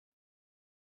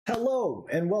Hello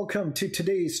and welcome to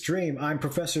today's stream. I'm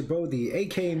Professor Bodhi,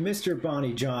 aka Mr.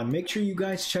 Bonny John. Make sure you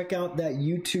guys check out that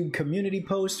YouTube community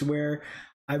post where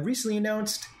I recently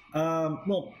announced,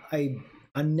 I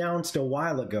announced a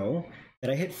while ago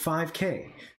that I hit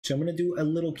 5K. So I'm going to do a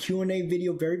little Q&A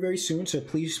video very soon, so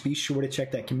please be sure to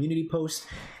check that community post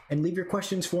and leave your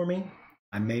questions for me.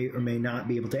 I may or may not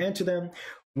be able to answer them.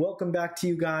 Welcome back to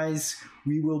you guys.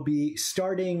 We will be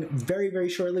starting very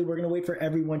shortly. We're going to wait for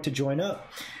everyone to join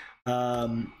up.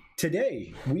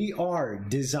 Today, we are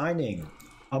designing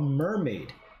a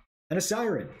mermaid and a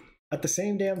siren at the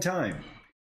same damn time.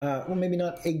 Well, maybe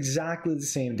not exactly the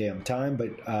same damn time,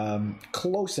 but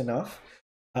close enough.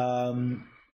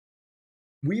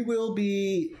 We will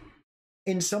be,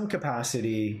 in some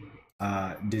capacity,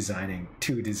 designing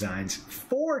 2 designs,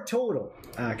 4 total,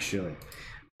 actually.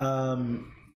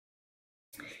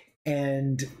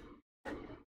 And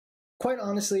quite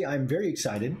honestly, I'm very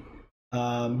excited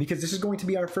because this is going to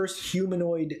be our first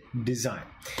humanoid design.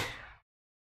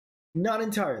 Not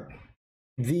entirely.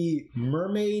 The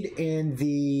mermaid and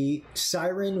the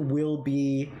siren will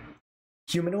be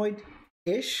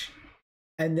humanoid-ish,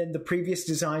 and then the previous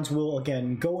designs will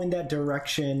again go in that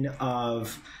direction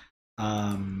of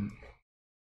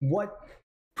what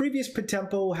previous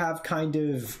POTEMPO have kind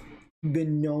of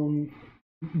been known.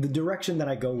 The direction that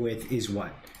I go with is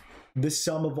what? The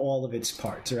sum of all of its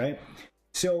parts, right?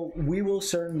 So we will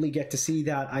certainly get to see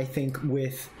that, I think,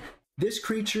 with this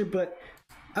creature, but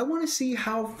I want to see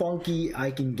how funky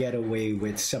I can get away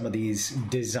with some of these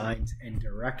designs and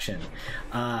direction.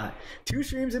 2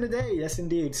 streams in a day, yes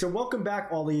indeed. So welcome back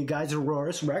all of you guys,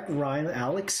 Auroras, Rec, Ryan,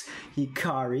 Alex,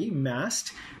 Hikari,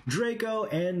 Mast, Draco,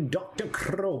 and Dr.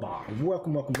 Crowbar.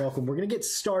 Welcome. We're going to get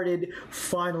started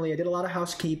finally. I did a lot of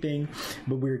housekeeping,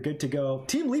 but we're good to go.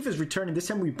 Team Leaf is returning. This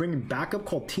time we bring a backup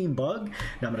called Team Bug.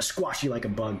 Now I'm going to squash you like a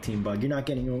bug, Team Bug. You're not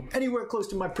getting anywhere close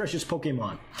to my precious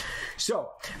Pokemon. So,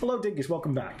 hello Dingus,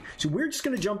 welcome back. So we're just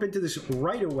going to jump into this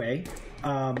right away.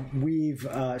 We've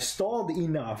stalled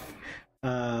enough.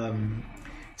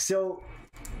 So,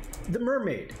 the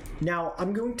mermaid. Now,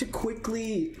 I'm going to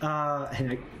quickly,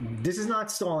 this is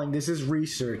not stalling, this is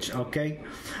research, okay?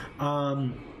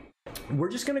 We're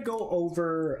just going to go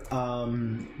over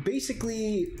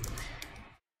basically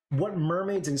what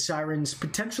mermaids and sirens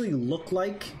potentially look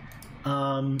like.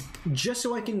 Just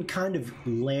so I can kind of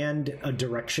land a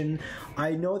direction.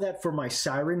 I know that for my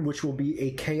siren, which will be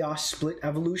a chaos split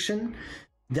evolution,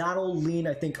 that'll lean,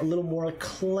 I think, a little more like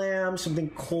clam, something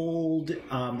cold.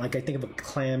 Like I think of a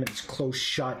clam, it's close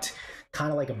shut, kind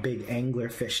of like a big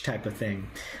anglerfish type of thing.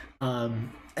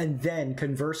 And then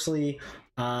conversely,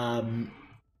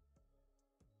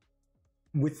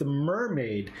 with the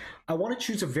mermaid, I want to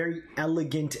choose a very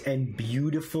elegant and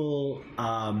beautiful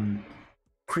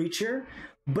creature,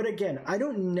 but again, I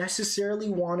don't necessarily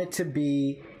want it to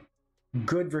be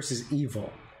good versus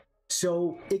evil.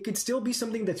 So it could still be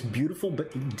something that's beautiful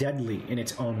but deadly in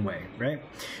its own way, right?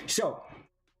 So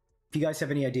if you guys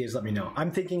have any ideas, let me know. I'm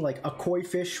thinking like a koi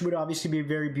fish would obviously be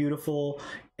very beautiful.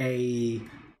 A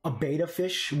betta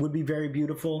fish would be very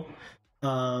beautiful.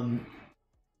 Now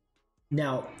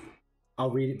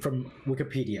I'll read it from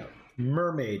Wikipedia.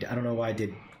 Mermaid, I don't know why I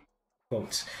did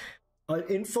quotes.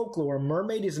 In folklore, a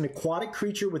mermaid is an aquatic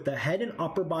creature with the head and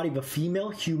upper body of a female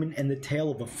human and the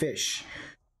tail of a fish.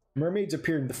 Mermaids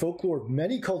appear in the folklore of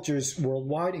many cultures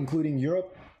worldwide, including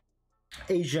Europe,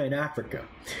 Asia, and Africa.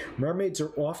 Mermaids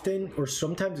are often or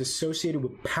sometimes associated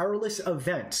with perilous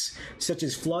events, such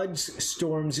as floods,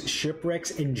 storms,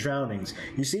 shipwrecks, and drownings.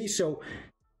 You see, so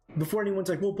before anyone's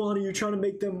like, well, Bonnie, you're trying to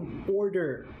make them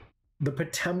order, the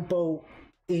POTEMPO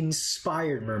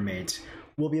inspired mermaids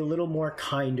will be a little more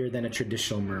kinder than a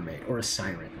traditional mermaid or a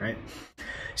siren, right?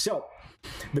 So,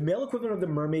 the male equivalent of the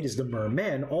mermaid is the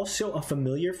merman, also a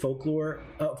familiar folklore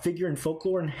figure in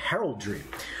folklore and heraldry.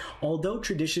 Although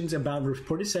traditions about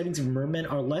reported sightings of mermen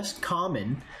are less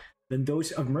common than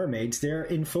those of mermaids, they're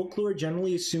in folklore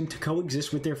generally assumed to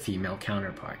coexist with their female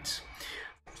counterparts,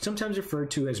 sometimes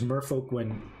referred to as merfolk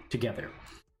when together.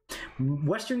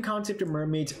 Western concept of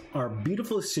mermaids are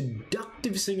beautiful,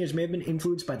 seductive singers may have been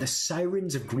influenced by the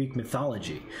sirens of Greek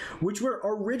mythology, which were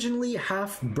originally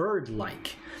half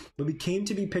bird-like, but became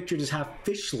to be pictured as half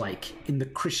fish-like in the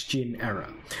Christian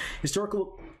era.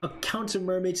 Historical accounts of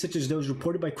mermaids, such as those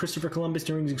reported by Christopher Columbus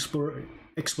during his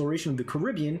exploration of the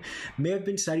Caribbean, may have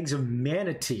been sightings of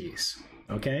manatees,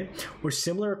 okay, or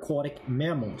similar aquatic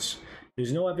mammals.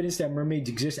 There's no evidence that mermaids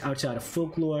exist outside of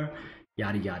folklore.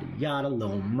 Yada yada yada.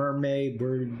 Little Mermaid,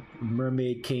 word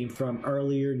mermaid came from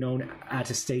earlier known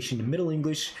attestation in Middle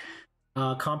English.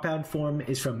 Compound form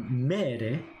is from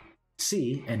mere,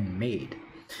 sea, and maid.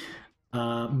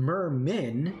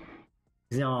 Mermin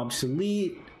is now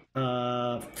obsolete.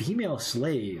 Female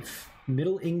slave.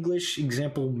 Middle English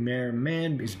example,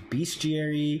 merman is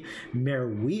bestiary.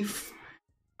 Merweef,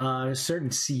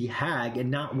 certain sea hag,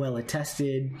 and not well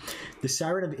attested. The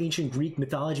siren of ancient Greek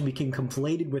mythology became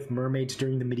conflated with mermaids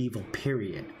during the medieval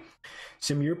period.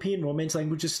 Some European Romance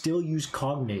languages still use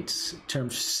cognates,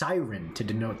 terms siren to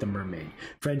denote the mermaid.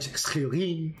 French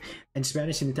Siren, and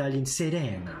Spanish and Italian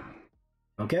Sirena.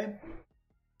 Okay?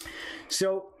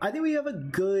 So I think we have a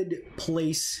good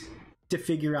place to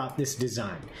figure out this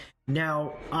design.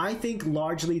 Now, I think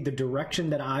largely the direction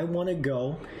that I want to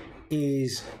go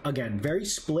is, again, very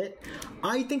split.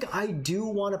 I think I do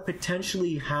want to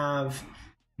potentially have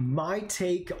my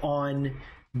take on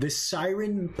the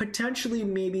siren, potentially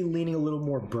maybe leaning a little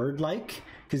more bird-like,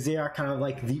 because they are kind of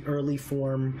like the early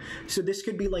form. So this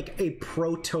could be like a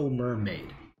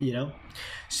proto-mermaid, you know?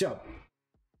 So,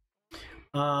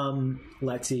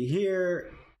 let's see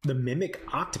here. The mimic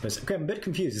octopus. Okay, I'm a bit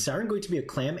confused. Is siren going to be a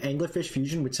clam anglerfish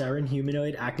fusion with siren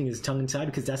humanoid acting as tongue inside?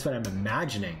 Because that's what I'm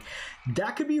imagining.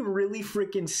 That could be really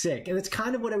freaking sick. And it's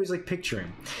kind of what I was like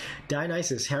picturing.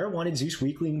 Dionysus. Hera wanted Zeus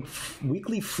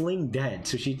weekly fling dead.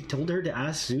 So she told her to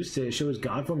ask Zeus to show his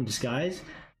god form in disguise.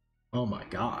 Oh my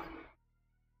god.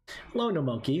 Hello, no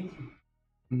monkey.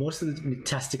 Most of the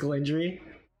testicle injury.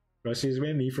 Groceries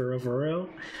man, me for real.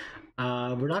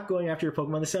 We're not going after your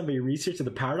Pokemon this time, but your research of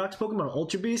the Paradox Pokemon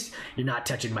Ultra Beast, you're not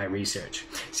touching my research.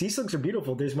 Sea slugs are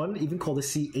beautiful. There's one even called a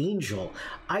Sea Angel.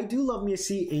 I do love me a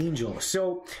Sea Angel.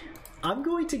 So I'm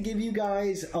going to give you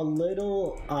guys a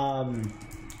little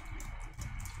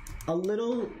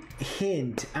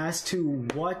hint as to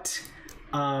what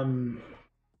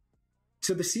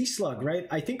so the sea slug, right?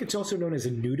 I think it's also known as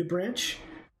a nudibranch.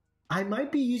 I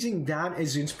might be using that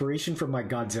as inspiration for my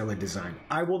Godzilla design.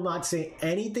 I will not say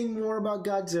anything more about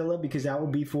Godzilla because that will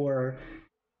be for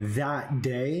that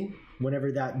day,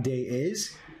 whenever that day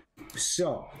is.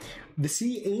 So, the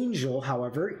Sea Angel,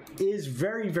 however, is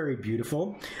very, very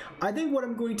beautiful. I think what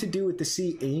I'm going to do with the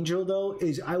Sea Angel, though,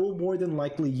 is I will more than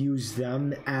likely use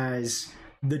them as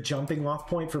the jumping off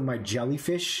point for my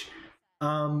jellyfish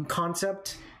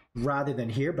concept, rather than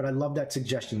here, but I love that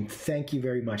suggestion. Thank you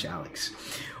very much, Alex.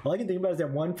 All I can think about is that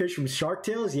one fish from Shark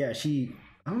Tales. Yeah,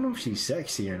 I don't know if she's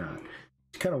sexy or not.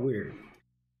 It's kind of weird.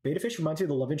 Beta fish reminds me of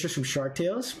the love interest from Shark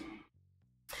Tales.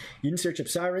 You can search up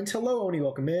sirens. Hello, Oni,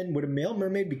 welcome in. Would a male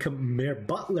mermaid become Mer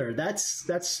Butler?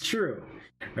 That's true,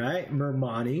 right?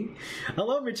 Mermani.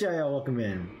 Hello, Michael, welcome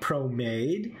in.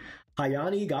 Pro-maid.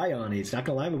 Hayani Gaiani. It's not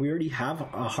gonna lie, but we already have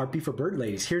a harpy for bird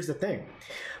ladies. Here's the thing.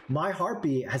 My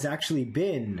harpy has actually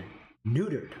been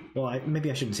neutered. Well,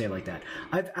 maybe I shouldn't say it like that.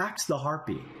 I've axed the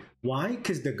harpy. Why?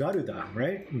 Because the Garuda,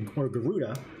 right? Or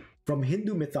Garuda, from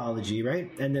Hindu mythology, right?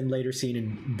 And then later seen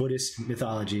in Buddhist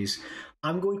mythologies.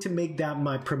 I'm going to make that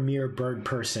my premier bird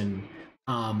person,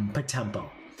 POTEMPO.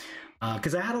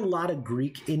 Because I had a lot of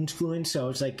Greek influence, so I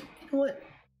was like, you know what?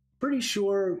 Pretty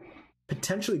sure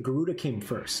potentially Garuda came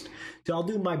first. So I'll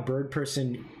do my bird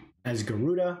person as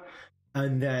Garuda,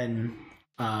 and then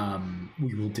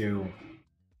we will do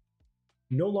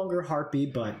no longer harpy,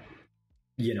 but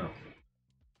you know,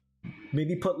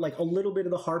 maybe put like a little bit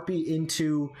of the harpy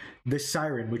into the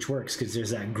siren, which works because there's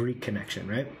that Greek connection,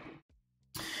 right?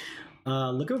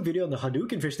 Look at a video on the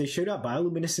Hadouken fish. They showed out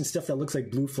bioluminescent stuff that looks like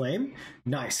blue flame.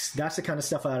 Nice. That's the kind of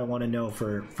stuff I want to know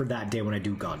for that day when I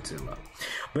do Godzilla.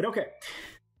 But okay,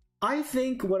 I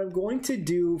think what I'm going to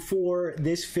do for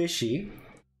this fishy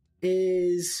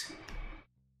is,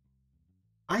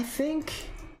 I think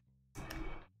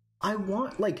I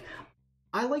like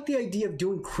the idea of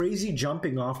doing crazy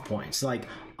jumping off points, like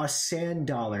a sand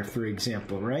dollar, for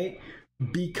example, right?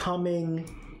 Becoming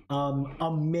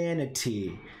a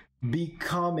manatee,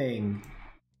 becoming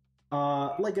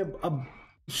like a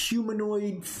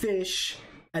humanoid fish,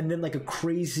 and then like a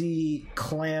crazy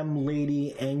clam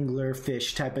lady angler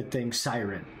fish type of thing,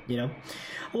 siren, you know?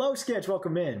 Hello, Sketch,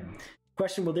 welcome in.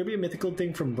 Question, will there be a mythical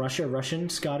thing from Russia, Russian,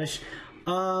 Scottish?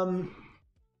 I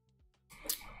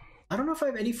don't know if I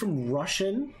have any from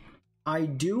Russian. I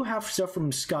do have stuff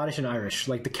from Scottish and Irish,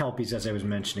 like the Kelpies, as I was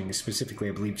mentioning, specifically,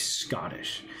 I believe,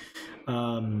 Scottish.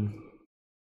 But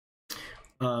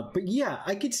yeah,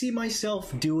 I could see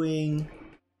myself doing...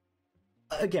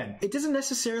 Again, it doesn't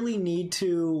necessarily need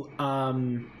to...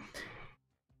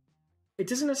 it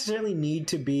doesn't necessarily need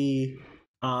to be...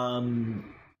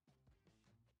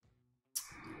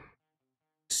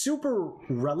 super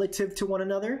relative to one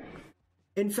another.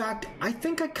 In fact, I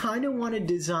think I kind of want to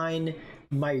design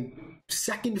my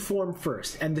second form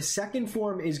first, and the second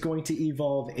form is going to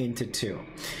evolve into two.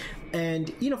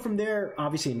 And, you know, from there,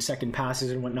 obviously in second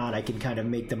passes and whatnot, I can kind of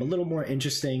make them a little more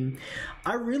interesting.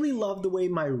 I really love the way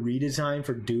my redesign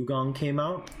for Dugong came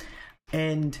out.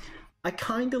 And I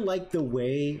kind of like the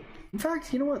way... In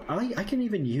fact, you know what? I can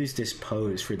even use this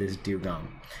pose for this Dugong.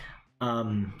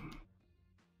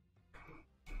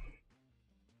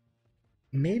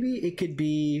 Maybe it could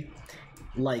be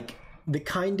like the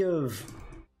kind of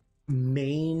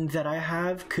mane that I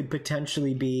have could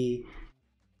potentially be,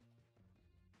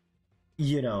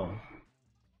 you know,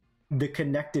 the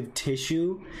connective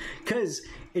tissue, because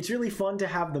it's really fun to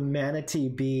have the manatee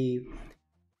be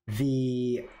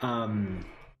the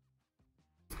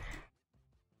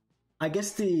I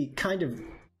guess the kind of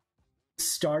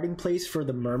starting place for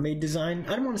the mermaid design.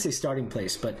 I don't want to say starting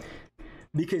place, but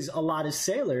because a lot of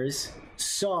sailors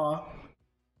saw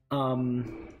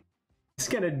this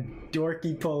kind of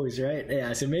dorky pose, right?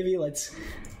 Yeah, so maybe let's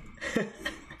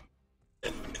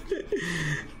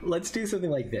let's do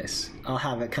something like this. I'll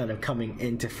have it kind of coming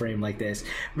into frame like this.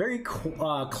 Very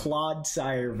Claude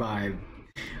Sire vibe.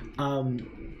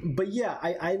 But yeah,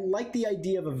 I like the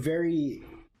idea of a very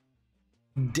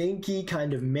dinky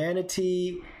kind of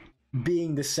manatee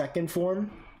being the second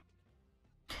form,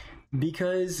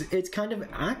 because it's kind of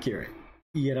accurate,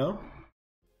 you know?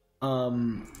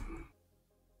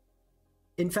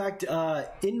 In fact,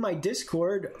 in my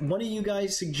Discord, one of you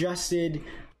guys suggested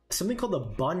something called a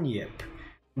bunyip,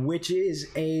 which is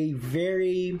a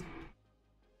very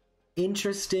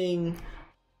interesting,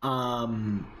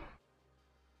 ooh,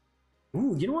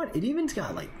 you know what? It even's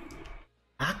got like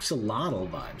axolotl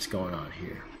vibes going on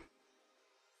here.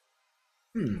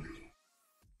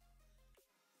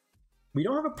 We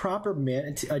don't have a proper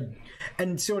manatee.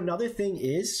 And so another thing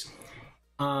is,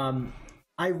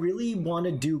 I really want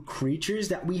to do creatures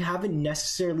that we haven't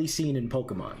necessarily seen in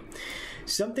Pokemon.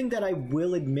 Something that I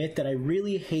will admit that I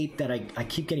really hate, that I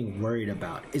keep getting worried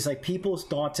about, is like people's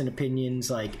thoughts and opinions.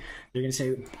 Like they're gonna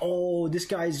say, oh, this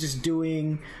guy's just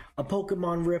doing a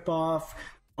Pokemon ripoff.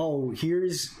 Oh,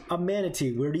 here's a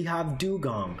manatee. We already have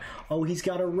Dugong. Oh, he's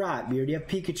got a rat. We already have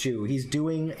Pikachu. He's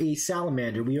doing a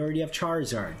salamander. We already have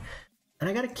Charizard. And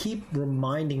I gotta keep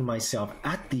reminding myself,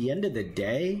 at the end of the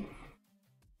day,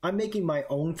 I'm making my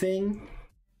own thing,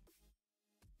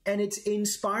 and it's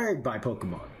inspired by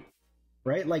Pokemon,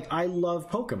 right? Like, I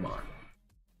love Pokemon.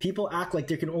 People act like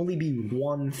there can only be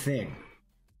one thing.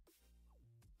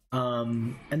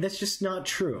 And that's just not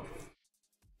true,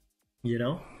 you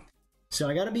know? So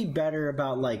I gotta be better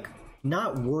about, like,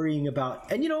 not worrying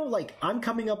about... And, you know, like, I'm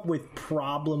coming up with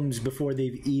problems before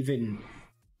they've even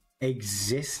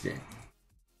existed,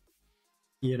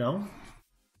 you know?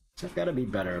 So I've got to be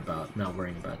better about not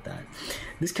worrying about that.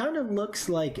 This kind of looks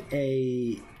like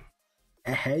a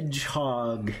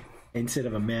hedgehog instead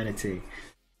of a manatee.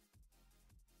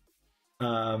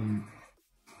 Russian,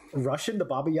 the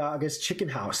Baba Yaga's chicken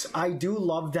house. I do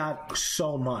love that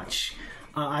so much.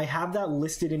 I have that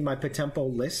listed in my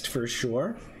POTEMPO list for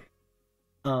sure.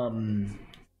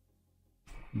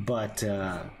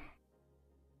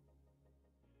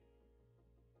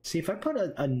 See, if I put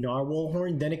a narwhal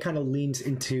horn, then it kind of leans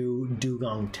into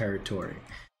Dugong territory.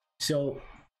 So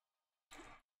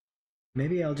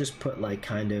maybe I'll just put like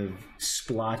kind of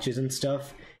splotches and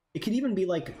stuff. It could even be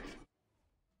like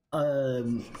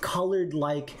colored,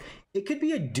 like it could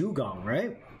be a Dugong,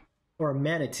 right? Or a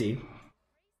manatee.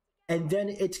 And then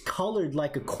it's colored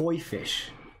like a koi fish,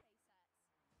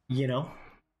 you know?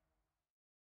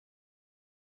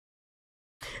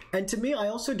 And to me, I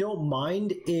also don't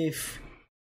mind if...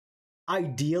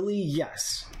 Ideally,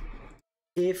 yes.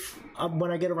 If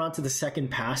when I get around to the second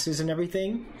passes and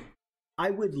everything,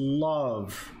 I would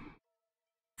love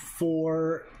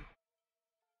for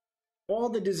all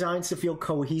the designs to feel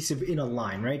cohesive in a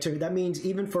line, right? So that means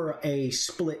even for a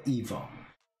split Evo.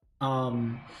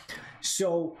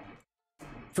 So,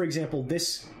 for example,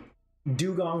 this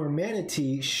Dugong or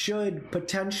Manatee should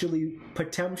potentially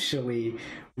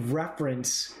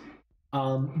reference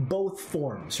both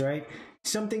forms, right?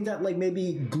 Something that like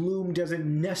maybe Gloom doesn't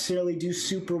necessarily do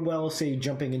super well, say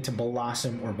jumping into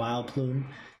Blossom or Vileplume.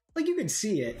 Like you can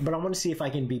see it, but I want to see if I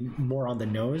can be more on the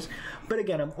nose. But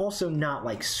again, I'm also not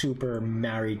like super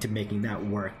married to making that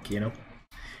work, you know?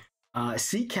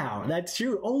 Sea Cow, that's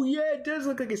true. Oh yeah, it does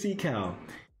look like a sea cow.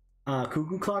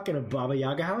 Cuckoo Clock in a Baba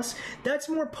Yaga house. That's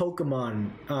more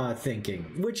Pokemon thinking,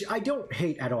 which I don't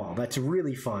hate at all. That's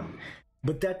really fun.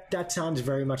 But that sounds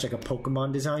very much like a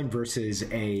Pokemon design versus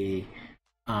a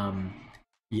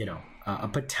you know, a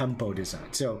POTEMPO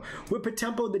design. So with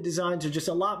POTEMPO, the designs are just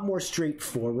a lot more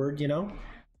straightforward, you know?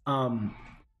 But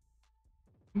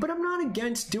I'm not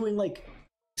against doing like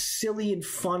silly and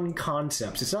fun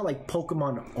concepts. It's not like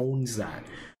Pokemon owns that.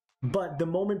 But the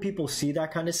moment people see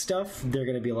that kind of stuff, they're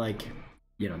going to be like,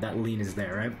 you know, that lean is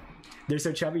there, right? They're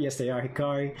so chubby. Yes, they are,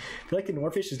 Hikari. I feel like an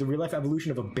oarfish is the real-life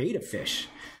evolution of a beta fish.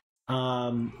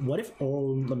 What if...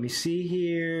 Oh, let me see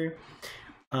here.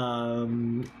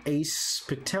 Ace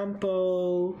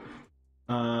POTEMPO.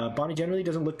 Bonnie generally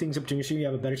doesn't look things up during your stream. You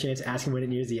have a better chance asking when it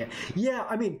nears the end. Yeah,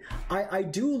 I mean, I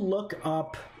do look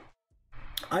up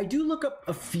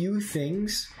a few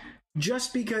things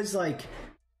just because, like,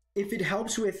 if it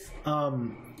helps with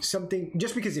something,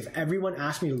 just because if everyone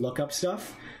asks me to look up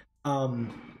stuff,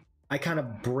 I kind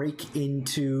of break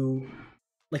into,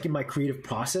 like, in my creative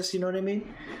process, you know what I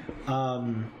mean?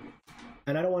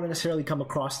 And I don't want to necessarily come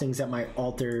across things that might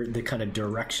alter the kind of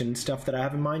direction stuff that I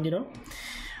have in mind, you know?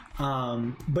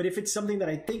 But if it's something that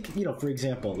I think, you know, for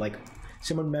example, like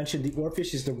someone mentioned the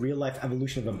oarfish is the real life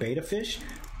evolution of a beta fish.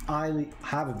 I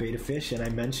have a beta fish and I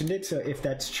mentioned it. So if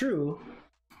that's true,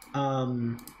 let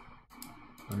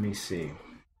me see.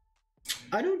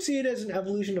 I don't see it as an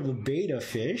evolution of a beta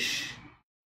fish.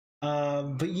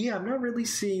 But yeah, I'm not really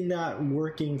seeing that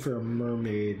working for a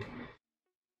mermaid.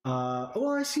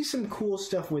 Well, I see some cool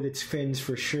stuff with its fins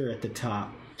for sure at the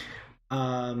top.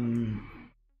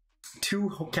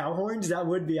 2 cow horns, that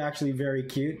would be actually very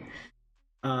cute.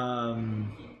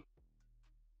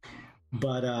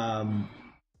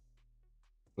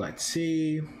 Let's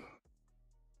see.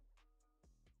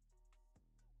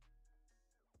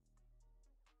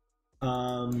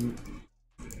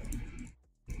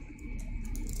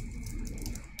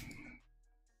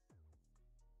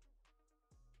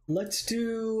 Let's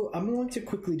do, I'm going to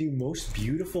quickly do most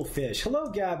beautiful fish. Hello,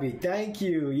 Gabby. Thank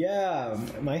you. Yeah,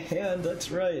 my hand, that's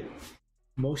right.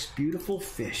 Most beautiful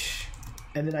fish.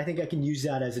 And then I think I can use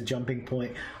that as a jumping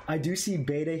point. I do see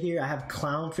beta here. I have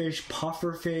clownfish,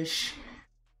 pufferfish.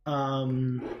 I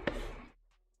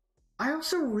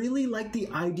also really like the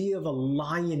idea of a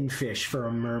lionfish for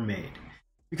a mermaid,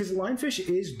 because a lionfish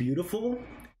is beautiful,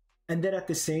 and then at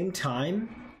the same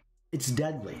time, it's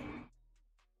deadly.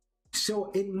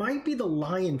 So it might be the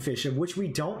lionfish, of which we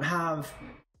don't have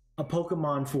a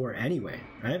Pokemon for anyway,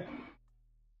 right?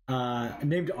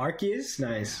 Named Arceus,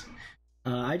 nice.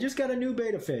 I just got a new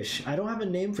beta fish. I don't have a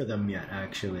name for them yet,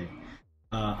 actually.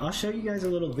 I'll show you guys a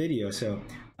little video. So,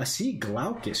 a sea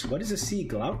glaucus. What is a sea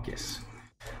glaucus?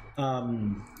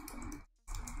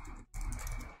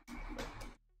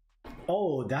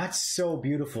 Oh, that's so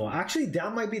beautiful. Actually,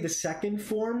 that might be the second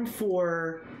form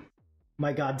for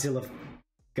my Godzilla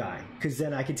guy, because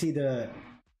then I could see the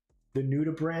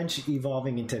nudibranch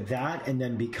evolving into that and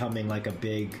then becoming like a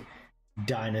big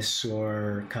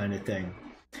dinosaur kind of thing.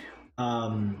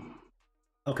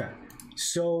 Okay,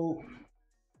 so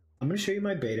I'm gonna show you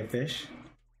my beta fish.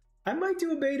 I might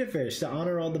do a beta fish to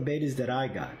honor all the betas that I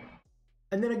got.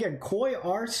 And then again, koi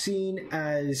are seen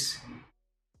as,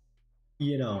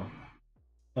 you know,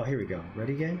 oh, here we go.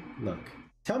 Ready, gang? Look,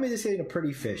 tell me this ain't a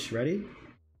pretty fish. Ready?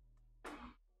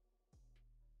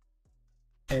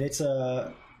 And it's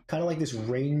a kind of like this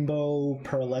rainbow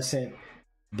pearlescent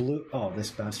blue. Oh,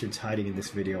 this bastard's hiding in this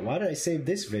video. Why did I save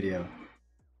this video?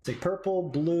 It's like purple,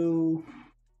 blue.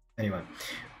 Anyway,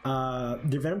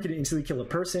 their venom can instantly kill a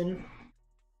person.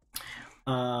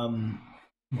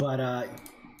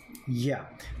 Yeah,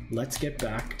 let's get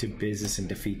back to business and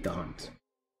defeat the hunt.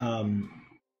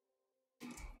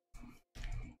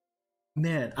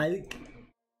 Man,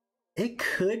 it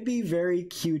could be very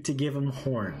cute to give him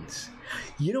horns.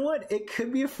 You know what? It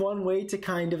could be a fun way to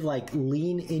kind of like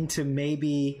lean into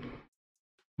maybe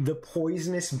the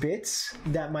poisonous bits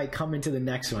that might come into the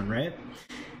next one, right?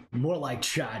 More like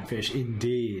Chadfish,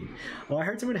 indeed. Well, I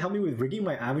heard someone help me with rigging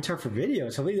my avatar for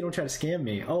videos. Hopefully they don't try to scam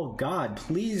me. Oh God,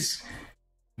 please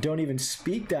don't even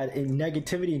speak that in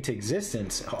negativity into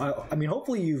existence. I mean,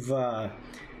 hopefully you've,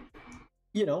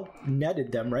 you know,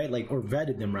 netted them, right? Like, or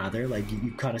vetted them rather. Like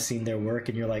you've kind of seen their work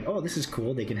and you're like, oh, this is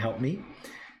cool. They can help me.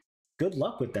 Good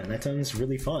luck with that. That sounds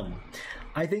really fun.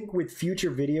 I think with future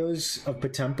videos of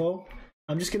POTEMPO,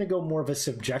 I'm just going to go more of a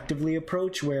subjectively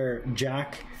approach where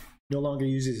Jack no longer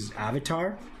uses his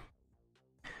avatar,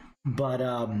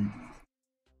 but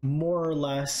more or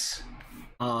less,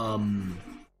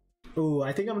 ooh,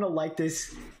 I think I'm going to like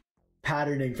this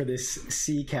patterning for this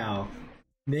sea cow,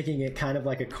 making it kind of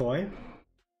like a koi.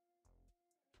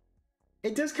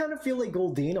 It does kind of feel like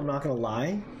Goldeen, I'm not going to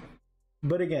lie,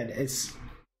 but again, it's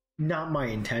not my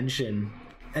intention.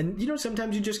 And, you know,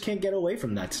 sometimes you just can't get away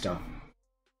from that stuff.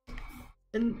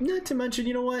 And not to mention,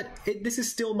 you know what? This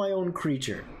is still my own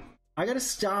creature. I gotta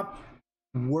stop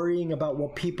worrying about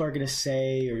what people are gonna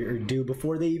say or do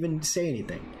before they even say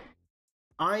anything.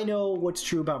 I know what's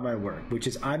true about my work, which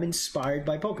is I'm inspired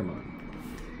by Pokemon.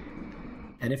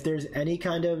 And if there's any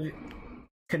kind of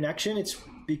connection, it's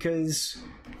because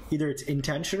either it's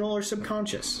intentional or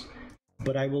subconscious.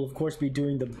 But I will, of course, be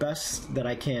doing the best that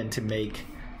I can to make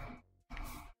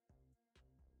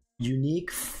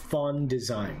unique, fun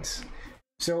designs.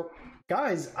 So,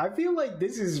 guys, I feel like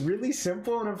this is really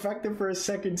simple and effective for a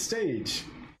second stage.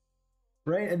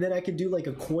 Right? And then I could do like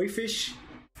a koi fish.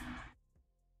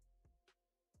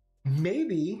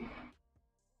 Maybe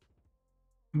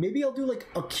I'll do like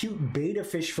a cute beta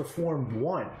fish for form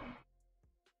 1.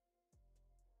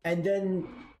 And then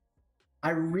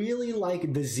I really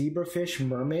like the zebrafish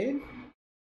mermaid.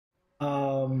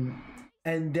 And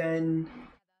then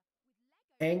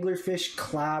anglerfish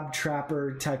crab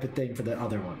trapper type of thing for the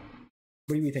other one.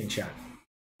 What do you think, chat?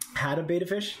 Had a beta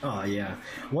fish? Oh yeah.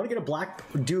 I want to get a black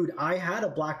dude. I had a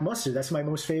black mustard. That's my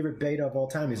most favorite beta of all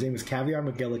time. His name was Caviar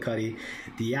McGillicuddy,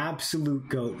 the absolute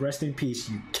goat. Rest in peace,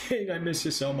 you king. I miss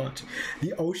you so much.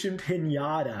 The Ocean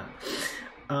Pinata.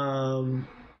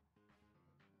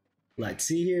 Let's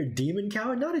see here. Demon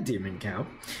cow? Not a demon cow.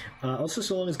 Also,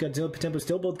 so long as Godzilla, POTEMPO,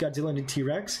 still both Godzilla and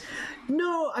T-Rex.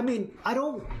 No, I mean, I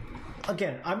don't.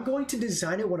 Again, I'm going to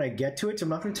design it when I get to it, so I'm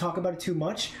not going to talk about it too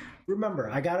much. Remember,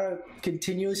 I gotta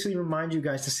continuously remind you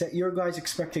guys to set your guys'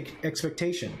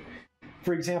 expectation.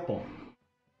 For example,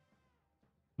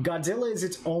 Godzilla is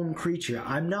its own creature.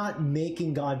 I'm not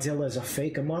making Godzilla as a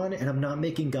Fakeamon, and I'm not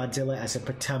making Godzilla as a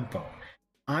POTEMPO.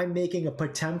 I'm making a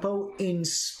POTEMPO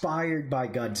inspired by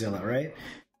Godzilla, right?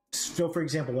 So, for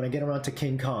example, when I get around to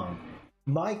King Kong,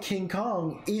 my King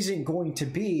Kong isn't going to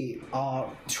be a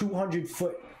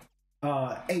 200-foot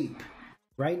ape.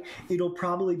 Right? It'll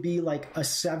probably be like a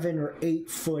 7 or 8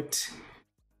 foot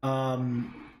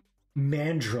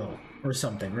mandrill or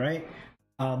something, right?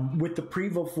 With the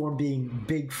Prevo form being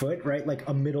Bigfoot, right? Like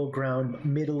a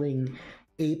middling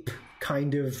ape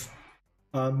kind of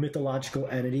mythological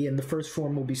entity, and the first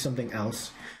form will be something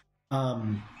else.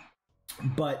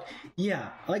 But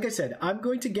yeah, like I said, I'm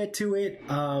going to get to it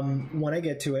when I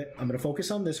get to it. I'm going to focus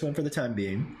on this one for the time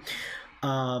being.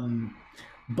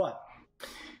 But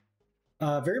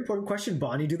very important question,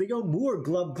 Bonnie. Do they go moo or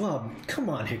glub glub? Come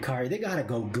on, Hikari. They gotta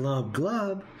go glub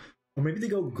glub. Or maybe they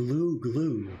go glue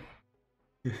glue.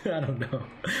 I don't know.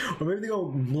 Or maybe they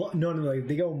go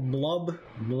they go mlub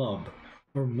mlub.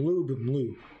 Or mloob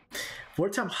mloob.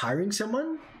 Fourth time hiring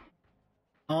someone?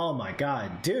 Oh my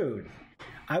god, dude.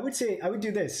 I would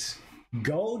do this.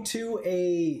 Go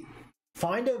to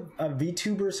find a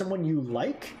VTuber, someone you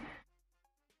like,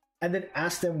 and then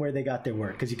ask them where they got their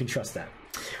work, because you can trust that.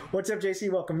 What's up, JC?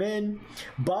 Welcome in.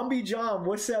 Bonny John,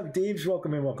 what's up, Deebs?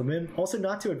 Welcome in, welcome in. Also,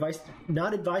 not advised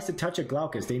to touch a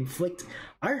Glaucus. They inflict.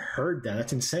 I heard that.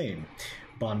 That's insane.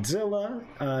 Bonzilla,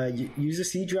 use a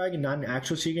sea dragon, not an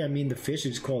actual sea dragon. I mean, the fish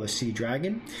is called a sea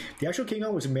dragon. If the actual King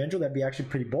Kong was a mandrill, that'd be actually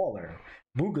pretty baller.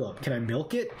 Booglub, can I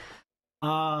milk it? I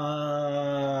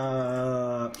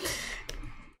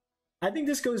think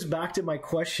this goes back to my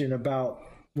question about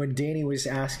when Danny was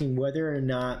asking whether or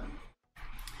not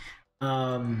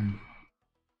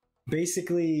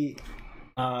basically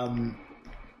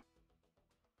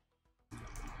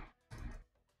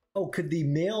could the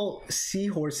male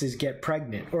seahorses get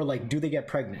pregnant, or like do they get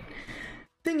pregnant?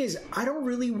 Thing is, I don't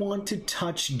really want to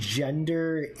touch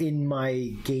gender in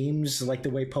my games like the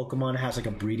way Pokemon has like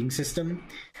a breeding system.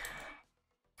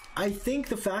 I think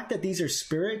the fact that these are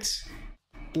spirits,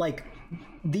 like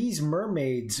these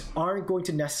mermaids aren't going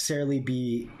to necessarily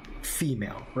be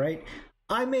female, right?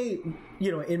 I may,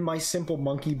 in my simple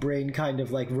monkey brain kind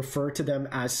of like refer to them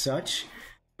as such,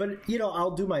 but,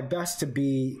 I'll do my best to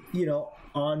be,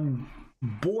 on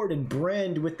board and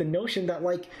brand with the notion that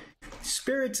like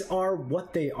spirits are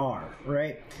what they are,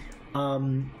 right?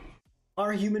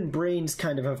 Our human brains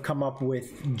kind of have come up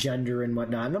with gender and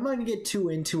whatnot, and I'm not gonna get too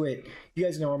into it. You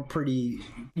guys know I'm pretty,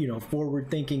 forward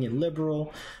thinking and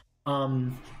liberal.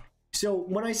 So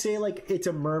when I say like it's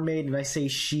a mermaid and I say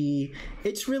she,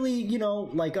 it's really,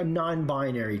 like a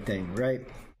non-binary thing, right?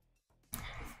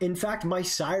 In fact, my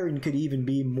Siren could even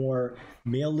be more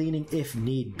male-leaning if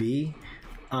need be,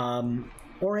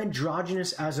 or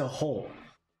androgynous as a whole.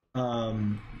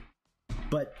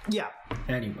 But yeah,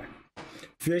 anyway.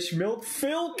 Fish milk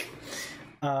filk.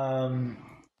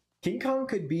 King Kong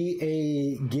could be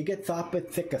a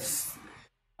Gigathopithecus.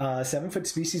 7-foot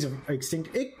species of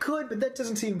extinct. It could, but that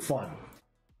doesn't seem fun.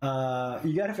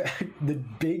 You gotta the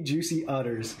big juicy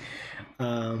udders.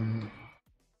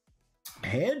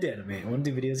 Hand animate. One of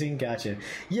the videos in. Gotcha.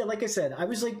 Yeah, like I said, I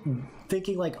was like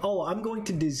thinking like, oh, I'm going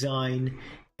to design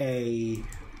a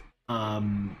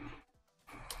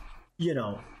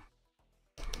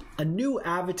a new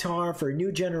avatar for a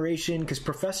new generation, because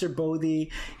Professor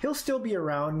Bodhi, he'll still be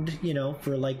around, you know,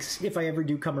 for like, if I ever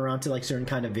do come around to like certain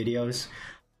kind of videos.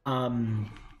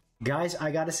 Guys, I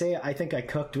gotta say, I think I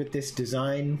cooked with this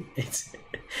design.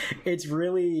 It's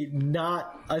really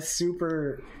not a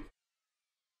super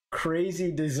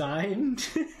crazy design,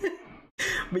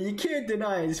 but you can't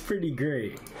deny it's pretty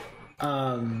great.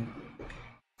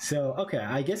 So, okay,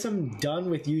 I guess I'm done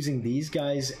with using these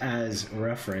guys as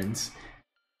reference.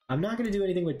 I'm not going to do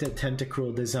anything with the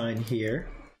tentacruel design here.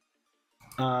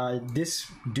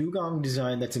 This dugong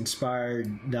design that's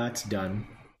inspired, that's done.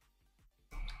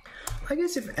 I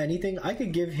guess if anything, I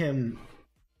could give him,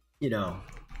 you know,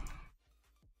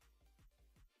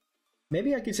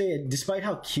 maybe I could say, despite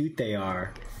how cute they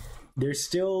are, they're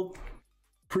still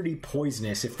pretty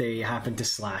poisonous if they happen to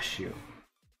slash you,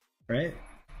 right?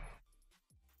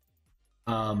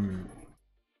 Yeah,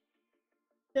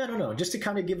 I don't know, just to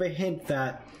kind of give a hint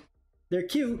that they're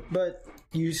cute, but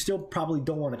you still probably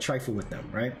don't want to trifle with them,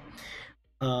 right?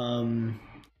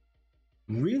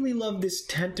 Really love this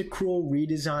tentacruel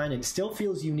redesign. It still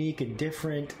feels unique and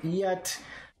different, yet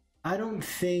I don't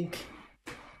think...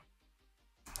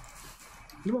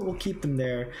 You know what, we'll keep them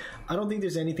there. I don't think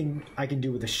there's anything I can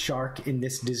do with a shark in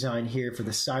this design here for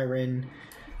the Siren.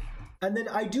 And then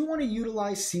I do want to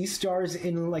utilize sea stars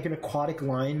in like an aquatic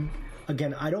line.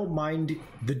 Again, I don't mind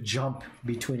the jump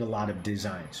between a lot of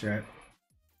designs, right?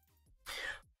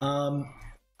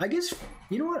 I guess,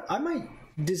 you know what? I might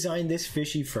design this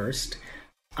fishy first.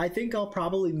 I think I'll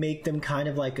probably make them kind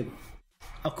of like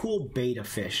a cool beta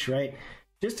fish, right?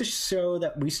 Just to show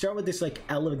that we start with this like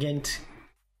elegant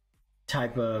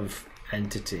type of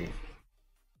entity.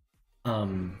 Let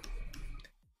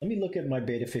me look at my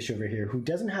beta fish over here who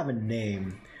doesn't have a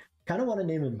name. Kind of want to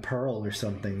name him Pearl or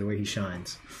something, the way he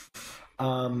shines.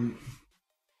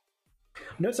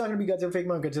 No, it's not going to be Godzilla, Fake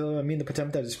Mount Godzilla. I mean the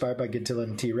POTEMPO that is inspired by Godzilla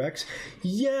and T-Rex.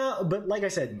 Yeah, but like I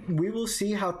said, we will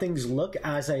see how things look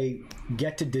as I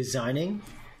get to designing.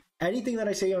 Anything that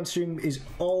I say on stream is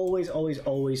always, always,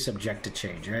 always subject to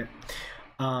change, right?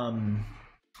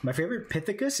 My favorite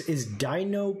Pithecus is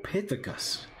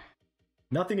Dinopithecus.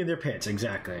 Nothing in their pits,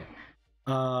 exactly.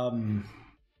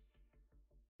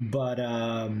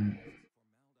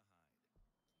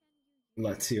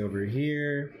 Let's see over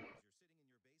here.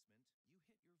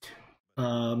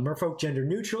 Merfolk gender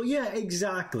neutral. Yeah,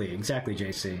 exactly,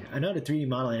 JC. I know the 3D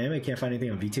model anime. I can't find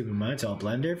anything on VTube in mine. It's all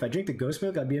Blender. If I drink the ghost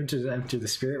milk, I'd be able to enter the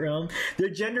spirit realm. Their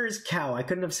gender is cow. I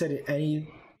couldn't have said it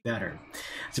any better.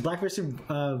 It's a black person.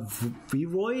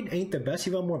 Vroid ain't the best.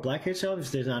 You want more black hairstyle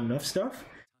if there's not enough stuff.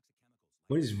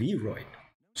 What is Vroid?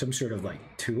 Some sort of like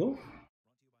tool?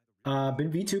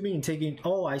 Been VTubing and taking.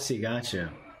 Oh, I see.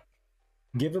 Gotcha.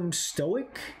 Give him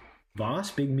stoic.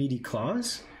 Voss, big meaty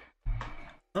claws.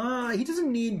 He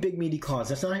doesn't need big meaty claws.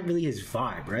 That's not really his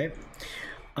vibe, right?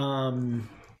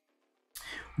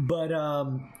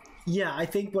 Yeah, I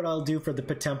think what I'll do for the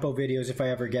POTEMPO videos, if I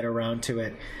ever get around to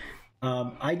it,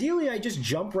 ideally I just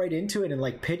jump right into it and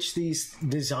like pitch these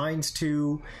designs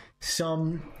to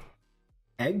some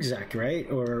exec,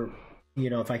 right? Or, you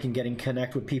know, if I can get in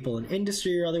connect with people in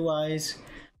industry or otherwise.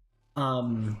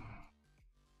 All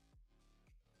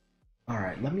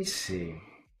right, let me see.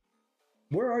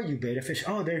 Where are you, beta fish?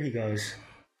 Oh, there he goes.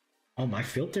 Oh, my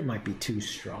filter might be too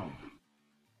strong.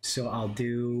 So I'll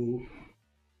do...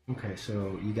 Okay,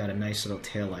 so you got a nice little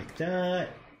tail like that.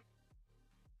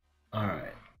 All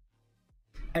right.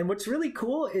 And what's really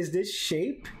cool is this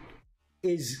shape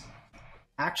is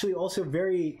actually also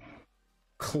very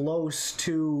close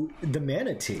to the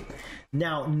manatee.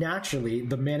 Now, naturally,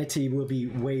 the manatee will be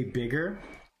way bigger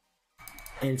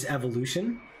in its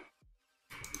evolution.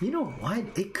 You know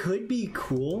what? It could be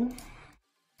cool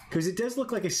because it does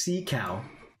look like a sea cow.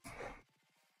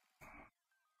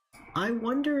 I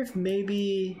wonder if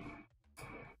maybe...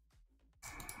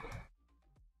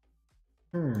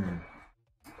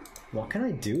 What can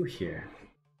I do here?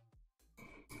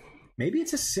 Maybe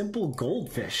it's a simple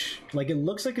goldfish. Like, it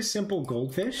looks like a simple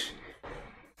goldfish.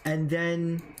 And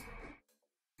then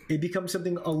it becomes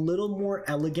something a little more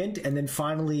elegant. And then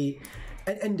finally...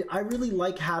 And I really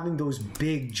like having those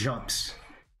big jumps,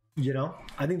 you know?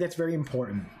 I think that's very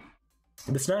important.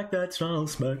 The snack that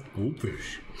smells like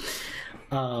goldfish.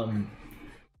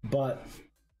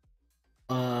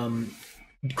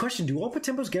 Question, do all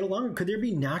POTEMPOs get along, or could there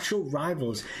be natural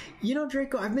rivals? You know,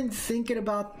 Draco, I've been thinking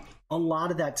about a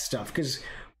lot of that stuff, because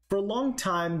for a long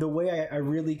time, the way I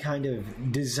really kind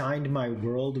of designed my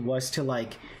world was to,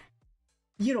 like,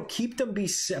 you know, keep them be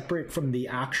separate from the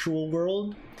actual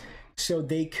world, so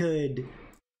they could,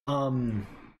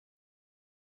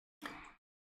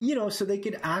 you know, so they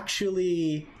could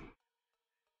actually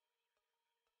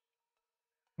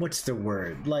what's the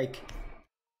word? Like,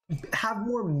 have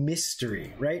more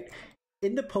mystery, right?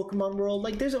 In the Pokemon world,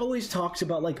 like, there's always talks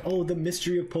about, like, oh, the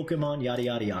mystery of Pokemon, yada,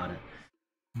 yada, yada.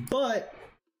 But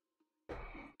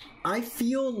I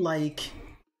feel like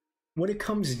when it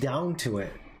comes down to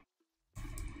it,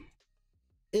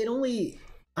 it only,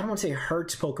 I don't want to say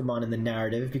hurts Pokemon in the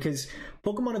narrative, because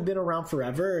Pokemon have been around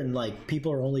forever, and, like,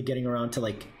 people are only getting around to,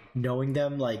 like, knowing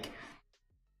them. Like,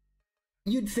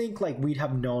 you'd think, like, we'd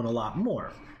have known a lot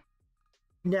more.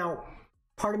 Now,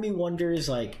 part of me wonders,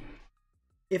 like,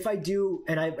 if I do,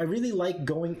 and I really like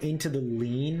going into the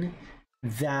lean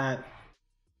that,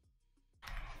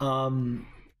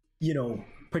 you know,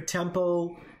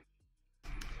 POTEMPO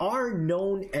are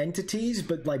known entities,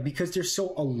 but, like, because they're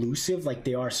so elusive, like,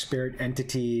 they are spirit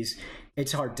entities,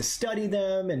 it's hard to study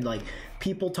them, and, like,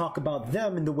 people talk about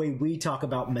them in the way we talk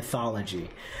about mythology.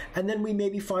 And then we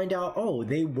maybe find out, oh,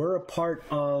 they were a part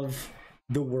of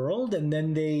the world, and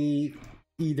then they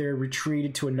either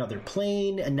retreated to another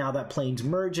plane, and now that plane's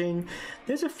merging.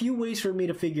 There's a few ways for me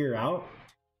to figure out.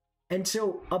 And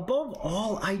so, above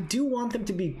all, I do want them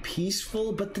to be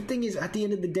peaceful, but the thing is, at the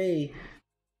end of the day,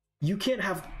 you can't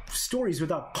have stories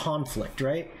without conflict,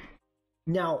 right?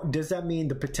 Now, does that mean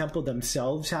the POTEMPO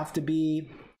themselves have to be,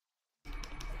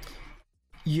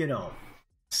 you know,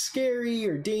 scary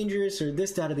or dangerous or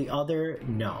this, that, or the other?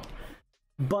 No.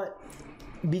 But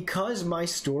because my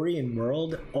story and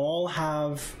world all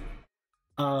have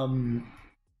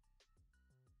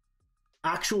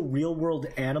actual real world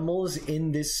animals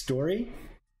in this story,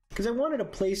 because I wanted a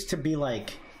place to be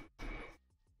like,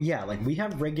 yeah, like, we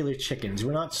have regular chickens.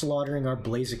 We're not slaughtering our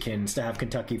Blazikins to have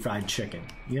Kentucky Fried Chicken.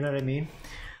 You know what I mean?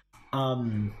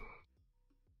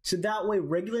 So that way,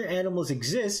 regular animals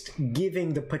exist,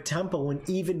 giving the POTEMPO an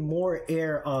even more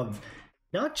air of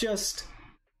not just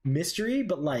mystery,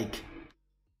 but, like,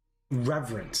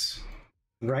 reverence,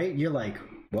 right? You're like,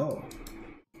 whoa.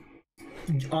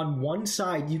 On one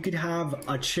side, you could have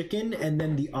a chicken, and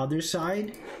then the other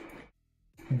side,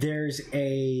 there's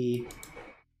a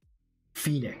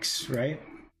phoenix, right?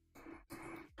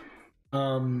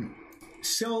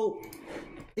 So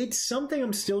it's something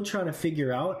I'm still trying to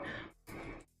figure out,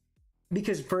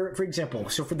 because for example,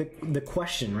 so for the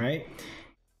question, right,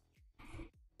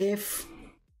 if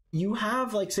you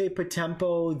have, like, say,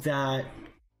 POTEMPO that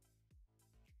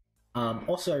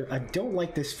also, I don't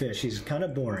like this fish, he's kind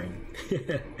of boring.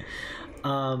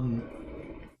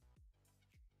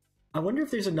 I wonder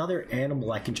if there's another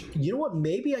animal I can... You know what?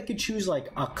 Maybe I could choose, like,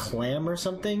 a clam or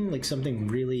something. Like, something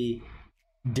really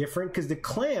different. Because the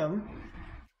clam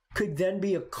could then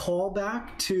be a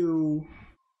callback to...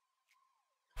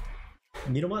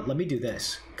 You know what? Let me do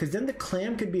this. Because then the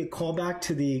clam could be a callback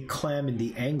to the clam in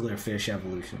the anglerfish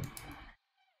evolution.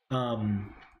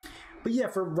 But yeah,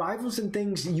 for rivals and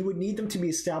things, you would need them to be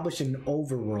established in an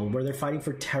overworld where they're fighting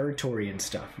for territory and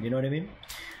stuff. You know what I mean?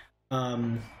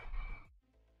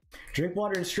 Drink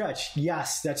water and stretch.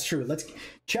 Yes, that's true. Let's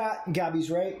chat. Gabby's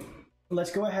right.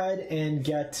 Let's go ahead and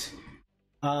get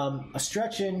a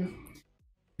stretch in.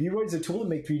 Vroid is a tool to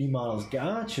make 3D models.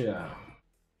 Gotcha.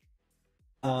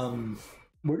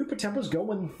 Where do POTEMPOs go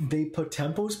when they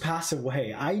POTEMPOs pass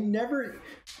away? I never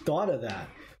thought of that.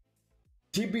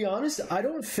 To be honest, I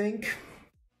don't think...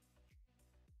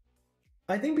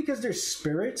 I think because they're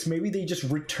spirits, maybe they just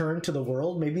return to the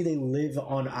world. Maybe they live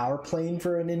on our plane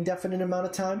for an indefinite amount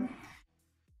of time.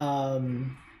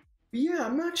 Yeah,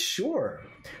 I'm not sure.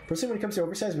 Personally, when it comes to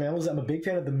oversized mammals, I'm a big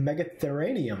fan of the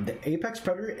Megatheranium, the apex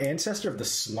predator ancestor of the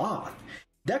sloth.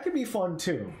 That could be fun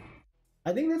too.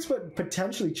 I think that's what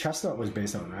potentially Chestnut was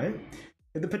based on, right?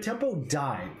 If the POTEMPO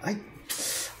died, I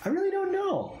really don't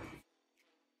know.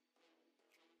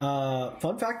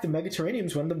 Fun fact, the Megaterranium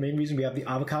is one of the main reasons we have the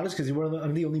avocados, because they were one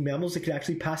of the only mammals that could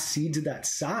actually pass seeds of that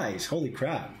size. Holy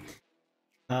crap.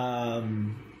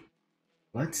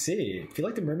 Let's see. I feel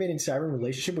like the Mermaid and Siren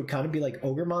relationship would kind of be like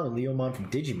Ogremon and Leomon from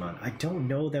Digimon. I don't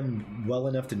know them well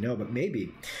enough to know, but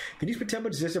maybe. If these POTEMPO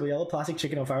existed, a yellow plastic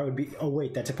chicken on fire would be... Oh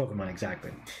wait, that's a Pokemon,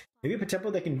 exactly. Maybe a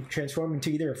POTEMPO that can transform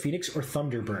into either a Phoenix or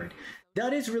Thunderbird.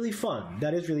 That is really fun.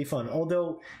 That is really fun.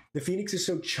 Although the Phoenix is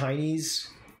so Chinese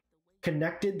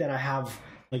connected that I have,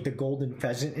 like, the golden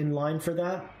pheasant in line for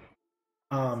that.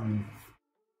 And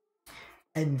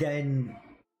then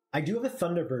I do have a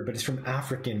Thunderbird, but it's from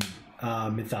African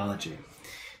mythology.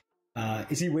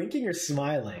 Is he winking or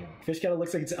smiling? Fish kind of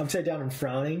looks like it's upside down and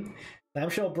frowning.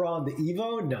 Clamshell Brawl and the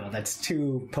Evo? No, that's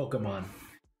two Pokemon.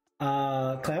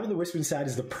 Clam on the Whispering Side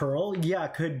is the Pearl? Yeah,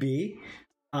 could be.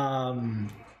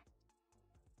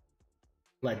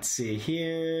 Let's see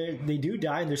here. They do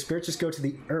die and their spirits just go to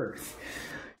the earth.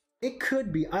 It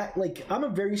could be. I'm a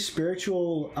very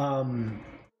spiritual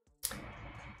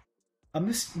I'm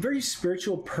a very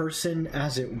spiritual person,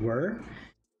 as it were.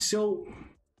 So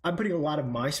I'm putting a lot of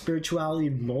my spirituality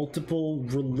in multiple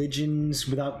religions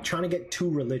without trying to get too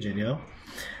religion, you know?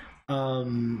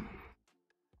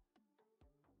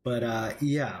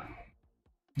 Yeah.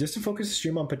 Just to focus the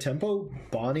stream on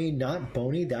POTEMPO, Bonny, not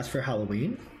Boney, that's for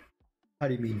Halloween? How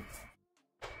do you mean?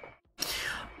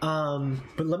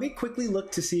 But let me quickly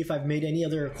look to see if I've made any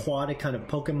other aquatic kind of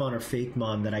Pokemon or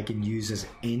Fakemon that I can use as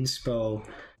inspo.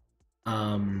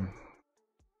 Oh,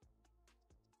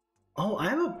 I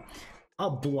have a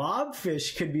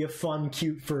blobfish could be a fun,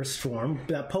 cute first form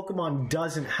that Pokemon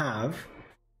doesn't have,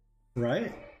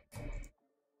 right?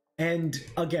 And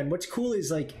again, what's cool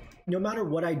is like, no matter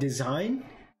what I design,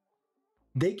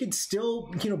 they could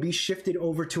still, you know, be shifted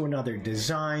over to another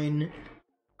design.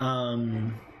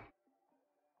 You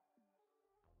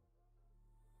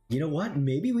know what?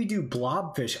 Maybe we do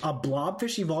blobfish. A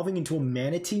blobfish evolving into a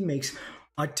manatee makes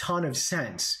a ton of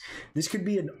sense. This could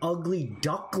be an ugly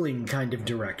duckling kind of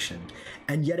direction.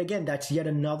 And yet again, that's yet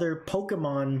another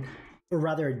Pokemon, or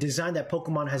rather a design that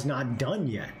Pokemon has not done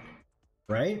yet,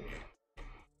 right?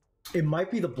 It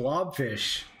might be the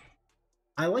blobfish.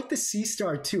 I like the sea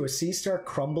star too. A sea star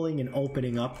crumbling and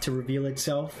opening up to reveal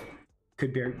itself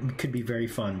could be very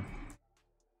fun.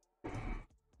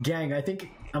 Gang, I think,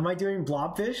 am I doing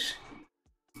blobfish?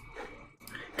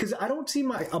 Because I don't see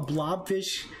a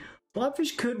blobfish.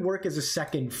 Blobfish could work as a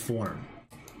second form.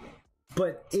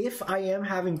 But if I am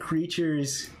having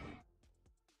creatures,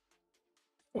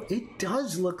 it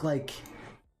does look like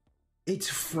it's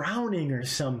frowning or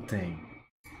something.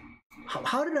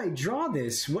 How did I draw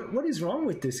this? What is wrong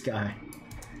with this guy?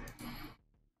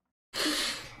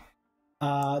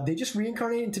 They just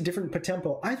reincarnate into different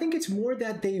POTEMPO. I think it's more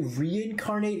that they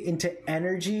reincarnate into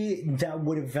energy that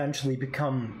would eventually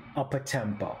become a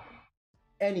POTEMPO.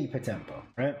 Any POTEMPO,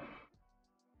 right?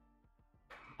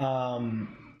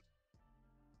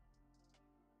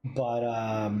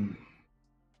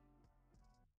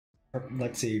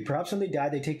 Let's see. Perhaps when they die,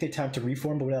 they take their time to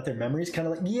reform, but without their memories. Kind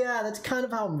of like, yeah, that's kind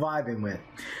of how I'm vibing with.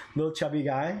 Little chubby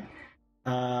guy.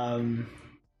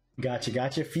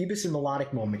 Gotcha. Phoebus and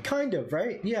melodic moment. Kind of,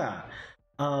 right? Yeah.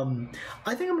 I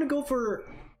think I'm going to go for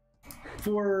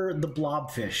the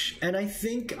blobfish. And I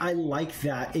think I like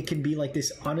that. It can be like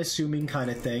this unassuming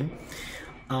kind of thing.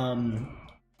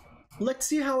 Let's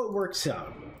see how it works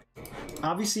out.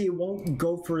 Obviously, it won't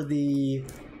go for the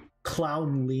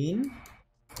clown lean,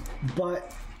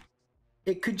 but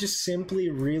it could just simply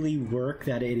really work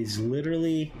that it is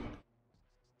literally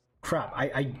crap.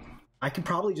 I could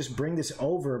probably just bring this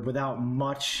over without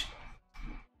much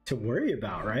to worry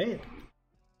about, right?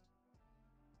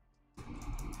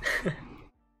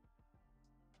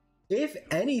 If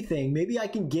anything, maybe I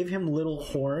can give him little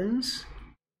horns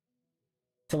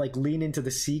to like lean into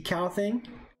the sea cow thing.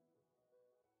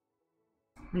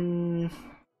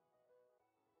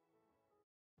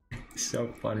 So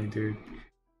funny, dude.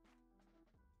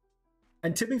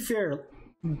 And to be fair,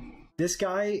 this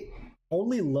guy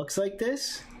only looks like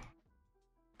this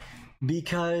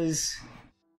because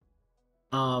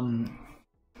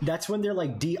that's when they're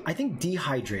like I think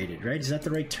dehydrated, right? Is that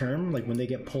the right term? Like when they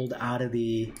get pulled out of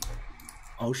the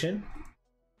ocean?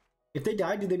 If they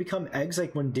die, do they become eggs?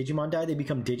 Like when Digimon die, they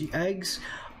become Digi-eggs?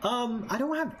 I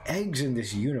don't have eggs in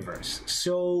this universe,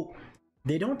 so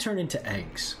they don't turn into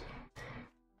eggs.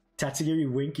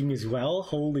 Tatsugiri winking as well.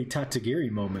 Holy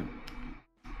Tatsugiri moment.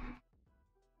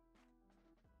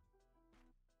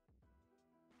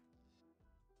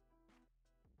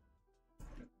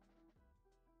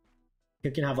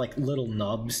 He can have like little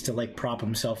nubs to like prop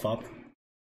himself up.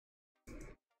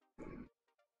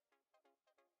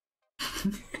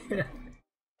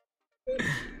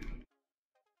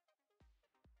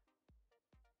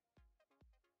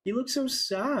 He looks so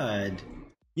sad.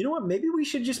 You know what? Maybe we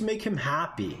should just make him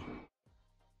happy.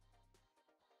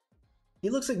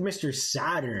 He looks like Mr.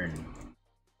 Saturn.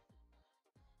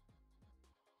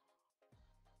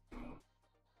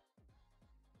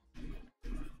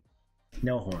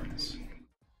 No horns.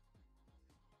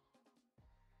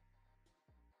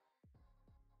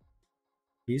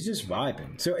 He's just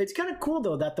vibing. So it's kind of cool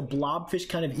though that the blobfish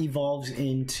kind of evolves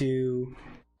into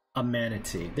a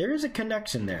manatee. There is a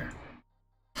connection there.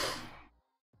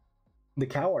 The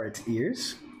cow are its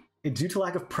ears. It's due to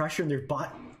lack of pressure in their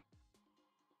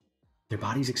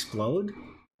bodies explode.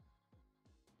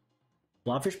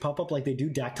 Blobfish pop up like they do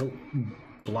dactyl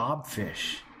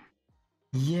blobfish.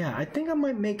 Yeah, I think I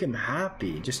might make him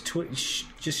happy. Just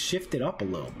shift it up a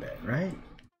little bit, right?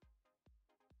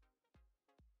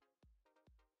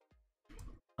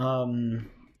 And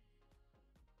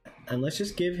let's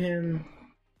just give him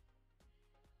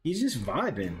He's just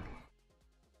vibing.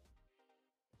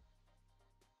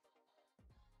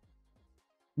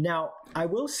 Now, I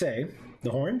will say, the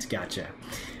horns, gotcha.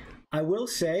 I will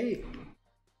say,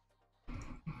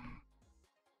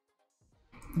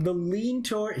 the lean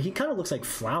toward, he kind of looks like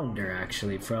Flounder,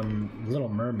 actually, from Little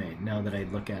Mermaid, now that I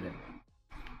look at it.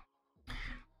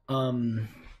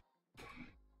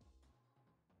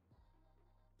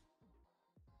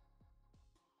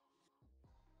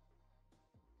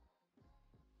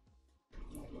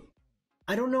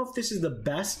 I don't know if this is the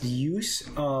best use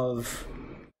of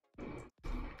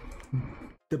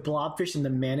the blobfish and the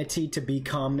manatee to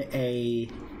become a,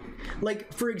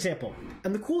 like, for example,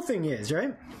 and the cool thing is,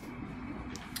 right,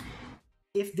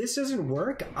 if this doesn't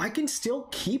work, I can still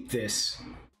keep this.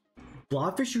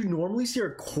 Blobfish you normally see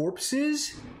are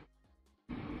corpses.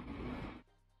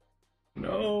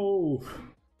 No.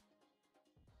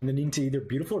 And then into either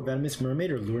beautiful or venomous mermaid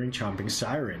or luring chomping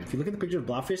siren. If you look at the picture of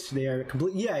blobfish, they are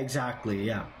complete. Yeah, exactly.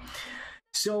 Yeah.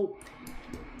 So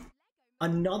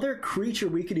another creature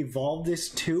we could evolve this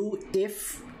to,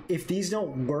 if these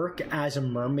don't work as a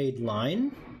mermaid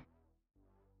line,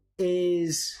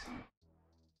 is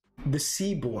the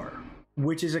sea boar,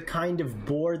 which is a kind of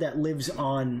boar that lives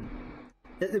on.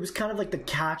 It was kind of like the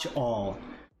catch-all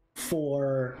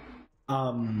for,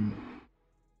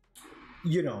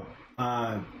 you know,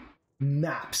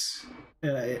 maps,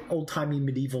 old-timey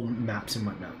medieval maps and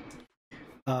whatnot.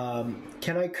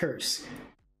 Can I curse?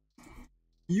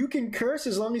 You can curse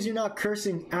as long as you're not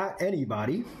cursing at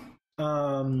anybody.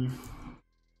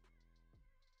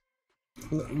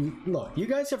 Look, you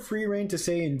guys have free reign to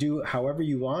say and do however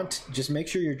you want. Just make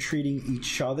sure you're treating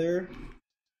each other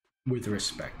with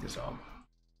respect is all.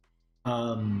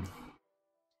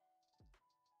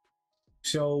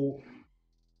 So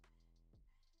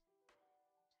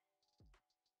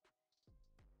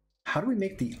how do we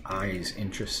make the eyes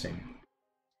interesting?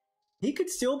 He could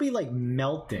still be like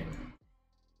melting,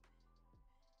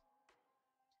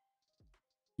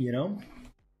 you know?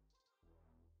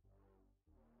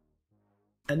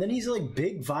 And then he's like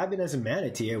big vibing as a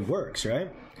manatee. It works,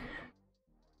 right?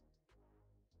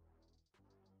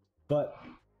 But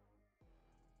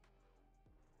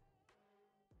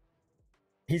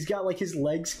he's got like his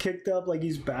legs kicked up like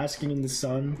he's basking in the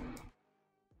sun.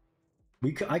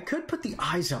 I could put the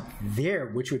eyes up there,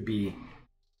 which would be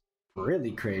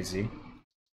really crazy.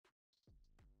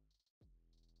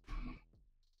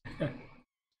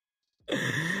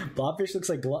 Blobfish looks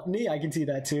like gluttony. I can see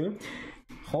that too.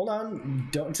 Hold on,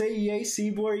 don't say yay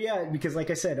seaboar yet, because like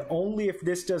I said, only if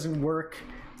this doesn't work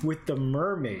with the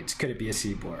mermaids could it be a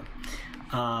seaboar.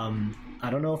 I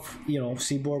don't know if, you know,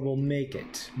 seaboar will make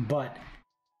it, but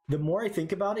the more I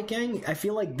think about it, gang, I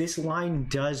feel like this line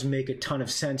does make a ton of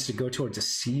sense to go towards a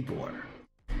seaboar.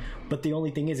 But the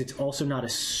only thing is, it's also not a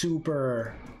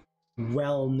super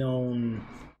well-known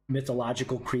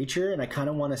mythological creature, and I kind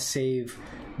of want to save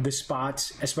the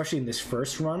spots, especially in this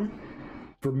first run,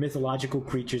 for mythological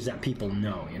creatures that people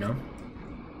know, you know?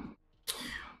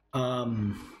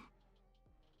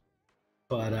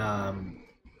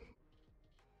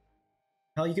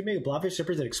 Hell, you could make a blobfish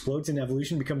shepherd that explodes in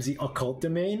evolution, becomes the occult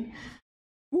domain.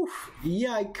 Oof,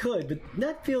 yeah, I could, but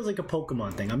that feels like a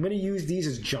Pokemon thing. I'm going to use these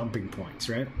as jumping points,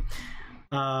 right?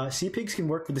 Sea pigs can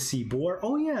work with the sea boar.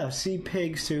 Oh yeah, sea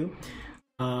pigs too.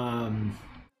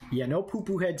 Yeah, no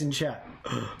poo-poo heads in chat.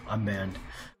 I'm banned.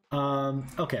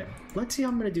 Okay, let's see how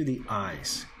I'm going to do the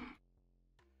eyes.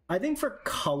 I think for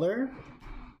color,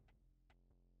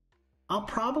 I'll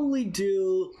probably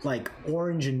do like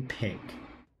orange and pink.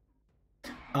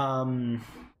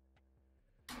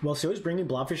 Well, so is bringing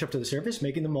blobfish up to the surface,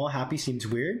 making them all happy seems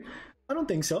weird. I don't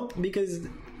think so, because,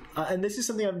 and this is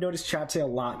something I've noticed chat say a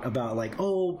lot about, like,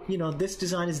 oh, you know, this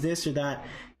design is this or that.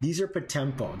 These are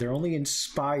POTEMPO. They're only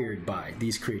inspired by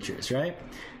these creatures, right?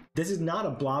 This is not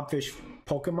a blobfish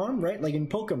Pokemon, right? Like in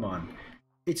Pokemon,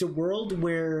 it's a world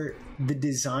where the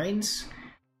designs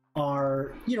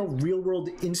are, you know, real world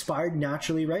inspired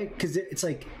naturally, right? Because it's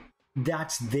like,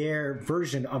 that's their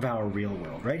version of our real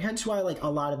world, right? Hence why like a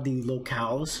lot of the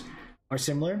locales are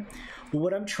similar. But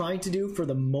what I'm trying to do for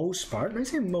the most part, and I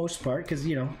say most part because,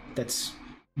 you know, that's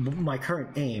my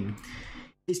current aim,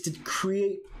 is to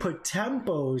create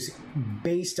POTEMPOs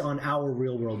based on our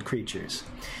real world creatures.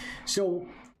 So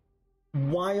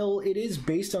while it is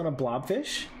based on a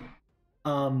blobfish,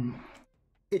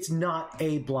 it's not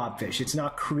a blobfish. It's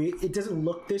not it doesn't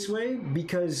look this way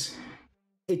because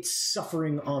it's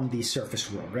suffering on the surface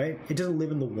world, right? It doesn't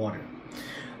live in the water.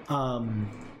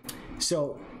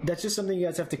 So that's just something you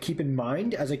guys have to keep in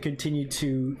mind as I continue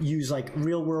to use like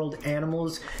real world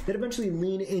animals that eventually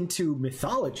lean into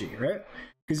mythology, right?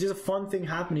 Because there's a fun thing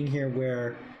happening here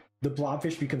where the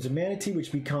blobfish becomes a manatee,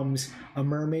 which becomes a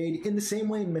mermaid. In the same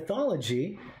way in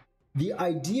mythology, the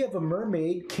idea of a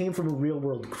mermaid came from a real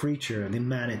world creature, the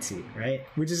manatee, right?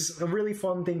 Which is a really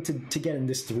fun thing to get in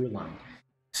this through line.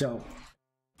 So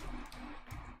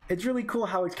it's really cool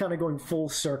how it's kind of going full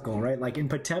circle, right? Like in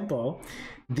POTEMPO,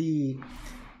 the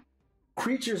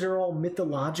creatures are all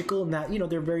mythological and that, you know,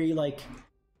 they're very like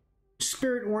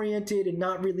spirit oriented and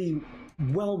not really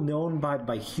well known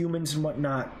by humans and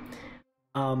whatnot.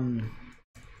 I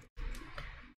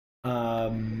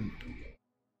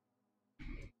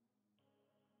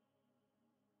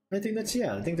think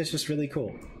that's just really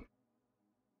cool.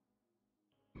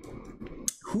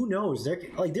 Who knows?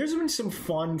 There's been some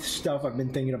fun stuff I've been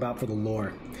thinking about for the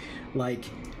lore. Like,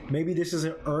 maybe this is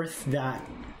an Earth that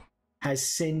has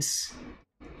since,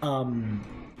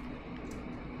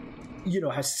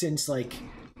 like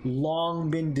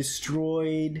long been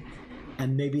destroyed,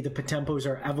 and maybe the POTEMPOs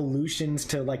are evolutions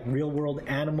to like real world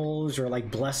animals or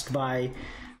like blessed by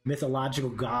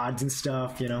mythological gods and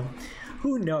stuff, you know?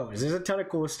 Who knows? There's a ton of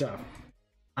cool stuff.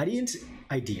 Ideas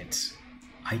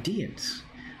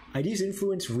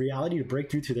influence reality to break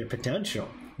through to their potential.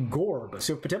 Gorb.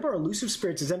 So if POTEMPO are elusive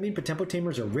spirits, does that mean POTEMPO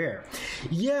tamers are rare?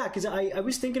 Yeah, because I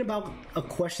was thinking about a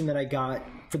question that I got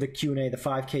for the Q&A, the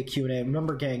 5K Q&A.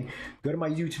 Remember, gang, go to my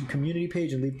YouTube community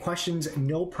page and leave questions.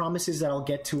 No promises that I'll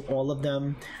get to all of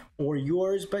them or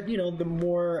yours, but, you know, the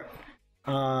more,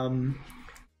 the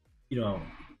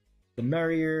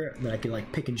merrier, that I can,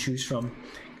 like, pick and choose from.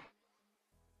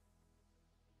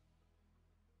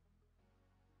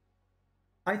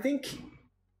 I think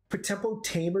POTEMPO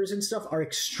tamers and stuff are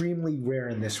extremely rare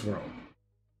in this world,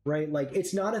 right? Like,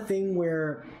 it's not a thing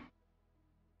where,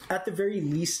 at the very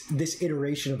least, this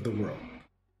iteration of the world,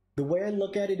 the way I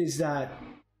look at it is that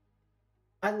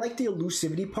I like the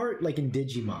elusivity part, like in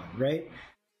Digimon, right?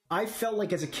 I felt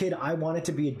like as a kid, I wanted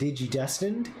to be a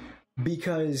Digidestined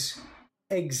because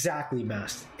exactly,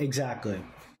 Mast, exactly.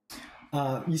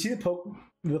 You see the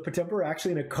POTEMPO are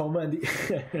actually in a coma and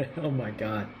the oh my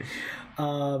god.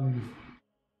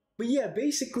 But yeah,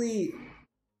 basically,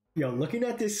 you know, looking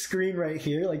at this screen right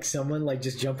here, like someone like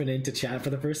just jumping into chat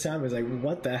for the first time was like,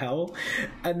 what the hell?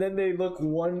 And then they look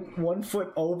one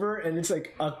foot over and it's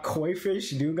like a koi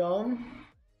fish dugong.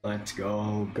 Let's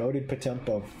go. Goated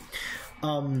POTEMPO.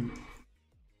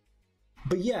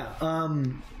 But yeah,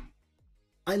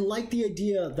 I like the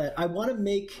idea that I want to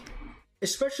make,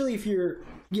 especially if you're,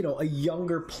 you know, a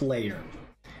younger player,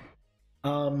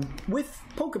 with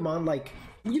Pokemon, like,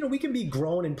 you know, we can be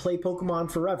grown and play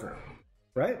Pokemon forever,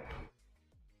 right?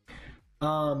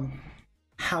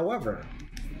 However,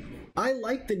 I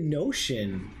like the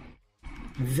notion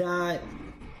that,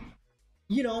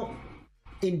 you know,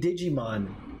 in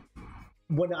Digimon,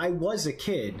 when I was a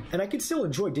kid, and I can still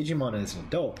enjoy Digimon as an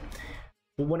adult,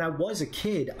 but when I was a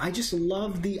kid, I just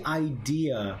loved the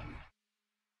idea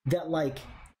that, like,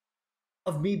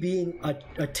 of me being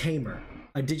a tamer,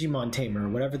 a Digimon tamer,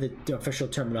 whatever the official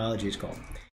terminology is called.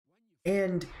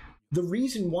 And the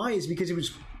reason why is because it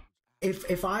was,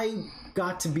 if I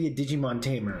got to be a Digimon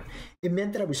tamer, it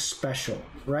meant that I was special,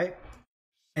 right?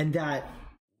 And that,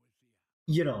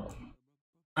 you know,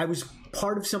 I was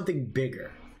part of something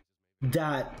bigger,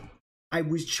 that I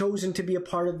was chosen to be a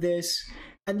part of this,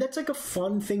 and that's like a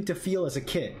fun thing to feel as a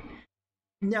kid.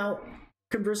 Now,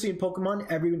 conversely, in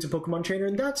Pokemon, everyone's a Pokemon trainer,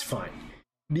 and that's fine,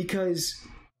 because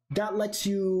that lets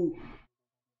you,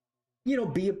 you know,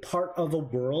 be a part of a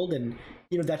world, and,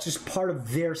 you know, that's just part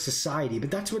of their society. But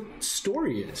that's what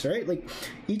story is, right? Like,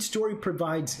 each story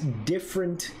provides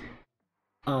different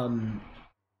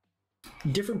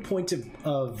points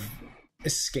of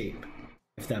escape,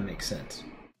 if that makes sense.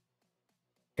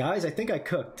 Guys, I think I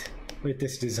cooked with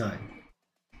this design.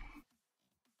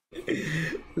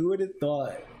 Who would have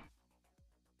thought?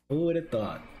 Who would have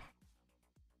thought?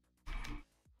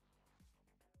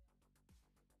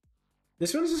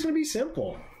 This one's just gonna be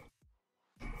simple.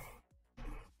 And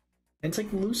it's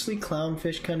like loosely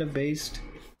clownfish kind of based.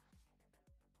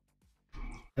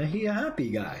 And he a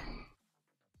happy guy.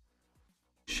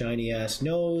 Shiny ass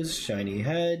nose, shiny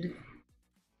head.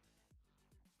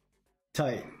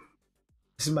 Tight.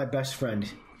 This is my best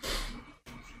friend.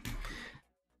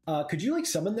 Could you like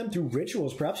summon them through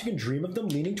rituals? Perhaps you can dream of them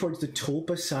leaning towards the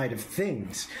tulpa side of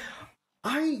things.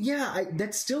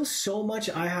 That's still so much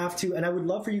I have to, and I would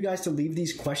love for you guys to leave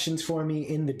these questions for me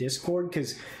in the Discord,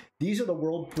 because these are the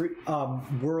world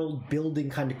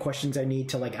building kind of questions I need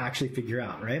to like actually figure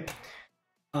out, right?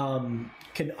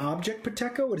 Can object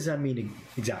Protecto? What does that mean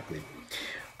exactly?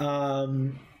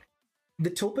 The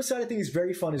tulpa side I think is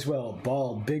very fun as well.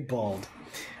 Bald, big bald.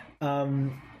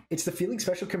 It's the feeling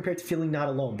special compared to feeling not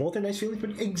alone. Both are nice feelings,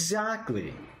 but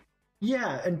exactly.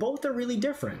 Yeah, and both are really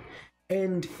different.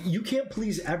 And you can't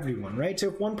please everyone, right? So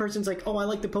if one person's like, oh, I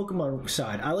like the Pokemon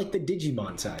side, I like the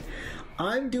Digimon side,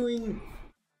 I'm doing,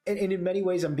 and in many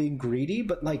ways I'm being greedy,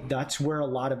 but like that's where a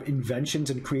lot of inventions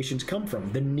and creations come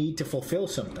from, the need to fulfill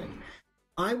something.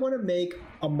 I want to make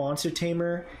a monster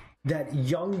tamer that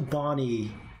young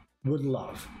Bonnie would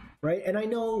love, right? And I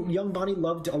know young Bonnie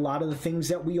loved a lot of the things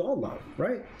that we all love,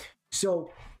 right? So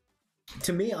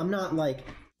to me, I'm not like,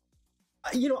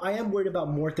 you know, I am worried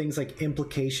about more things like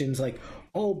implications, like,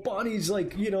 oh, Bonnie's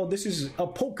like, you know, this is a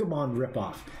Pokemon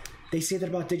ripoff. They say that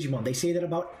about Digimon. They say that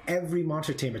about every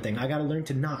monster tamer thing. I got to learn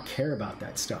to not care about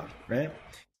that stuff, right?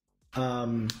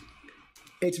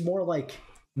 It's more like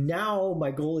now my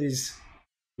goal is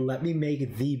let me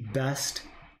make the best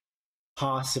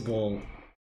possible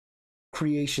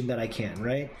creation that I can,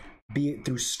 right? Be it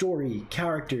through story,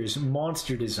 characters,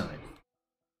 monster design,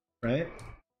 right?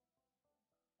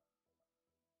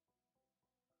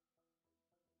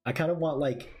 I kind of want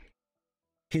like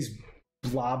his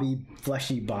blobby,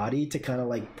 fleshy body to kind of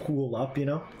like pool up, you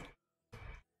know?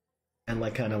 And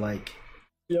like kind of like,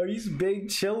 yo, he's big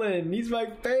chillin'. He's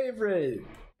my favorite.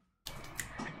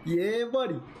 Yeah,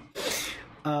 buddy.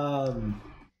 I'm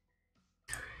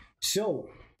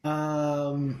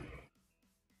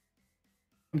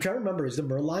trying to remember, is the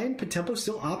Merlion POTEMPO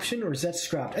still option or is that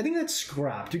scrapped? I think that's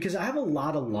scrapped because I have a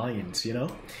lot of lions, you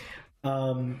know?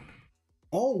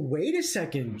 Oh, wait a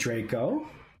second, Draco.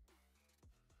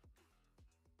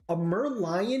 A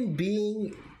Merlion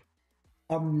being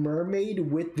a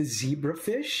mermaid with the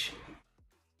zebrafish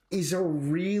is a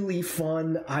really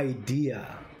fun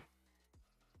idea.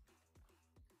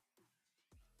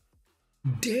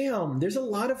 Damn, there's a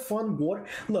lot of fun water.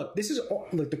 Look, this is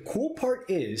look, the cool part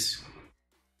is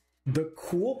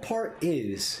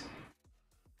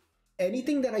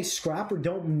anything that I scrap or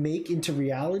don't make into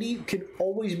reality can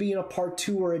always be in a part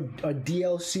 2 or a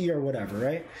DLC or whatever,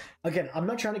 right? Again, I'm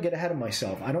not trying to get ahead of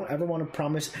myself. I don't ever want to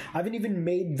promise. I haven't even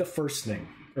made the first thing,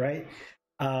 right?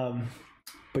 But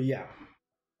yeah.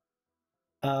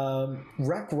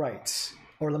 Rec writes,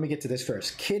 or let me get to this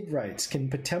first. Kid writes, can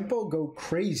POTEMPO go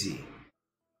crazy?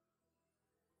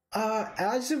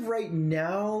 As of right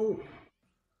now,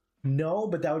 no,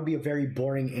 but that would be a very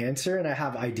boring answer, and I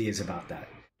have ideas about that.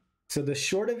 So the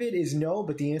short of it is no,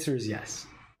 but the answer is yes.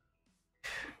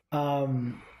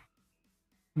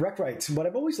 Rec writes, what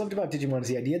I've always loved about Digimon is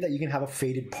the idea that you can have a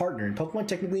fated partner. In Pokemon,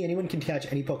 technically anyone can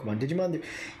catch any Pokemon. Digimon,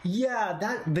 yeah,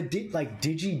 like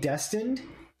Digi-Destined,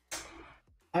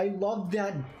 I love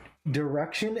that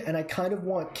direction, and I kind of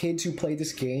want kids who play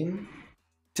this game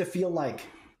to feel like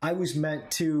I was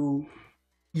meant to,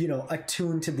 you know,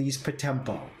 attune to these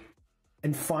POTEMPO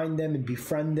and find them and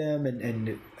befriend them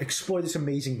and explore this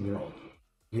amazing world,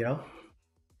 you know?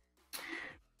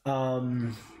 I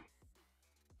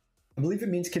believe it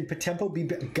means, can POTEMPO be...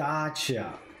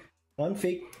 Gotcha. One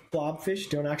fake blobfish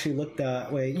don't actually look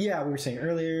that way. Yeah, we were saying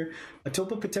earlier, a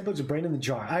Topa POTEMPO is a brain in the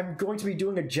jar. I'm going to be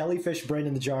doing a jellyfish brain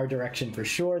in the jar direction for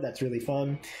sure. That's really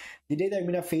fun. The day that I'm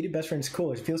going to have faded best friends,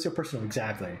 cool. It feels so personal.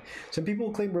 Exactly. Some people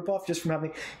will claim ripoff just from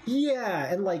having... Yeah,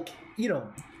 and like, you know,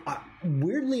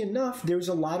 weirdly enough, there's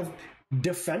a lot of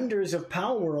defenders of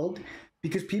Pal World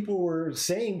because people were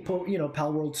saying, you know,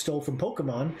 Pal World stole from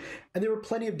Pokemon, and there were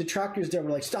plenty of detractors that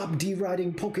were like, stop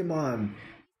deriding Pokemon.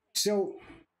 So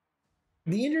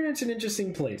the internet's an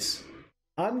interesting place.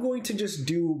 I'm going to just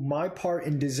do my part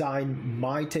and design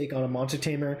my take on a monster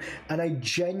tamer, and I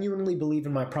genuinely believe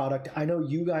in my product. I know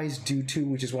you guys do too,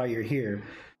 which is why you're here.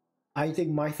 I think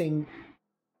my thing,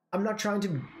 I'm not trying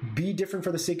to be different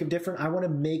for the sake of different. I want to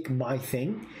make my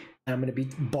thing, and I'm going to be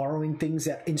borrowing things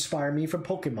that inspire me from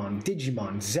Pokemon,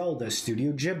 Digimon, Zelda,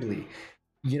 Studio Ghibli.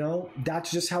 You know,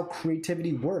 that's just how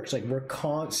creativity works. Like, we're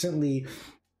constantly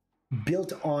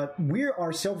built on, we're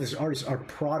ourselves as artists, our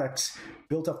products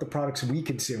built off the products we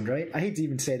consumed, right? I hate to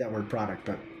even say that word product,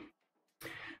 but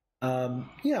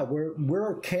yeah, we're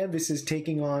our canvases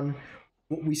taking on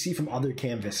what we see from other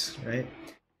canvas, right?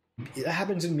 It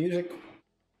happens in music,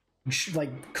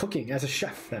 like cooking as a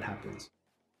chef, that happens.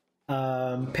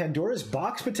 Pandora's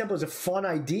Box POTEMPO is a fun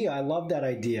idea. I love that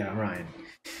idea, Ryan.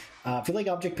 I feel like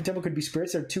object POTEMPO could be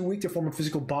spirits that are too weak to form a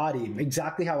physical body.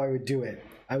 Exactly how I would do it.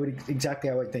 Exactly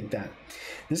how I would think that.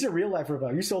 This is a real life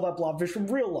review. You stole that blobfish from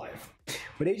real life.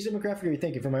 What age demographic are you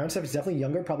thinking? For my own stuff, it's definitely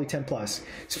younger, probably 10 plus.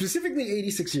 Specifically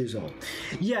 86 years old.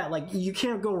 Yeah, like you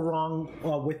can't go wrong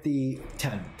with the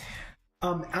 10.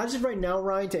 As of right now,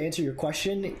 Ryan, to answer your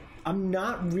question, I'm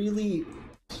not really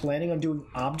planning on doing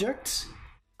objects.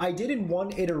 I did in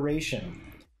one iteration.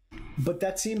 But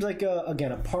that seems like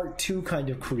again a part 2 kind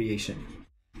of creation,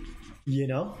 you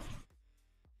know.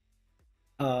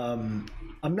 I'm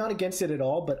not against it at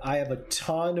all, but I have a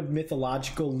ton of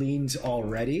mythological leans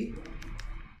already.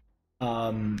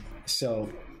 So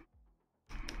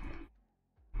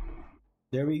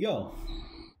there we go.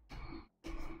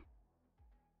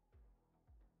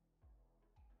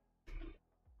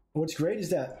 What's great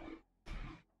is that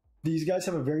these guys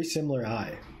have a very similar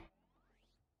eye.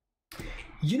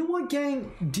 You know what,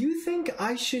 gang? Do you think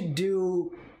I should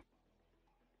do...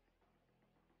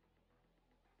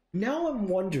 Now I'm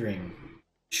wondering,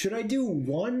 should I do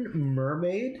one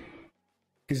mermaid?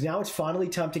 Because now it's finally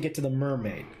time to get to the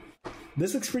mermaid.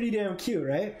 This looks pretty damn cute,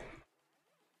 right?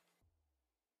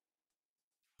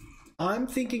 I'm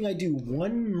thinking I do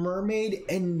one mermaid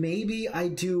and maybe I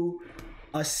do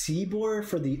a seaboard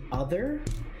for the other.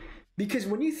 Because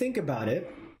when you think about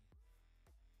it,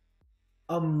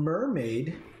 a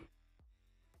mermaid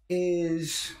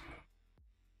is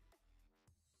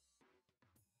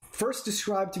first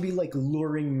described to be like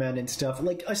luring men and stuff.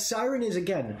 Like a siren is,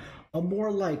 again, a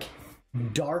more like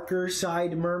darker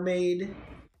side mermaid.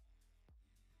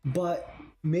 But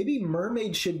maybe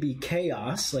mermaid should be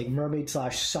chaos, like mermaid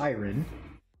slash siren.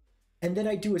 And then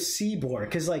I do a sea boar,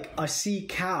 because like a sea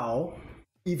cow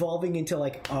evolving into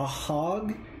like a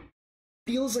hog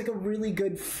feels like a really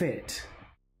good fit.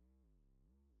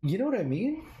 You know what I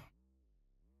mean?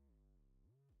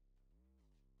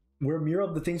 We're a mural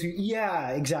of the things we... Yeah,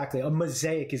 exactly. A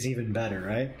mosaic is even better,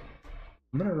 right?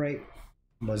 I'm gonna write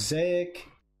mosaic.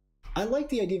 I like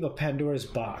the idea of a Pandora's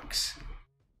box.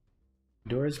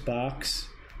 Pandora's box.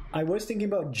 I was thinking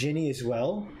about Ginny as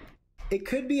well. It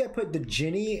could be I put the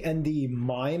Ginny and the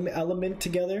mime element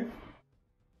together.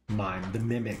 Mime, the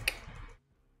mimic.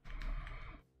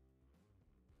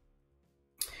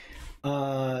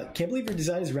 Can't believe your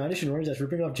design is roundish and orange. That's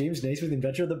ripping off James Naismith,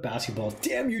 inventor of the basketball.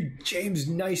 Damn you, James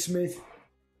Naismith.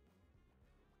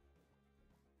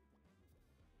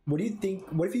 What do you think?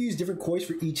 What if you use different koi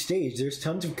for each stage? There's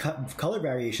tons of color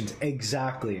variations.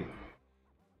 Exactly.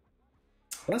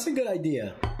 Well, that's a good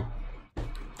idea.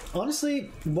 Honestly,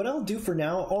 what I'll do for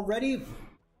now, already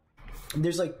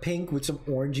there's like pink with some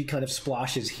orangey kind of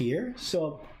splashes here.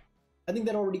 So I think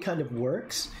that already kind of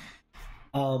works.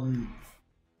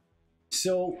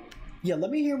 So yeah,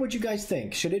 let me hear what you guys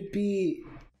think. Should it be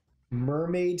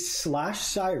mermaid slash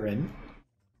siren,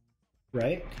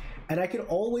 right? And I could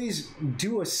always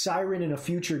do a siren in a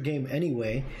future game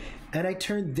anyway, and I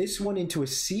turn this one into a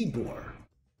sea boar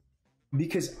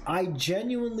because I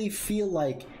genuinely feel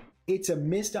like it's a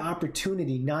missed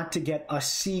opportunity not to get a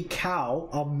sea cow,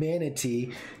 a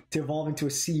manatee, to evolve into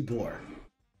a sea boar.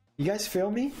 You guys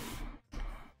feel me?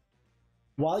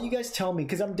 While you guys tell me,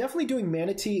 because I'm definitely doing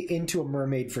manatee into a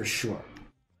mermaid for sure.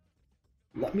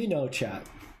 Let me know, chat.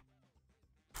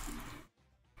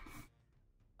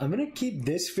 I'm going to keep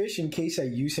this fish in case I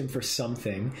use him for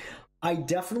something. I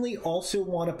definitely also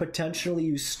want to potentially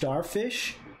use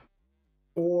starfish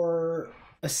or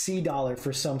a sea dollar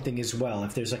for something as well,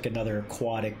 if there's like another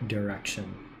aquatic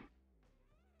direction.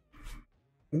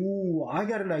 Ooh, I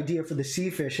got an idea for the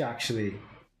sea fish actually.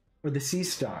 Or the sea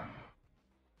star.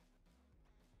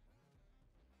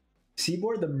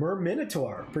 Seaboard, the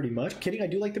Merminotaur, pretty much. Kidding, I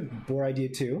do like the boar idea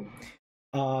too.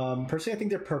 Personally, I think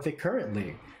they're perfect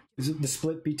currently. Is it the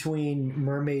split between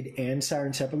mermaid and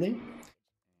siren separately?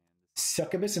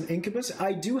 Succubus and incubus,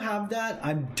 I do have that.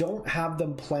 I don't have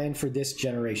them planned for this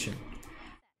generation.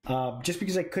 Just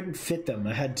because I couldn't fit them.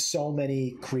 I had so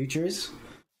many creatures.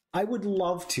 I would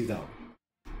love to though.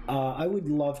 I would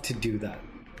love to do that.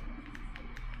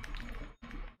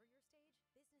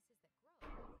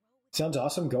 Sounds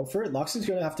awesome. Go for it. Loxton's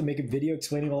going to have to make a video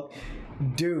explaining all...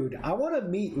 Dude, I want to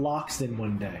meet Loxton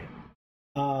one day.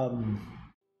 I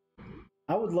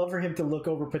would love for him to look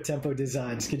over POTEMPO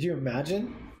designs. Could you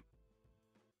imagine?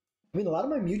 I mean, a lot of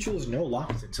my mutuals know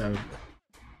Loxton, so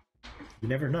you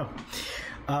never know.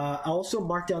 I also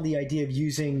marked down the idea of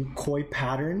using koi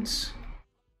patterns.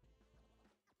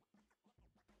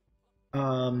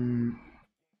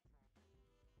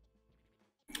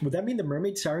 Would that mean the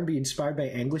mermaid siren be inspired by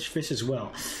anglerfish as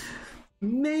well?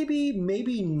 Maybe,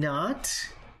 maybe not.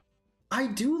 I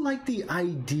do like the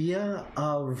idea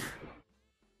of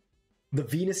the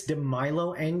Venus de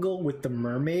Milo angle with the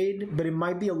mermaid, but it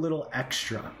might be a little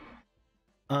extra.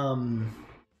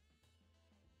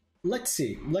 Let's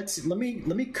see. Let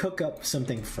me cook up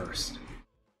something first.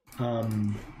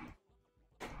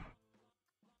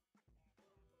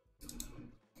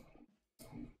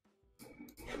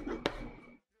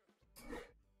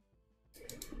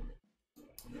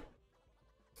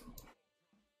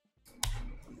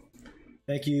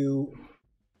 Thank you,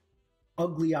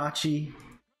 Uglyachi.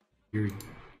 You're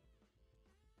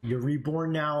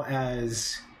reborn now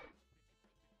as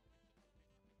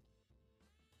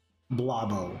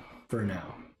Blobbo for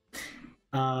now.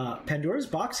 Pandora's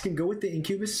box can go with the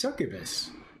Incubus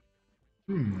Succubus.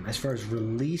 As far as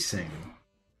releasing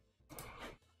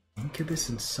Incubus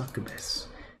and Succubus,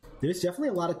 there's definitely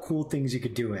a lot of cool things you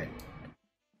could do it.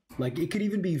 Like, it could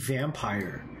even be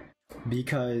vampire,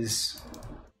 because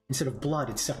instead of blood,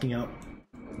 it's sucking out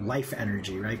life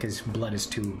energy, right? Because blood is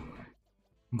too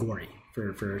gory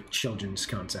for children's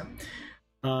concept.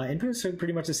 Inputs are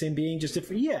pretty much the same being, just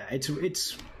different. Yeah,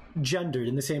 it's gendered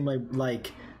in the same way,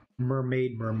 like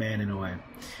mermaid, merman in a way.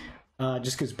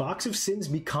 Just because box of sins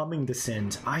becoming the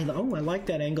sins. I like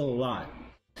that angle a lot.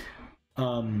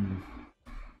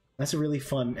 That's a really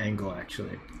fun angle,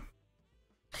 actually.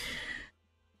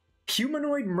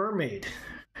 Humanoid mermaid.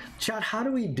 Chat, how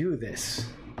do we do this?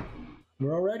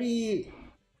 We're already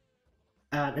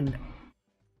at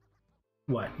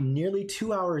nearly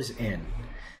 2 hours in.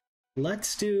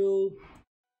 Let's do,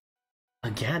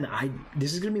 again,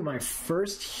 this is gonna be my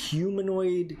first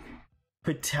humanoid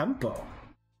POTEMPO.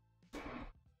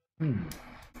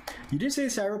 You did say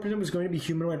Siren was going to be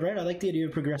humanoid, right? I like the idea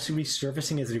of progressively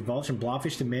surfacing as it evolves from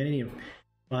blobfish to manatee and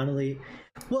finally...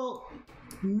 Well,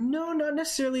 no, not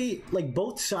necessarily. Like,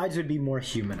 both sides would be more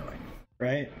humanoid,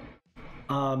 right?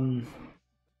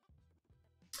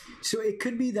 So it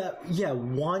could be that, yeah,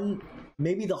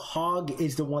 maybe the hog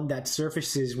is the one that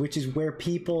surfaces, which is where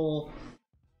people...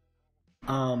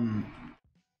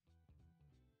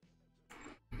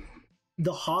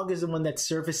 the hog is the one that's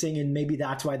surfacing, and maybe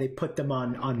that's why they put them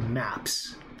on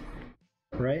maps,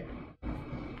 right?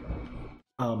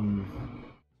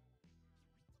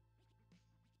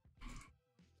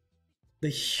 The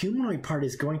humanoid part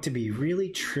is going to be really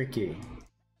tricky.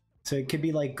 So it could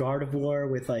be like Gardevoir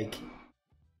with like...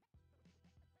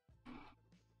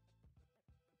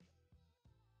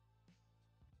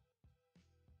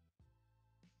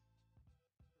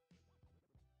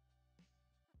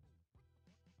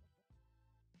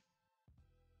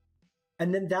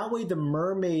 And then that way the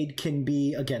mermaid can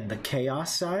be, again, the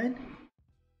chaos side.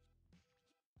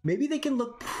 Maybe they can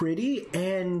look pretty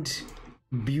and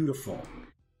beautiful.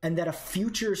 And that a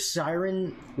future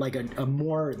Siren, like a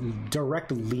more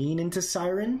direct lean into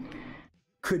Siren,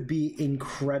 could be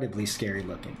incredibly scary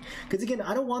looking. Because again,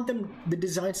 I don't want the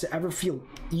designs to ever feel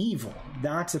evil.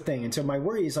 That's the thing. And so my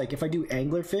worry is, like, if I do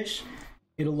anglerfish,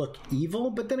 it'll look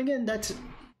evil. But then again, that's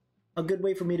a good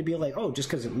way for me to be like, oh, just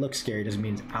because it looks scary doesn't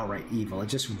mean it's outright evil. It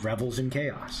just revels in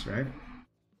chaos, right?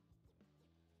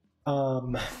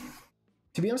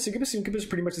 To be honest, Incubus is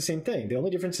pretty much the same thing. The only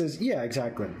difference is, yeah,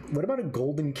 exactly. What about a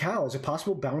golden cow? Is a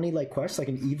possible bounty-like quest, like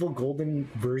an evil golden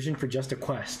version for just a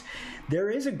quest? There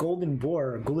is a golden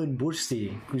boar, Golden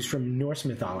Bursti, who's from Norse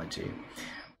mythology.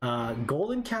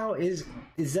 Golden cow, is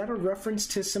that a reference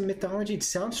to some mythology? It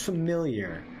sounds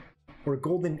familiar. Or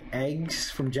golden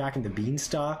eggs from Jack and the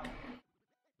Beanstalk.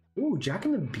 Ooh, Jack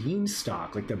and the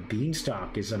Beanstalk. Like, the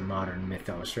beanstalk is a modern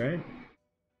mythos, right?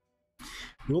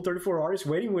 Rule 34 artists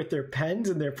waiting with their pens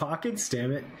in their pockets.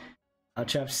 Damn it.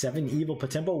 Chap 7 evil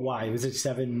POTEMPO. Why? Was it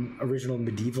 7 original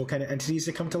medieval kind of entities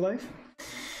that come to life?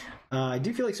 I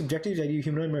do feel like subjectives I do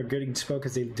humanoid are good and spoke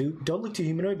because they don't look too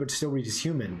humanoid but still read as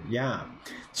human. Yeah,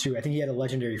 it's true. I think he had a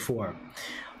legendary 4.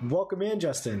 Welcome in,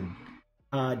 Justin.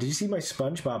 Did you see my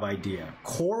SpongeBob idea?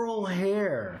 Coral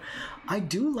hair. I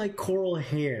do like coral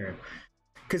hair.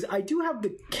 Because I do have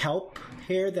the kelp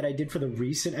hair that I did for the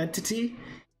recent entity.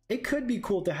 It could be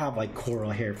cool to have like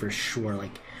coral hair for sure.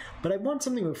 Like, but I want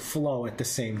something with flow at the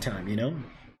same time, you know?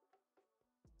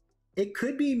 It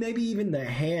could be maybe even the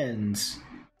hands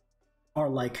are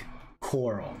like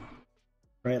coral.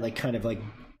 Right? Like kind of like...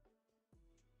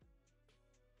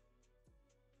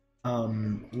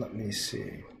 let me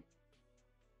see.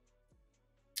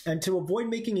 And to avoid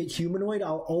making it humanoid,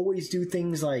 I'll always do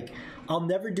things like, I'll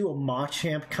never do a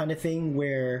Machamp kind of thing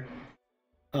where,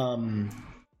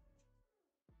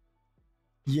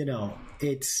 you know,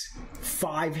 it's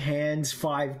 5 hands,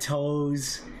 5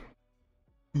 toes,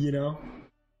 you know?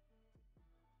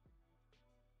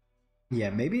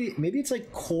 Yeah, maybe it's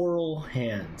like coral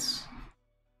hands.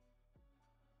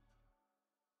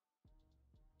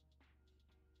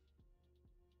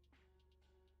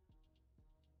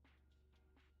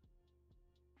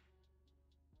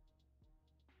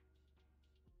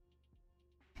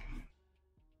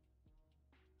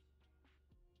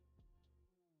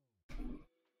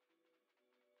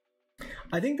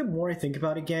 I think the more I think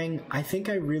about it, gang, I think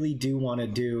I really do want to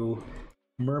do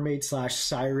Mermaid /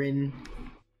 Siren.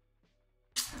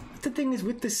 The thing is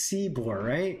with the sea boar,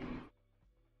 right?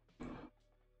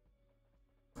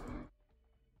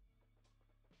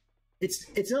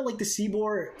 it's not like the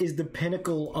Seaboar is the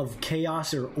pinnacle of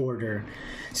chaos or order.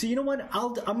 So you know what?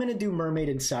 I'm gonna do Mermaid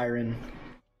and Siren.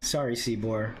 Sorry,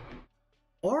 Seaboar.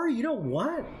 Or you know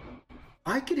what?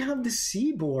 I could have the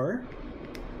Seaboar.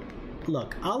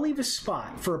 Look, I'll leave a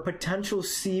spot for a potential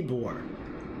Seaboar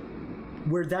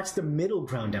where that's the middle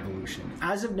ground evolution.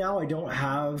 As of now, I don't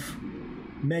have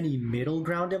many middle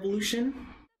ground evolution.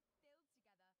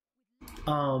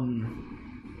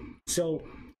 So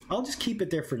I'll just keep it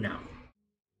there for now.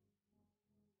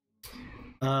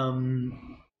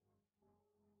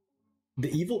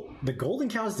 The golden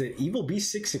cow is the evil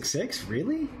beast 666?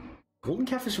 Really? Golden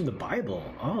calf is from the Bible.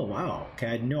 Oh wow. Okay,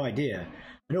 I had no idea.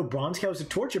 I know bronze cow is a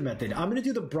torture method. I'm gonna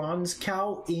do the bronze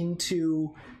cow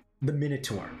into the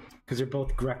Minotaur because they're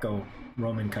both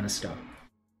Greco-Roman kind of stuff.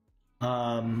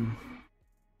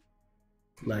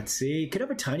 Let's see. Could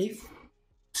have a tiny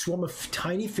swarm of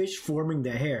tiny fish forming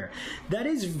the hair. That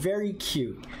is very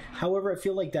cute. However, I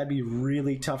feel like that'd be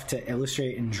really tough to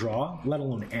illustrate and draw, let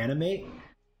alone animate.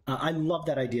 I love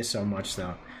that idea so much,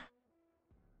 though.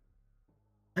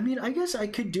 I mean, I guess I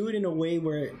could do it in a way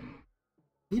where,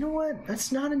 you know what?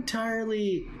 That's not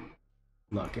entirely...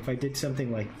 Look, if I did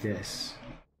something like this,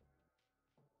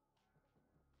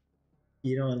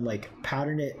 you know, and like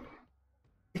pattern it,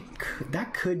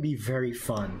 that could be very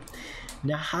fun.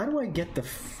 Now, how do I get the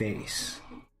face?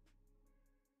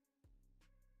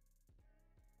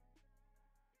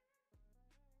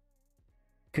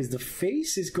 Because the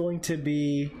face is going to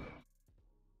be...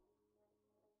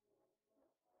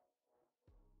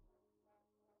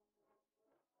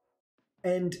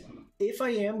 And if I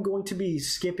am going to be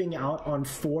skipping out on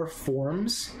 4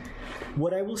 forms,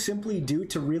 what I will simply do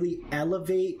to really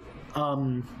elevate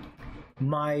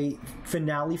my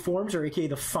finale forms, or aka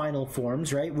the final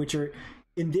forms, right, which are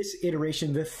in this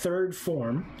iteration the 3rd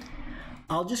form,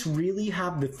 I'll just really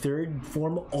have the 3rd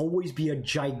form always be a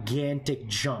gigantic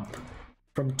jump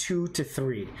from 2 to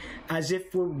 3, as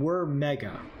if we're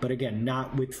mega, but again,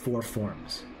 not with 4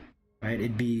 forms, right?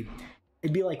 It'd be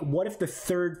like, what if the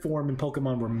 3rd form in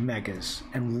Pokemon were megas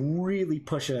and really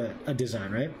push a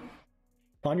design, right?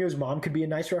 Ponyo's mom could be a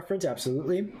nice reference,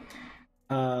 absolutely.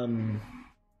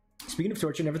 Speaking of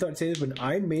torture, never thought I'd say this, but an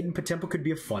Iron Maiden POTEMPO could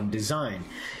be a fun design.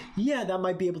 Yeah, that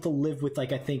might be able to live with,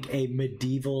 like, I think a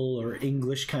medieval or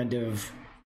English kind of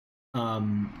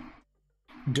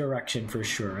direction for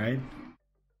sure, right?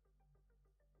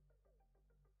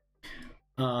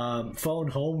 Phone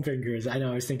home fingers. I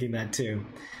know, I was thinking that too.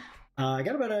 I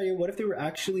got about an idea. What if they were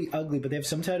actually ugly, but they have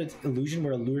some kind of illusion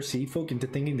where allure sea folk into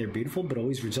thinking they're beautiful, but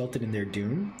always resulted in their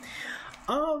doom?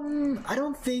 I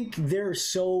don't think they're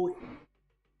so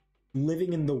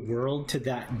living in the world to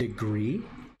that degree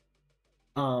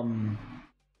that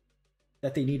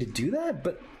they need to do that.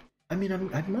 But I mean,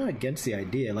 I'm not against the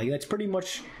idea. Like, that's pretty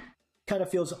much kind of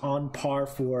feels on par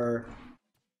for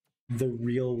the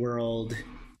real world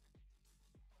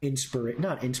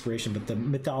not inspiration, but the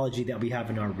mythology that we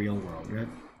have in our real world, right?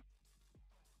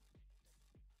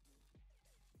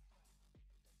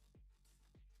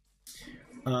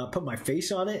 Put my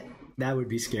face on it, that would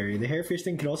be scary. The hairfish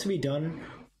thing could also be done,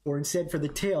 or instead for the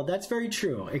tail. That's very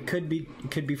true. It could be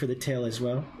for the tail as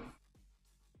well.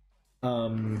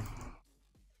 And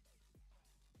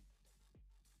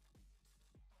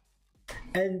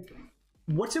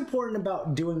what's important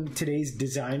about doing today's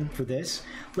design for this?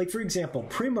 Like, for example,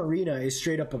 Primarina is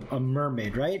straight up a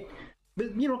mermaid, right?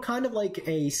 But, you know, kind of like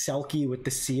a Selkie with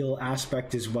the seal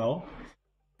aspect as well.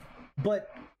 But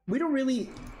we don't really...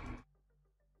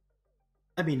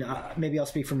 I mean, maybe I'll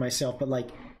speak for myself, but, like,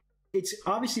 it's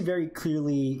obviously very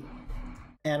clearly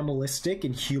animalistic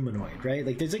and humanoid, right?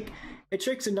 Like, there's, like, it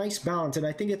strikes a nice balance, and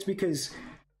I think it's because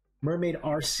mermaid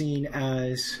are seen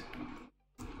as...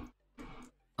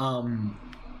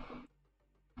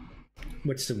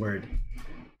 what's the word?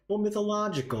 Well,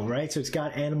 mythological, right? So it's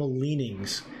got animal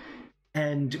leanings.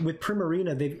 And with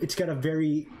Primarina, it's got a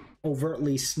very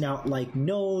overtly snout-like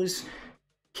nose.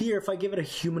 Here, if I give it a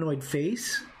humanoid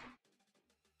face,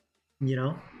 you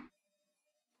know,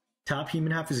 top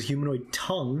human half is a humanoid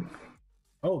tongue.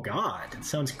 Oh god, it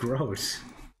sounds gross.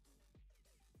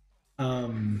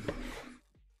 Let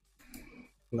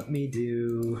me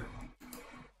do...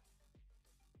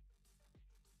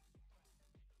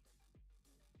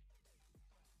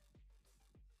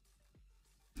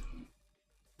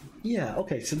 Yeah,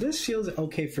 okay, so this feels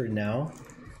okay for now.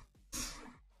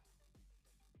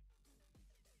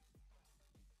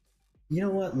 You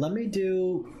know what? Let me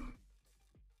do...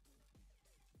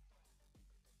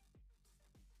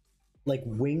 like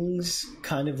wings,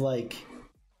 kind of like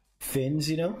fins,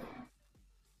 you know?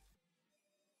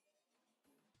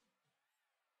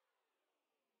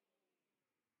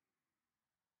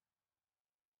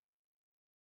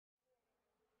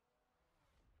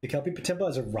 The Kelpie POTEMPO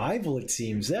as a rival, it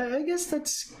seems. I guess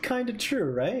that's kind of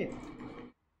true, right?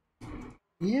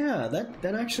 Yeah,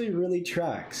 that actually really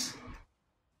tracks.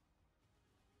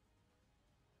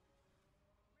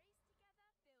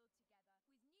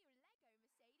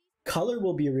 Color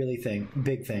will be a really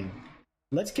big thing.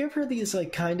 Let's give her these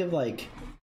like kind of like.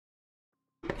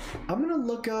 I'm gonna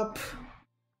look up.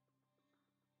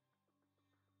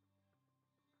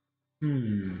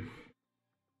 I'm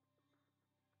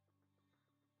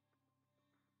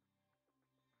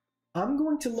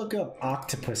going to look up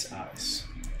octopus eyes.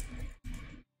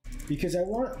 Because I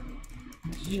want,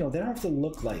 you know, they don't have to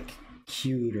look like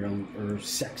cute or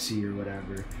sexy or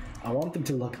whatever. I want them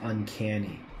to look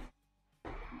uncanny.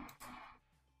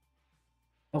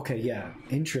 Okay, yeah,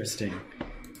 interesting.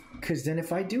 Because then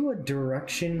if I do a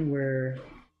direction where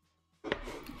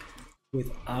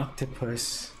with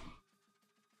octopus,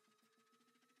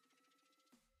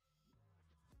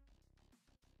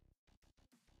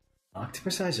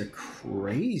 octopus eyes are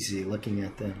crazy looking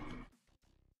at them.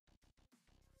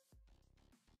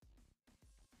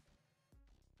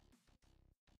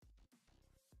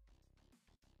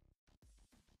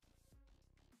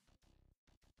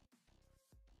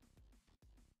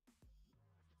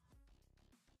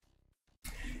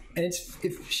 And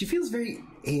she feels very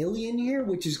alien here,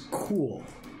 which is cool.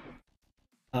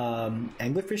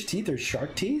 Anglerfish teeth or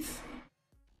shark teeth?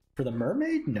 For the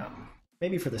mermaid? No.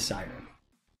 Maybe for the siren.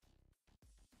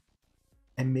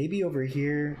 And maybe over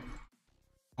here,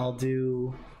 I'll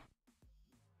do...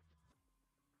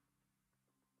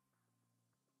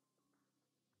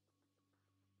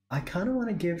 I kind of want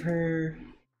to give her...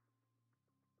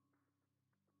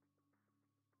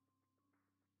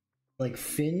 like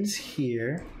fins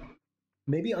here.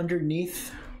 Maybe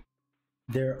underneath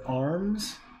their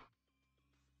arms,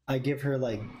 I give her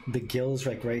like the gills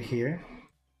like right here.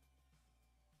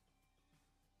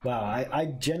 Wow, I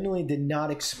genuinely did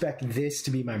not expect this to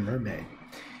be my mermaid.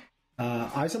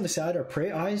 Eyes on the side are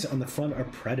prey eyes, on the front are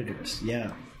predators.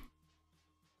 Yeah.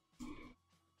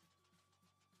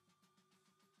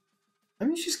 I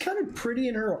mean, she's kind of pretty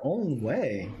in her own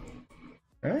way,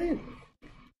 right?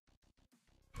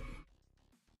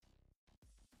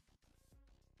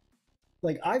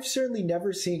 Like, I've certainly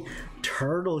never seen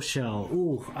turtle shell.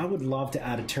 Ooh, I would love to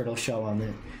add a turtle shell on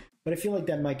it. But I feel like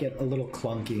that might get a little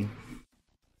clunky.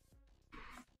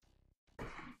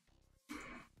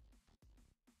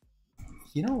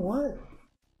 You know what?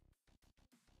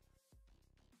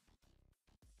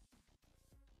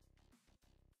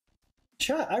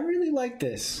 Chat, I really like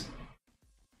this.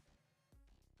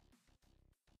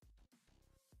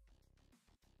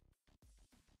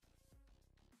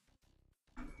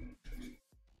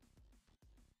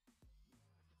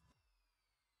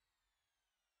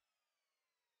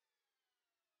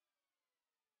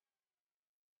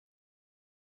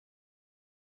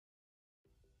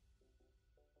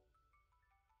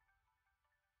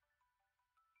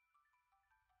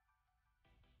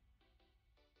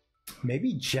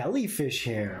 Maybe jellyfish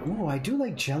hair. Ooh, I do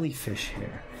like jellyfish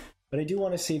hair. But I do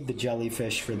want to save the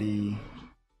jellyfish for the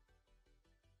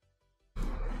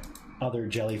other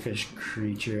jellyfish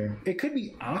creature. It could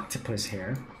be octopus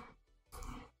hair.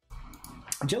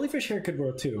 Jellyfish hair could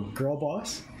work too. Girl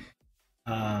boss.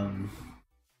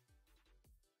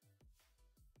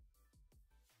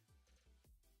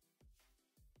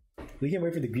 We can't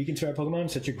wait for the Greek-inspired Pokemon.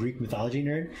 Such a Greek mythology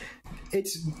nerd.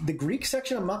 It's the Greek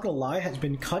section, I'm not gonna lie, has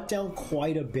been cut down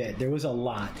quite a bit. There was a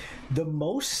lot. The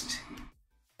most,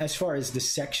 as far as the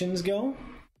sections go,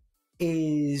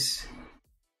 is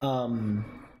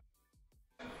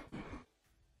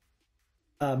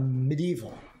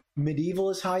medieval. Medieval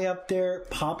is high up there.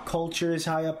 Pop culture is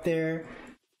high up there.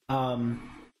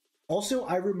 Also,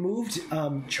 I removed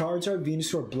Charizard,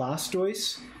 Venusaur,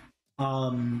 Blastoise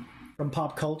from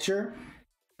pop culture.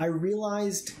 I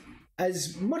realized,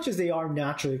 as much as they are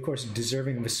naturally, of course,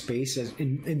 deserving of a space as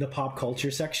in the pop culture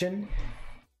section,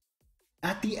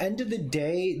 at the end of the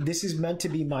day, this is meant to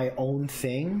be my own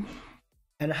thing.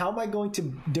 And how am I going to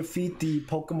defeat the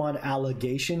Pokemon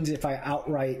allegations if I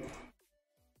outright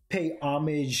pay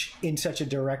homage in such a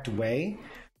direct way?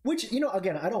 Which, you know,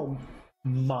 again, I don't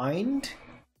mind,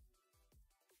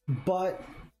 but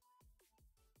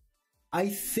I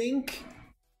think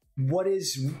what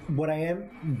I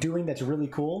am doing that's really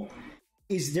cool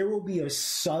is there will be a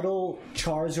subtle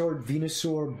Charizard,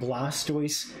 Venusaur,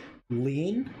 Blastoise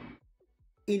lean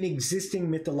in existing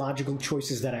mythological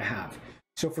choices that I have.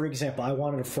 So for example, I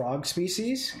wanted a frog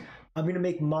species. I'm going to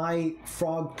make my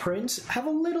frog prince have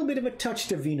a little bit of a touch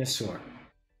to Venusaur.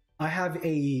 I have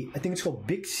I think it's called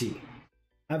Bixie.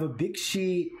 I have a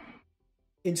Bixie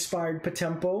inspired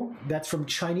POTEMPO. That's from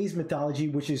Chinese mythology,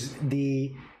 which is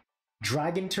the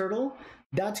dragon turtle.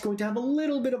 That's going to have a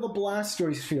little bit of a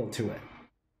Blastoise feel to it.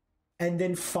 And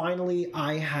then finally,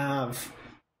 I have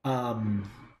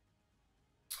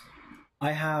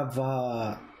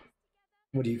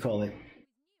what do you call it?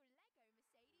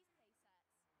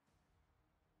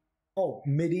 Oh,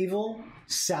 medieval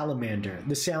salamander.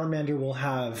 The salamander will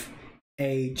have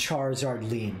a Charizard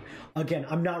lean. Again,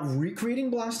 I'm not recreating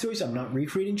Blastoise, I'm not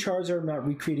recreating Charizard, I'm not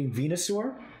recreating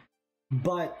Venusaur,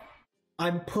 but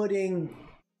I'm putting,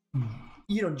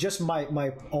 you know, just my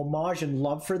homage and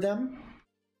love for them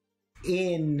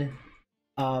in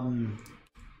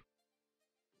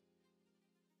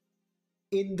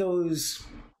those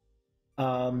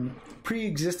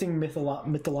pre-existing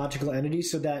mythological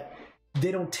entities, so that they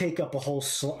don't take up a whole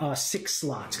 6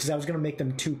 slots, because I was going to make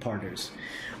them 2-parters.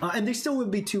 And they still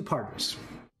would be 2-parters.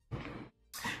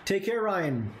 Take care,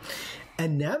 Ryan.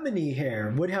 Anemone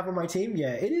hair would have on my team?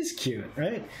 Yeah, it is cute,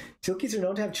 right? Silkies are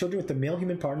known to have children with the male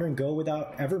human partner and go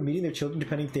without ever meeting their children,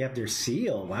 depending if they have their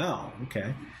seal. Wow,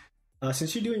 okay.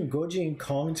 Since you're doing Goji and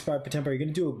Kong inspired POTEMPO, are you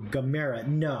going to do a Gamera?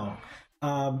 No.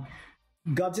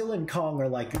 Godzilla and Kong are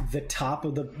like the top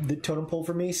of the totem pole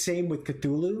for me. Same with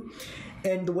Cthulhu.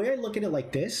 And the way I look at it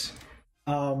like this,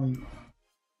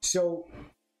 so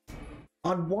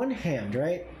on one hand,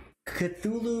 right,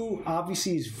 Cthulhu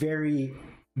obviously is very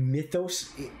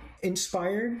mythos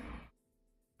inspired,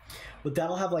 but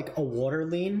that'll have like a water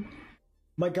lean.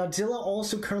 My Godzilla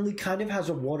also currently kind of has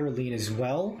a water lean as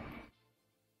well,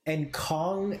 and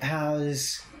Kong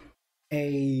has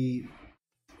a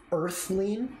earth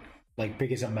lean, like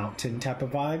big as a mountain type of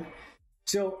vibe.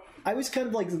 So I was kind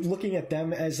of like looking at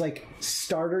them as like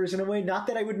starters in a way. Not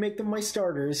that I would make them my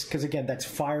starters, because again, that's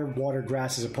fire, water,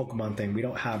 grass is a Pokemon thing. We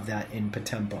don't have that in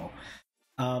POTEMPO.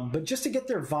 But just to get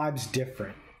their vibes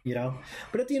different, you know?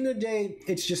 But at the end of the day,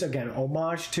 it's just, again,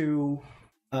 homage to...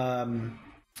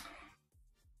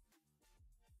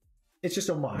 it's just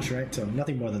homage, right? So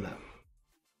nothing more than that.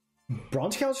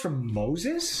 Bronze Cow's from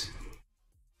Moses?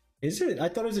 Is it? I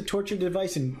thought it was a torture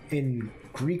device in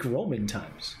Greek-Roman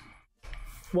times.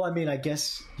 Well, I mean, I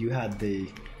guess you had the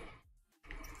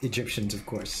Egyptians, of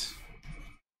course.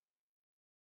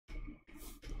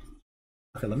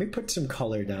 Okay, let me put some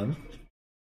color down.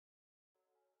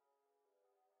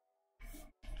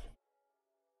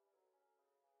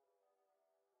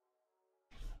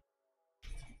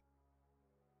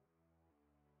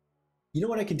 You know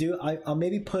what I could do? I'll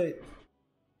maybe put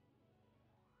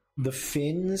the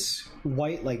fins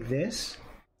white like this,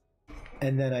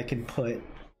 and then I can put...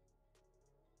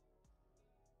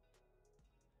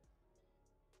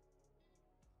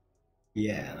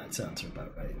 Yeah, that sounds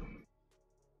about right.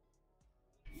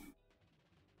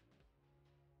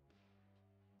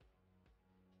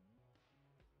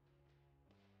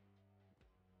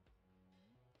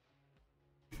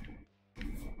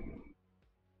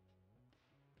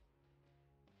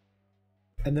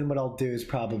 And then what I'll do is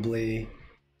probably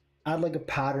add like a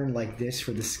pattern like this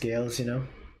for the scales, you know?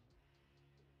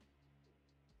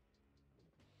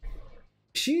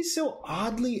 She's so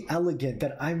oddly elegant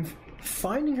that I'm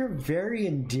finding her very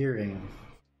endearing.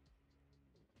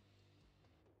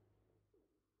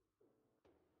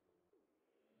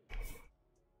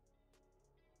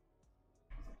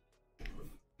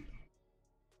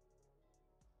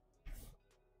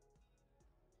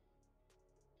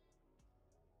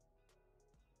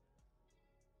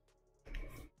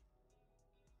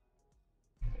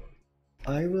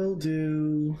 I will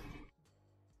do...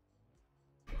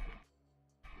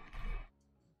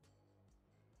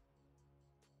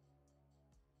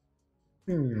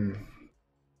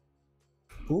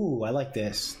 Ooh, I like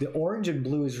this. The orange and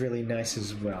blue is really nice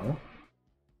as well.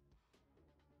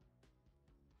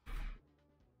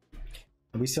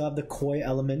 And we still have the koi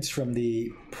elements from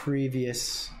the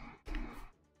previous...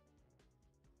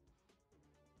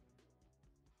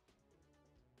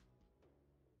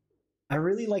 I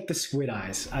really like the squid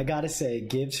eyes. I gotta say, it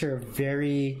gives her a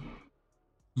very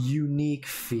unique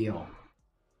feel.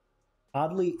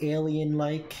 Oddly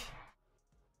alien-like.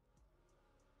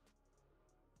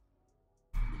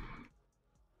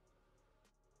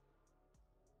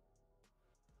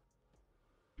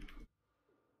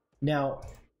 Now,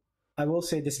 I will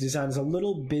say this design is a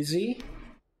little busy,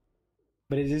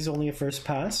 but it is only a first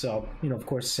pass, so I'll, you know, of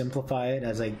course, simplify it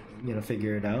as I, you know,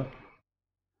 figure it out.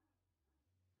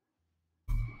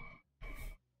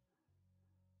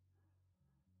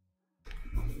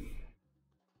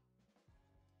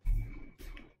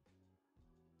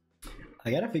 I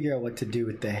gotta figure out what to do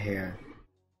with the hair.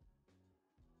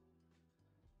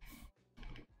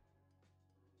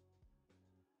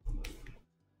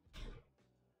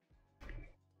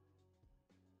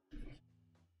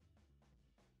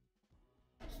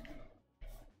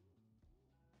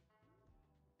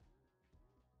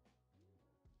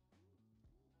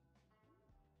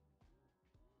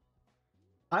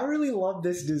 I really love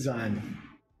this design.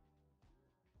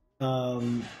 I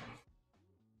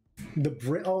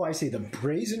see. The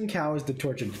brazen cow is the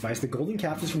torture device. The golden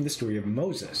calf is from the story of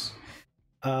Moses.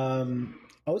 I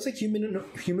always like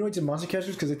humanoids and monster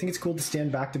characters because I think it's cool to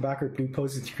stand back to back or do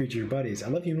poses to create your buddies. I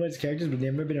love humanoids characters, but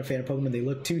never been a fan of Pokemon. They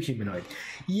look too humanoid.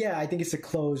 Yeah, I think it's the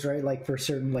clothes, right? Like for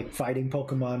certain like fighting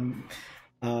Pokemon.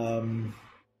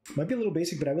 Might be a little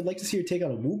basic, but I would like to see your take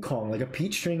on a Wukong, like a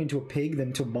peach turning into a pig,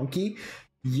 then to a monkey.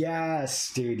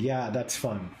 Yes, dude. Yeah, that's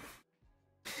fun.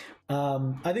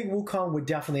 I think Wukong would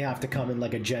definitely have to come in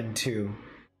like a Gen 2.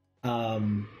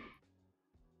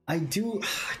 I do...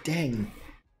 Dang.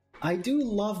 I do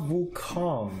love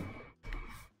Wukong.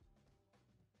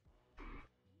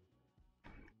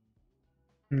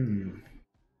 You're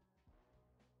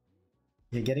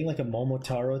getting like a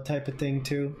Momotaro type of thing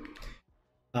too.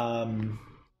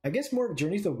 I guess more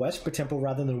Journeys to the West POTEMPO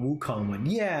rather than the Wukong one.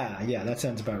 Yeah, that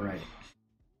sounds about right.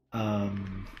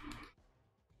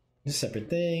 It's a separate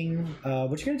thing.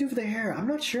 What you gonna do for the hair? I'm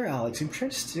not sure, Alex. I'm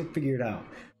trying to figure it out.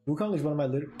 Wukong is one of my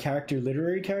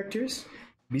literary characters.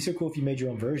 It'd be so cool if you made your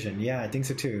own version. Yeah, I think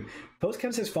so too. Post kind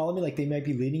of says follow me like they might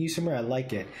be leading you somewhere. I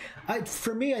like it.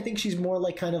 For me, I think she's more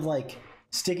like kind of like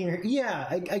sticking her... Yeah,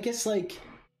 I guess like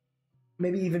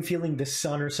maybe even feeling the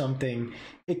sun or something.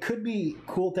 It could be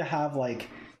cool to have like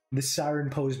the Siren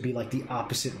pose be like the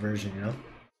opposite version, you know?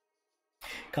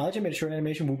 College, I made a short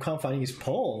animation Wukong finding his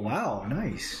pole. Wow,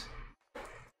 nice.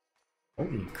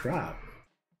 Holy crap.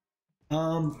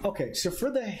 Okay, so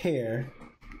for the hair,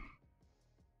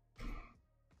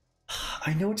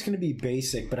 I know it's going to be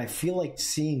basic, but I feel like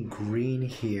seeing green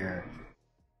here.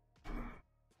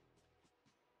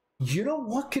 You know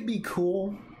what could be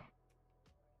cool?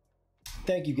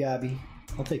 Thank you, Gabby.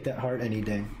 I'll take that heart any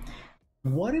day.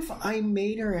 What if I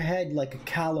made her head like a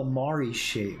calamari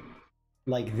shape?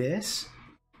 Like this?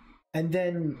 And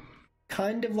then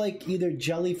kind of like either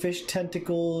jellyfish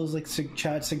tentacles, like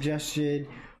chat suggested,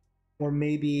 or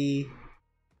maybe,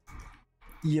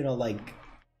 you know, like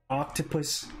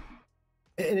octopus.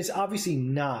 And it's obviously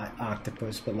not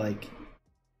octopus, but like,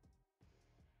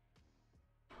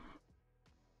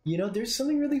 you know, there's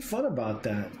something really fun about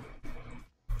that.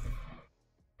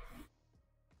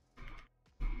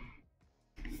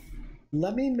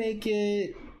 Let me make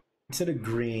it, instead of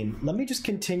green, let me just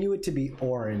continue it to be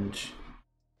orange.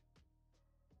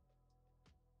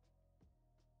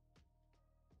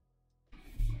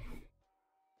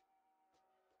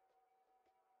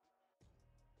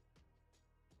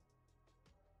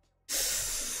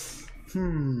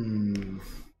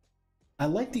 I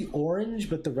like the orange,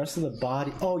 but the rest of the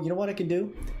body... Oh, you know what I can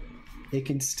do? It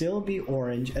can still be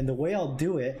orange, and the way I'll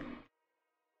do it...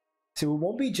 So it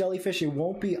won't be jellyfish, it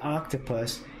won't be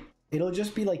octopus. It'll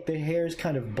just be like the hair's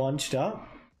kind of bunched up.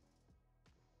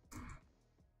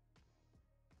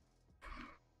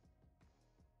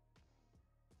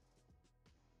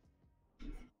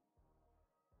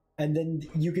 And then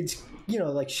you could, you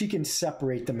know, like she can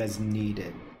separate them as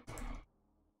needed.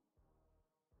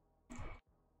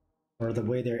 Or the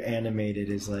way they're animated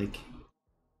is like...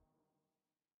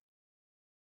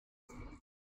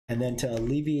 And then to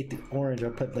alleviate the orange, I'll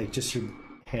put like just your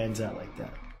hands out like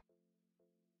that.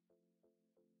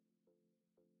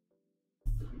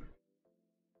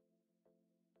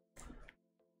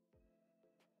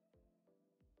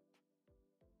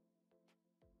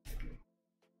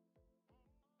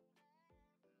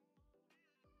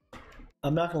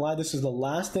 I'm not gonna lie, this is the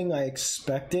last thing I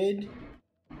expected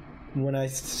when I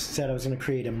said I was gonna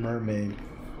create a mermaid.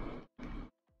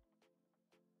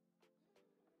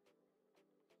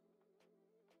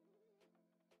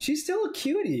 She's still a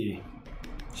cutie.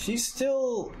 She's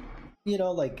still, you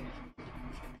know, like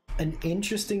an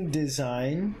interesting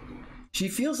design. She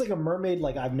feels like a mermaid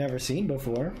like I've never seen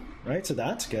before, right? So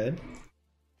that's good.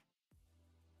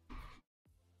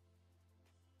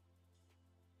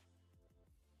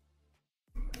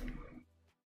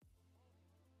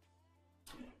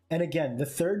 And again, the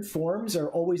third forms are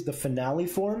always the finale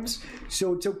forms,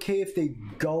 so it's okay if they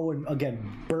go and,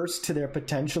 again, burst to their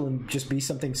potential and just be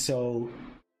something so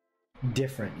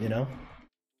different, you know?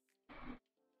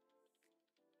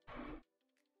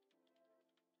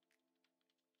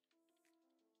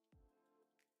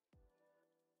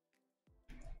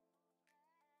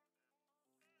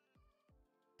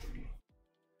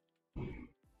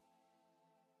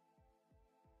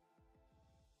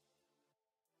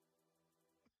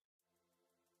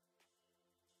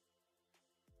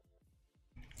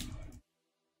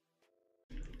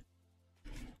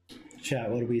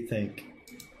 Chat, what do we think?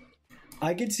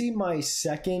 I could see my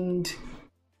second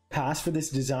pass for this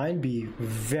design be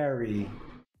very,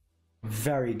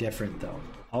 very different though.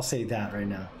 I'll say that right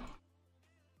now.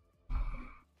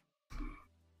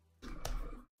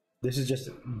 This is just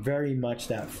very much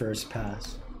that first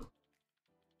pass.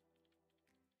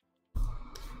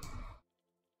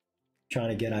 Trying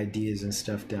to get ideas and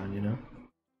stuff down, you know?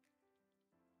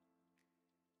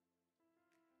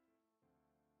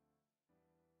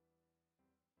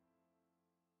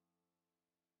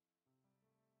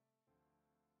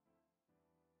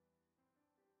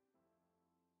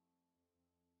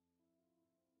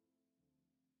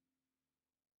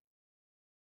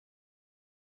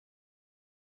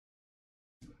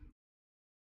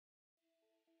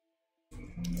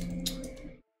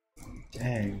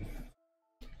 Dang.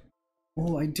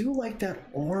 Oh, I do like that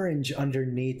orange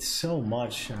underneath so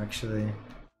much, actually.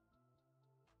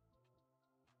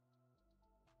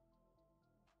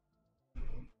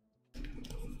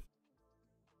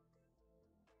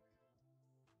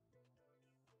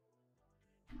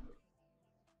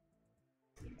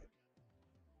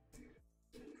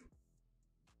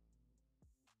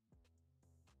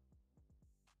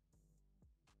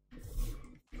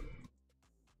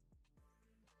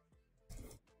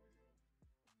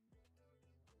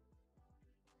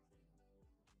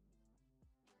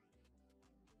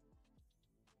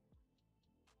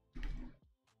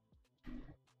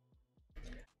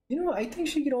 You know, I think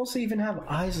she could also even have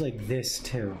eyes like this,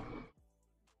 too.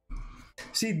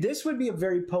 See, this would be a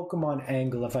very Pokemon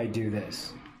angle if I do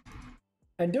this.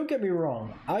 And don't get me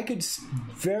wrong, I could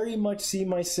very much see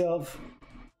myself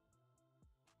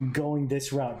going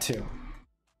this route, too.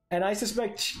 And I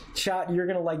suspect, chat, you're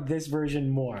gonna like this version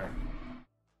more.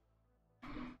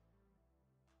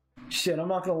 Shit, I'm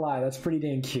not gonna lie, that's pretty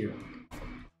dang cute.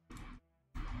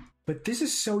 But this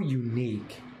is so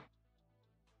unique.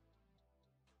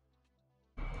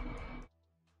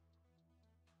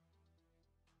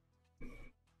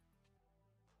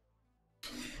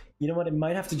 You know what? It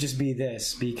might have to just be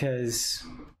this, because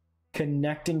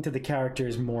connecting to the character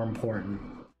is more important.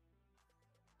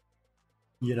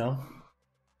 You know?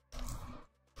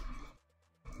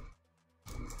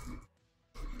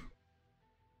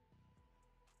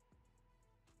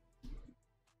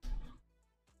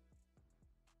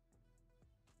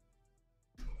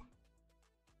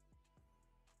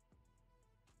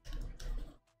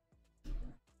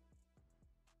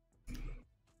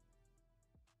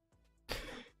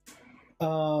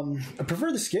 I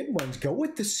prefer the skid ones. Go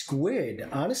with the squid.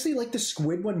 Honestly, like the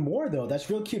squid one more, though. That's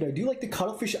real cute. I do like the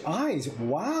cuttlefish eyes.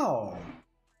 Wow.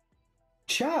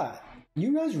 Chat,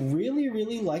 you guys really,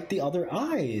 really like the other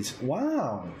eyes.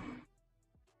 Wow.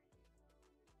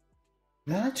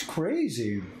 That's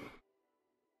crazy.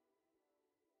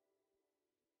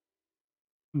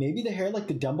 Maybe the hair like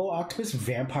the Dumbo octopus,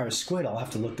 vampire squid. I'll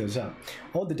have to look those up.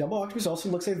 Oh, the Dumbo octopus also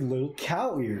looks like little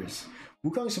cow ears.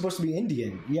 Wukong is supposed to be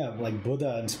Indian. Yeah, like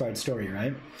Buddha-inspired story,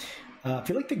 right? I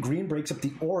feel like the green breaks up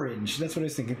the orange. That's what I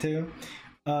was thinking too.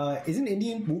 Isn't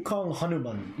Indian Wukong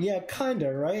Hanuman? Yeah,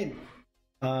 kinda, right?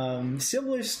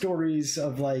 Similar stories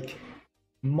of like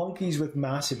monkeys with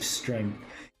massive strength.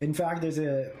 In fact, there's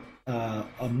a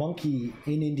monkey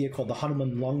in India called the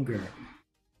Hanuman Langur,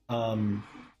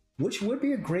 which would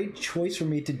be a great choice for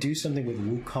me to do something with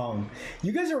Wukong.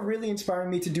 You guys are really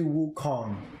inspiring me to do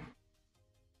Wukong.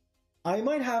 I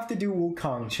might have to do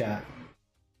Wukong, chat.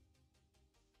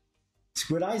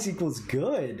 Squid eyes equals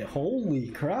good. Holy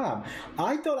crap.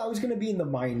 I thought I was going to be in the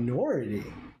minority.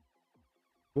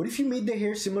 What if you made the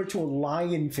hair similar to a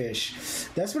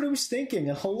lionfish? That's what I was thinking.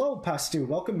 And hello, Pastu.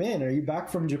 Welcome in. Are you back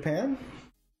from Japan?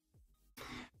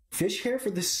 Fish hair for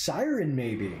the Siren,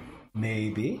 maybe.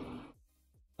 Maybe.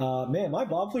 Man, my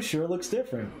bob for sure looks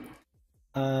different.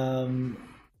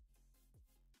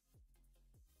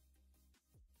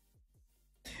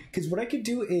 Because what I could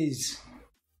do is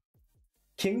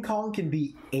King Kong can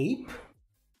be ape,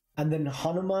 and then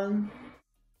Hanuman.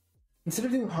 Instead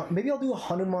of doing, maybe I'll do a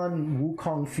Hanuman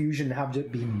Wukong fusion and have it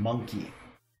be monkey,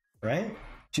 right?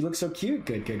 She looks so cute.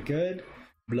 Good, good, good.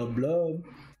 Blub, blub.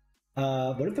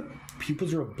 What if the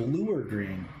pupils are a blue or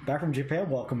green? Back from Japan,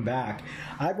 welcome back.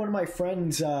 I had one of my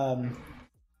friends, again,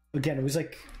 it was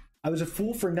like, I was a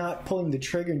fool for not pulling the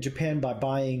trigger in Japan by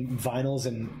buying vinyls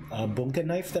and a bunka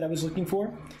knife that I was looking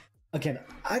for. Again,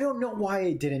 I don't know why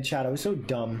I didn't, chat. I was so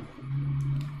dumb.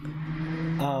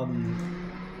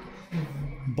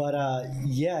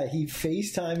 Yeah, he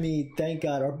FaceTimed me, thank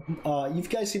God. You've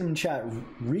guys seen him in chat,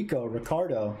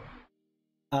 Ricardo.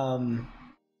 I'm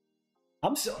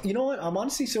so, you know what? I'm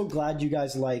honestly so glad you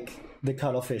guys like the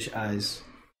cuttlefish eyes.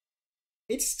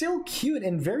 It's still cute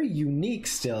and very unique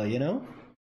still, you know?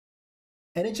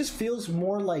 And it just feels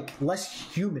more like less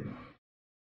human.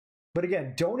 But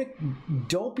again,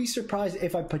 don't be surprised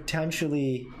if I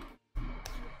potentially,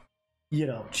 you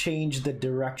know, change the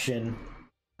direction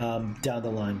down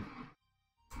the line.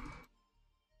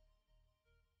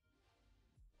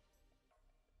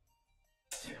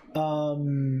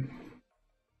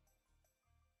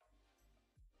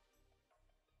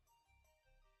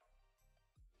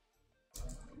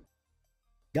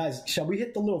 Guys, shall we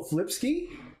hit the little flip ski?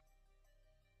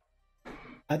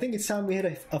 I think it's time we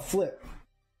hit a flip.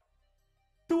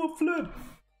 Do a flip.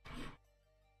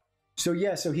 So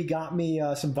yeah, so he got me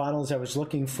some vinyls I was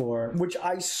looking for, which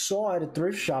I saw at a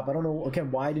thrift shop. I don't know,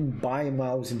 again, why I didn't buy them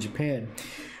while I was in Japan.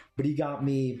 But he got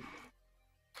me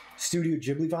Studio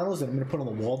Ghibli vinyls that I'm going to put on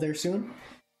the wall there soon.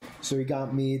 So he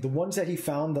got me the ones that he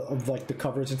found of like the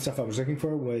covers and stuff I was looking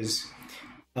for was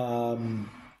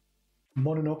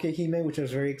Mononoke Hime, which I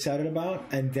was very excited about,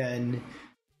 and then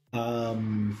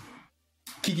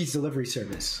Kiki's Delivery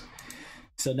Service.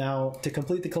 So now to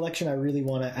complete the collection, I really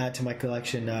want to add to my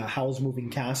collection Howl's Moving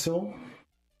Castle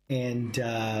and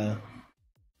it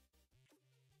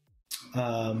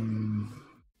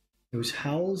was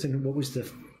Howl's, and what was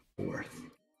the fourth?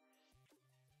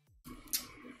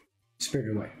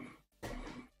 Spirited Away.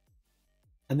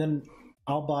 And then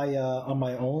I'll buy on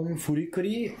my own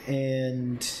Furikuri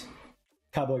and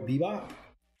Cowboy Bebop,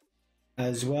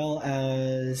 as well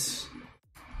as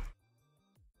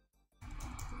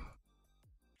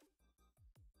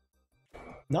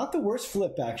not the worst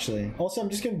flip, actually. Also, I'm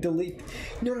just going to delete...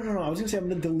 No. I was going to say I'm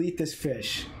going to delete this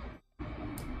fish.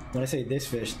 When I say this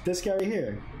fish, this guy right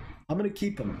here, I'm going to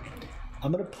keep him.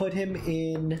 I'm going to put him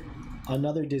in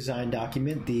another design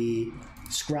document, the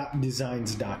Scrap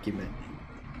Designs document,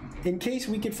 in case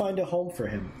we could find a home for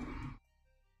him.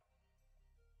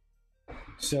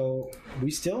 So we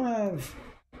still have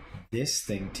this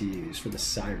thing to use for the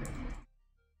Siren.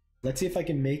 Let's see if I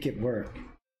can make it work.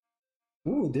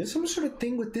 Ooh, there's some sort of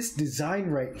thing with this design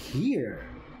right here.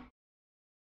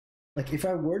 Like if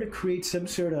I were to create some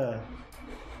sort of...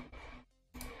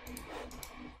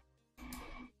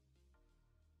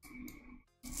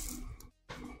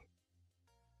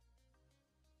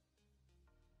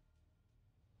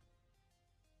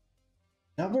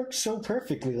 That works so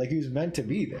perfectly, like he was meant to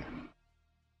be there.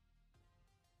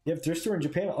 You have thrift store in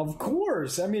Japan? Of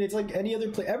course! I mean, it's like any other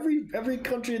place. Every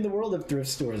country in the world have thrift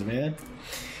stores, man.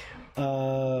 It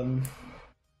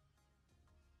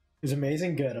was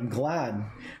amazing. Good. I'm glad.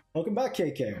 Welcome back,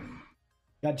 KK.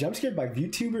 Got jump scared by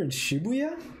VTuber in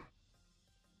Shibuya?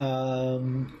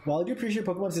 While I do appreciate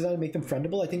Pokemon's design to make them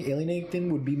friendable, I think alienating them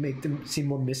would be make them seem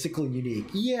more mystical and unique.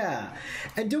 Yeah.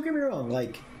 And don't get me wrong,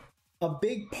 like, a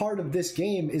big part of this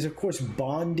game is, of course,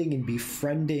 bonding and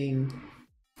befriending,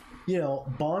 you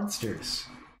know, monsters.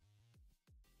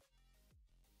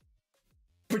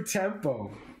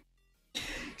 POTEMPO.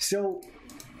 So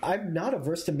I'm not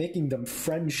averse to making them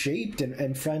friend-shaped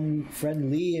and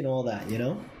friendly and all that, you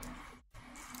know?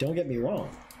 Don't get me wrong.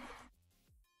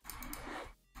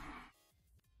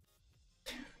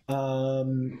 I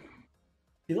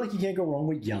feel like you can't go wrong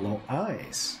with yellow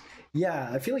eyes.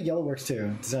 Yeah, I feel like yellow works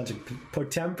too. It sounds like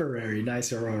potemporary.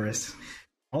 Nice, Auroras.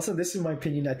 Also, this is my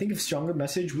opinion. I think a stronger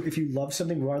message if you love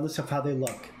something regardless of how they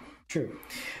look. True.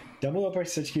 Double up are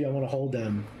such cute. I want to hold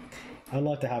them. I'd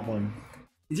love to have one.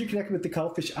 Is you connected with the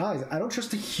cuttlefish eyes? I don't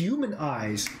trust the human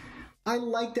eyes. I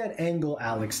like that angle,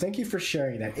 Alex. Thank you for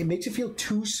sharing that. It makes it feel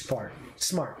too smart.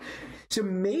 So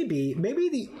maybe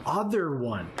the other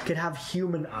one could have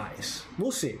human eyes.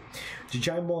 We'll see. There's a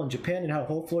giant mall in Japan and had a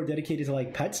whole floor dedicated to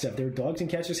like pet stuff. There were dogs and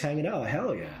cats just hanging out.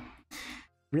 Hell yeah.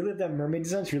 Really love that mermaid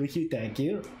design. It's really cute. Thank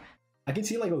you. I can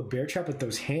see like a bear trap with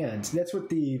those hands. That's what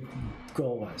the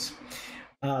goal was.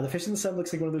 The fish in the sun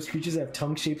looks like one of those creatures that have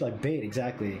tongues shaped like bait.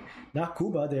 Exactly. Not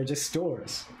Cuba. They're just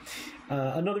stores.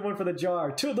 Another one for the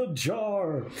jar. To the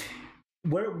jar.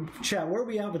 Where are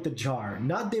we at with the jar?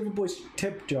 Not David Boy's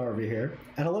tip jar over here.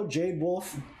 And hello, Jade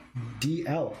Wolf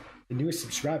DL, the newest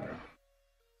subscriber.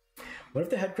 What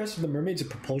if the head crest of the mermaid's a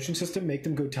propulsion system, make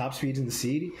them go top speeds in the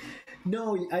sea?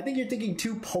 No, I think you're thinking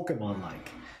too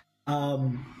Pokemon-like.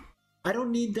 I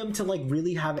don't need them to like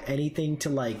really have anything to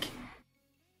like,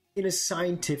 in a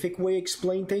scientific way,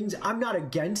 explain things. I'm not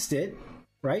against it,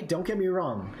 right? Don't get me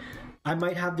wrong. I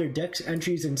might have their dex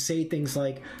entries and say things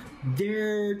like,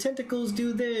 their tentacles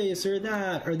do this or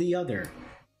that or the other.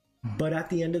 But at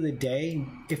the end of the day,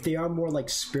 if they are more like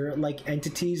spirit-like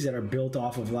entities that are built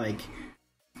off of like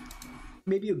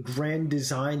maybe a grand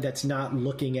design that's not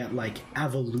looking at like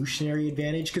evolutionary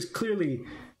advantage, because clearly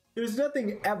there's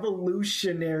nothing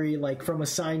evolutionary like from a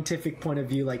scientific point of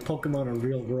view like Pokemon or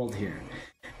real world here.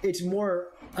 It's more,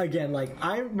 again, like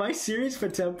my series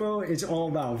POTEMPO is all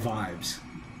about vibes.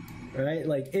 right?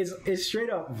 Like, it's straight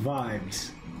up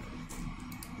vibes.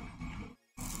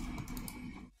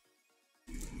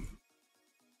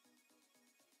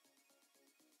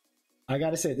 I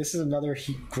gotta say, this is another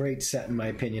great set in my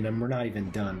opinion, and we're not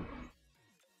even done.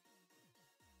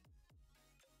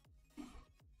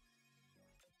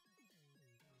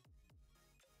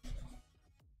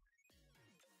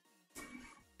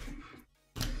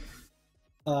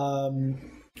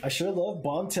 I sure love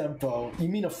POTEMPO. You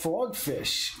mean a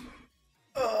frogfish?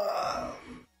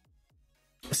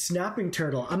 Snapping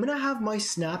turtle. I'm gonna have my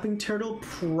snapping turtle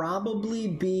probably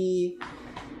be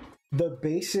the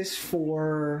basis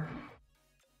for...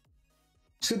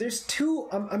 So there's two...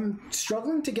 I'm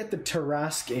struggling to get the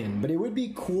Tarrasque in, but it would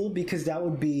be cool because that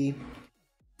would be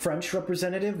French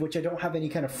representative, which I don't have any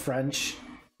kind of French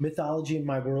mythology in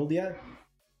my world yet.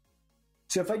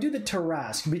 So if I do the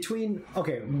Tarrasque between...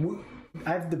 Okay,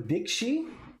 I have the Big Shi,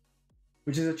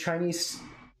 which is a Chinese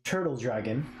turtle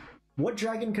dragon. What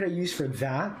dragon could I use for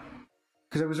that?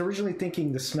 Because I was originally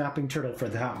thinking the snapping turtle for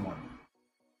that one.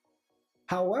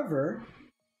 However,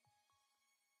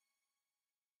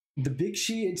 the Big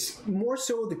Shi, it's more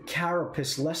so the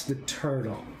carapace, less the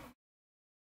turtle.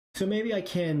 So maybe I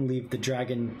can leave the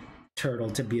dragon turtle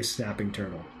to be a snapping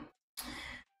turtle.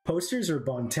 Posters or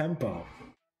POTEMPO?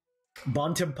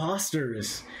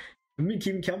 POTEMPOsters. I'm gonna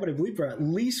keep count, but I believe we're at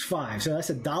least 5. So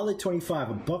that's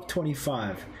 $1.25,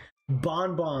 $1.25.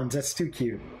 Bonbons, that's too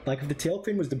cute. Like if the tail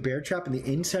fin was the bear trap and the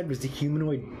inside was the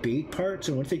humanoid bait part,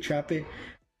 so once they trap it,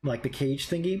 like the cage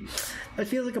thingy, that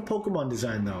feels like a Pokemon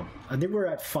design though. I think we're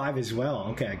at 5 as well.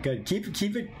 Okay, good.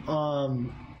 Keep it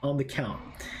on the count.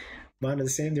 Mine are the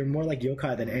same. They're more like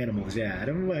yokai than animals. Yeah, I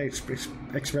don't know why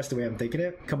I express the way I'm thinking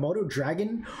it. Komodo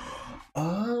dragon.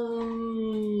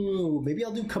 Oh, maybe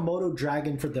I'll do Komodo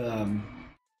dragon for the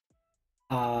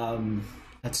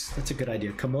that's a good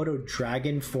idea. Komodo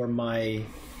dragon for my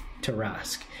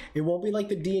Tarrasque. It won't be like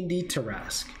the D&D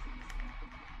Tarrasque.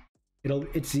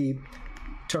 It's the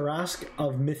Tarrasque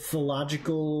of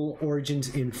mythological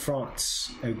origins in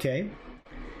France. Okay.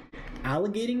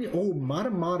 Alligating. Oh,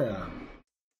 Mada.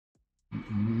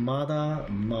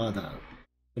 The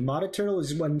Mada turtle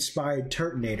is what inspired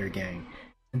Turtonator gang.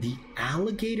 And the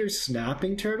alligator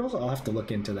snapping turtles? I'll have to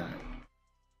look into that.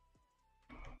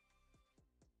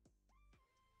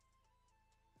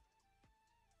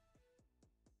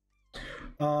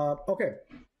 Okay.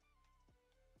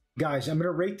 Guys, I'm going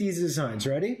to rate these designs.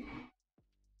 Ready?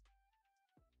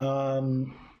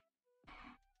 9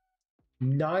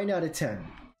 out of 10.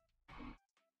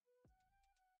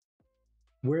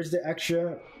 Where's the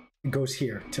extra? It goes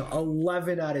here to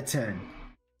 11 out of 10.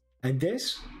 And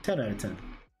this, 10 out of 10.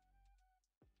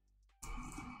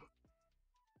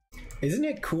 Isn't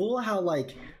it cool how,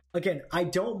 like, again, I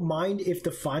don't mind if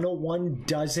the final one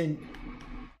doesn't,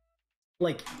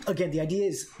 like, again, the idea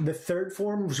is the third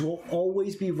forms will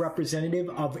always be representative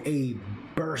of a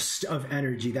burst of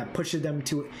energy that pushes them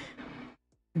to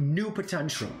new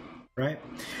potential, right?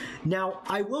 Now,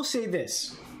 I will say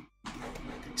this.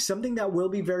 Something that will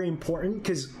be very important,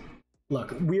 because,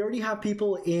 look, we already have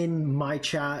people in my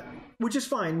chat, which is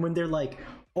fine, when they're like,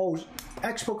 oh,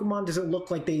 X Pokemon doesn't look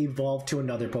like they evolved to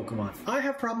another Pokemon. I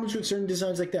have problems with certain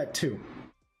designs like that too.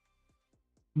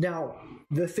 Now,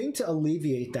 the thing to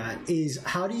alleviate that is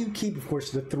how do you keep, of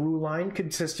course, the through line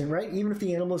consistent, right? Even if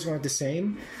the animals aren't the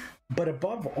same. But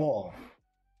above all,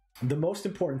 the most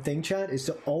important thing, chat, is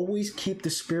to always keep the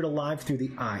spirit alive through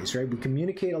the eyes, right? We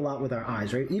communicate a lot with our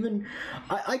eyes, right? Even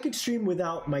I could stream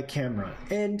without my camera,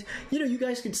 and you know, you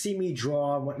guys could see me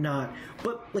draw and whatnot,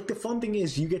 but like the fun thing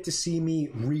is you get to see me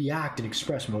react and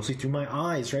express mostly through my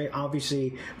eyes, right?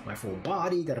 Obviously my full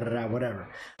body, whatever.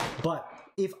 But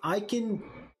if I can,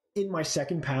 in my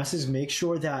second passes, make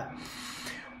sure that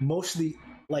most of the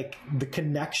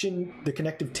the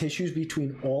connective tissues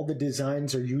between all the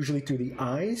designs are usually through the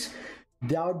eyes,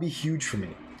 that would be huge for me.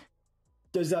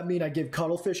 Does that mean I give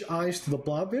cuttlefish eyes to the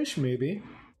blobfish? Maybe.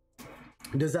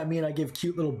 Does that mean I give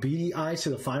cute little beady eyes to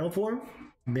the final form?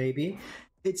 Maybe.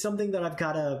 It's something that I've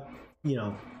got to, you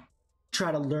know,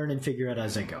 try to learn and figure out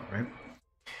as I go, right?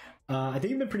 I think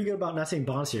you've been pretty good about not saying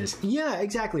monsters. Yeah,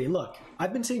 exactly. Look,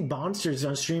 I've been saying monsters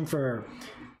on stream for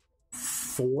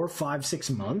 4, 5, 6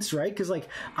 months, right? Because like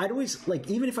I'd always, like,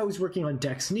 even if I was working on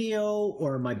Dex Neo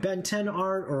or my Ben 10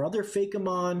 art or other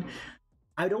Fakemon,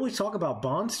 I'd always talk about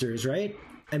monsters, right?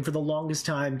 And for the longest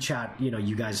time, chat, you know,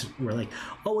 you guys were like,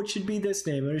 oh, it should be this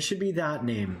name or it should be that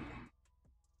name.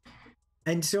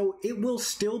 And so it will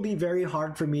still be very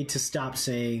hard for me to stop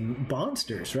saying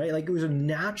monsters, right? Like it was a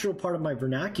natural part of my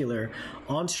vernacular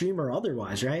on stream or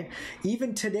otherwise, right?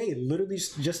 Even today, literally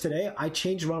just today, I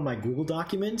changed one of my Google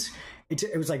documents.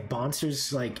 It was like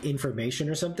monsters, like information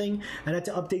or something, and I had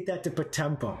to update that to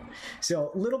POTEMPO.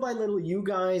 So little by little, you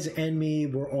guys and me,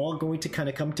 we're all going to kind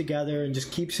of come together and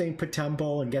just keep saying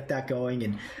POTEMPO and get that going.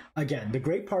 And again, the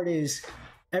great part is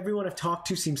everyone I've talked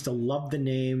to seems to love the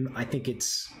name. I think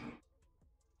it's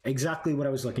exactly what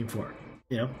I was looking for,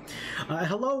 you know.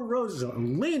 Hello,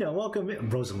 Rosalina. Welcome in.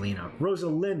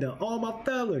 Rosalinda, all my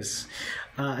fellas.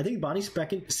 I think Bonnie's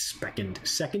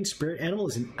second spirit animal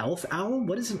is an elf owl.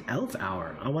 What is an elf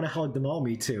owl? I want to hug them all.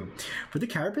 Me too. For the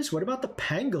carapace, what about the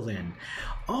pangolin?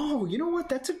 Oh, you know what?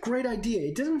 That's a great idea.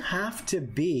 It doesn't have to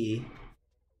be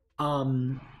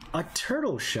a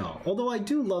turtle shell, although I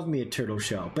do love me a turtle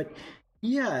shell. But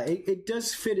yeah, it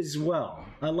does fit as well.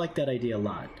 I like that idea a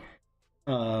lot.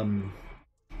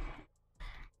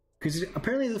 Because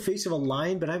apparently the face of a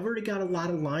lion, but I've already got a lot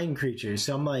of lion creatures,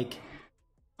 so I'm like,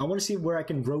 I want to see where I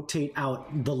can rotate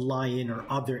out the lion or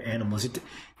other animals.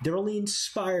 They're only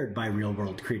inspired by real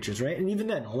world creatures, right? And even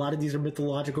then, a lot of these are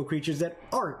mythological creatures that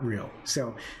aren't real,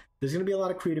 so there's going to be a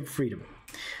lot of creative freedom.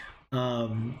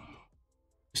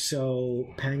 So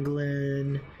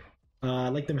pangolin, I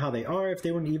like them how they are. If they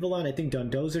were an evil line, I think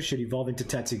Dondoza should evolve into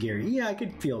Tatsugiri. Yeah, I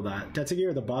could feel that. Tatsugiri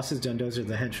are the bosses, Dondoza are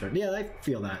the henchmen. Yeah, I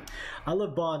feel that. I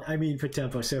love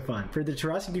POTEMPO, so fun. For the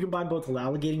Jurassic, you combine both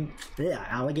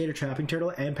alligator trapping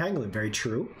turtle and pangolin. Very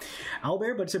true.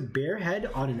 Owlbear, but it's a bear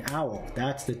head on an owl.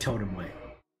 That's the totem way.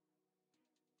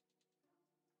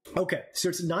 Okay, so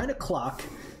it's 9 o'clock.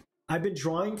 I've been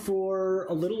drawing for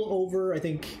a little over, I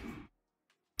think...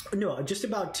 No, just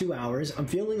about 2 hours. I'm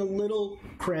feeling a little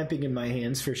cramping in my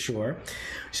hands for sure.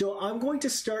 So I'm going to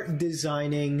start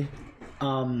designing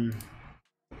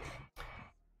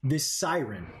this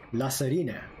siren, La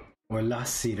Sirena, or La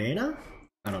Sirena?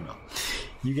 I don't know.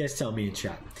 You guys tell me in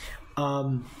chat.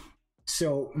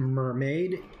 So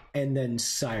mermaid and then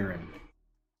siren.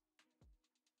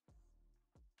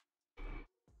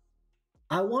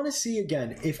 I want to see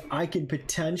again if I can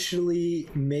potentially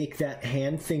make that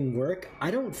hand thing work. I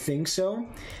don't think so.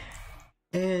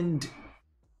 And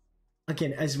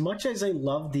again, as much as I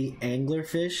love the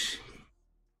anglerfish,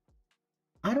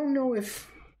 I don't know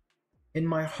if in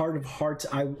my heart of hearts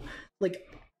I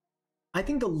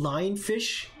think the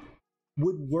lionfish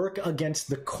would work against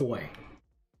the koi,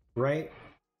 right?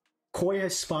 Koi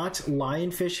has spots,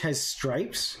 lionfish has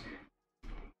stripes.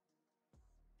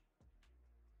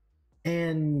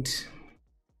 And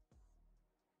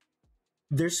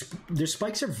their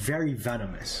spikes are very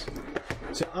venomous.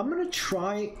 So I'm going to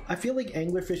try... I feel like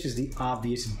anglerfish is the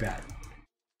obvious bet.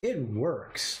 It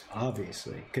works,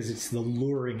 obviously, because it's the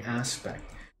luring aspect.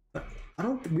 But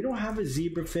we don't have a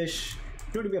zebrafish.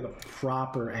 We don't even have a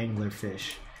proper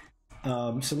anglerfish.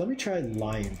 So let me try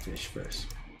lionfish first.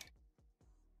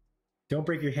 Don't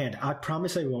break your hand. I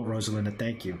promise I won't, Rosalinda.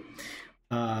 Thank you.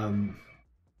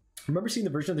 Remember seeing the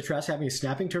version of the Trask having a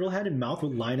snapping turtle head and mouth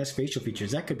with lioness facial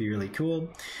features. That could be really cool.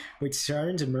 Wait,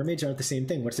 sirens and mermaids aren't the same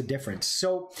thing. What's the difference?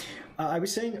 So, I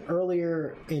was saying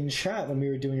earlier in chat when we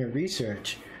were doing our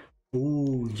research,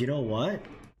 ooh, you know what?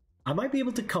 I might be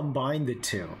able to combine the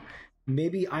two.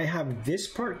 Maybe I have this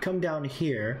part come down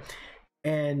here,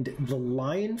 and the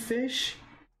lionfish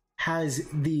has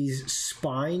these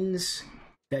spines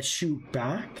that shoot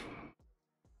back.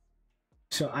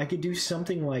 So I could do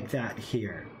something like that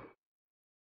here.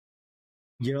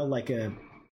 You know, like the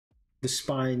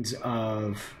spines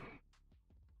of...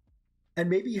 And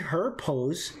maybe her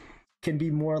pose can be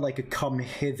more like a come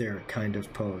hither kind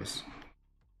of pose.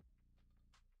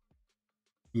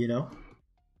 You know?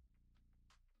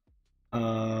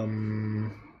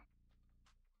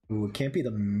 Ooh, it can't be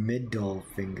the middle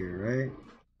finger,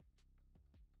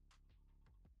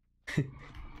 right?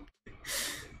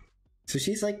 So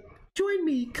she's like, join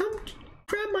me, come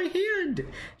grab my hand.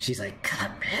 She's like,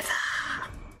 come hither.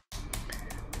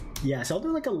 Yeah, so I'll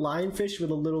do like a lionfish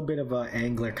with a little bit of an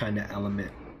angler kind of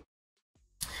element.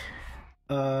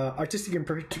 Artistic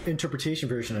interpretation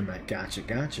version, I meant. Gotcha.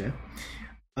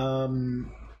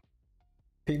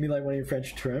 Paint me like one of your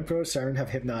French Toronto. Siren have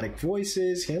hypnotic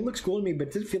voices. Hand looks cool to me, but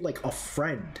it doesn't feel like a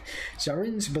friend.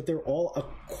 Sirens, but they're all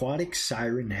aquatic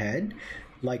siren head.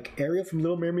 Like Ariel from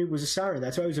Little Mermaid was a siren.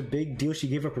 That's why it was a big deal she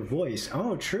gave up her voice.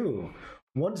 Oh, true.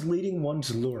 One's leading,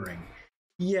 one's luring.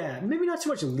 Yeah, maybe not so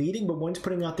much leading, but one's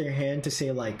putting out their hand to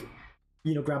say, like,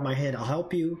 you know, grab my hand, I'll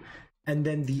help you. And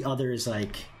then the other is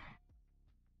like,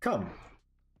 come.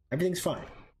 Everything's fine.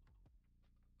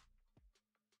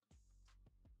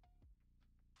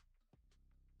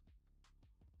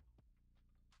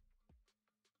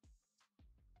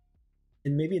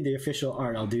 And maybe in the official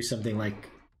art, I'll do something like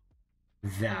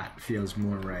that. Feels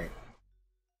more right.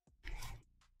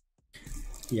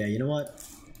 Yeah, you know what?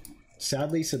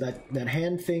 Sadly, so that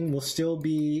hand thing will still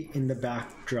be in the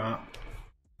backdrop.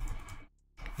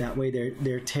 That way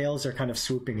their tails are kind of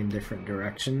swooping in different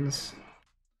directions.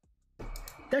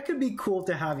 That could be cool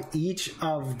to have each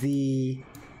of the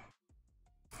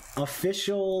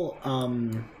official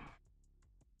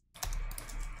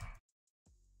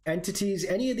entities,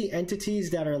 any of the entities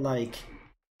that are like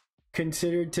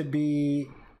considered to be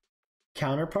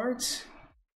counterparts.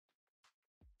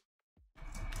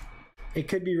 It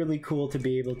could be really cool to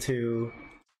be able to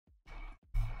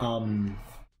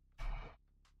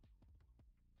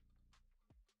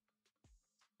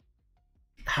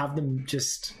have them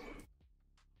just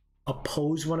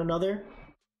oppose one another.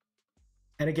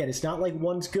 And again, it's not like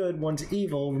one's good, one's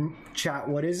evil. Chat,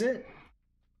 what is it?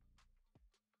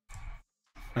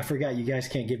 I forgot, you guys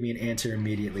can't give me an answer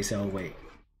immediately, so I'll wait.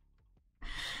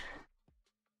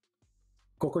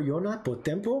 Cocoyona?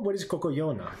 Potempo? What is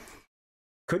Cocoyona?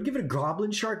 Could give it a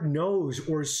goblin shark nose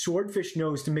or a swordfish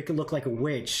nose to make it look like a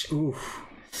witch.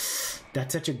 Oof.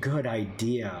 That's such a good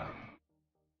idea.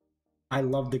 I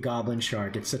love the goblin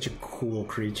shark. It's such a cool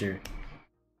creature.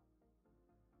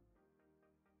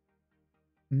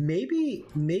 Maybe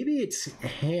its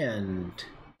hand.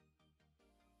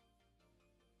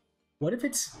 What if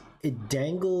it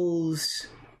dangles?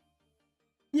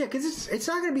 Yeah, because it's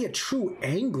not going to be a true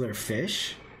angler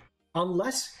fish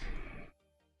unless.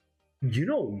 You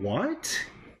know what?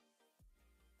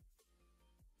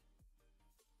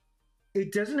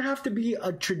 It doesn't have to be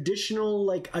a traditional,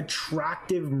 like,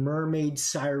 attractive mermaid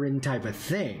siren type of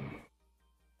thing.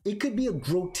 It could be a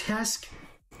grotesque.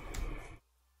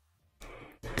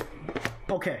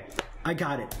 Okay, I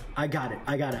got it.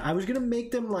 I was gonna make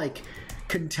them like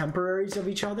contemporaries of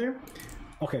each other.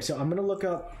 Okay, so I'm gonna look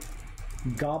up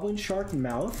goblin shark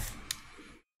mouth.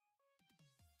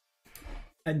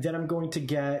 And then I'm going to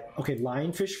get, okay,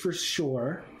 lionfish for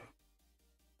sure.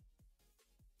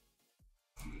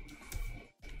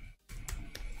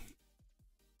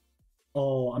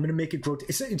 Oh, I'm going to make it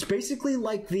grotesque. It's basically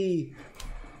like the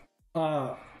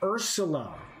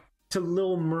Ursula to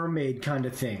Little Mermaid kind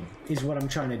of thing is what I'm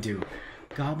trying to do.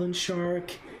 Goblin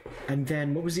shark. And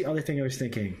then what was the other thing I was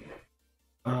thinking?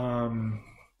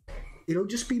 It'll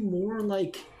just be more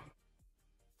like...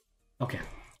 Okay.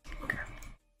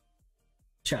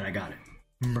 Chat, I got it.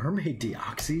 Mermaid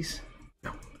deoxys?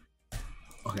 No.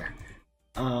 Okay.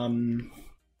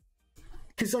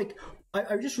 Because like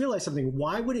I just realized something.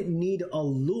 Why would it need a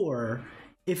lure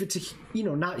if it's a,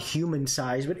 not human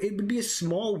size, but it would be a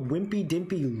small wimpy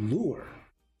dimpy lure,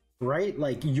 right?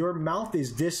 Like your mouth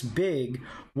is this big.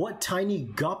 What tiny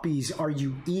guppies are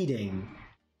you eating?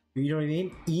 You know what I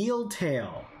mean? Eel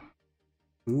tail.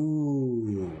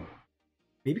 Ooh.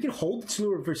 Maybe you can hold its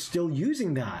lure if we're still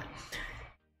using that.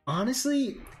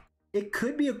 Honestly, it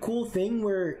could be a cool thing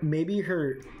where maybe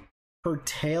her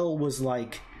tail was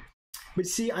like... But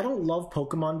see, I don't love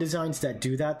Pokemon designs that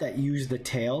do that use the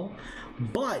tail.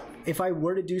 But if I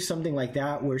were to do something like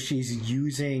that where she's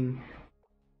using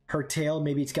her tail,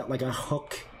 maybe it's got like a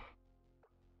hook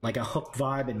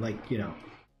vibe and like,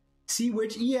 Sea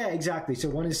Witch, yeah, exactly. So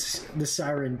one is the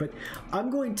Siren, but I'm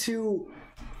going to...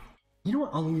 You know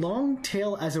what? A long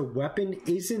tail as a weapon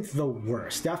isn't the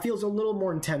worst. That feels a little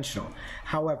more intentional.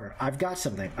 However, I've got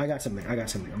something. I got something.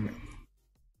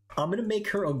 I'm gonna make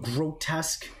her a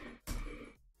grotesque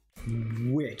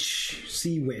witch,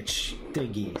 sea witch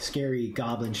thingy, scary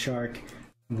goblin shark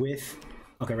with...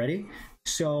 Okay, ready?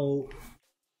 So...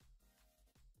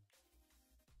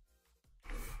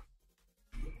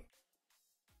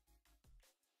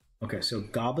 Okay, so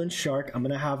goblin shark, I'm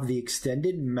gonna have the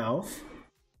extended mouth.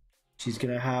 She's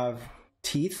gonna have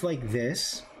teeth like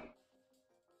this.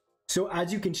 So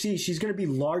as you can see, she's gonna be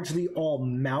largely all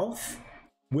mouth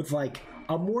with like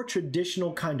a more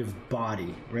traditional kind of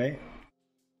body, right?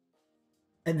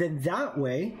 And then that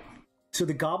way, so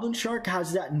the goblin shark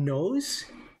has that nose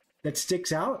that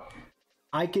sticks out.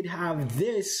 I could have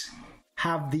this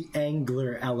have the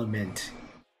angler element.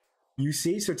 You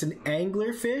see? So it's an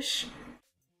angler fish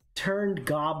turned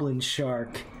goblin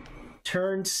shark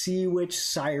turned sea witch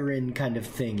siren kind of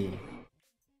thingy.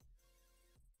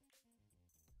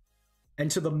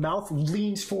 And so the mouth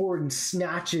leans forward and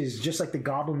snatches just like the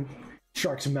goblin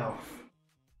shark's mouth.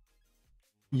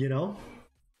 You know?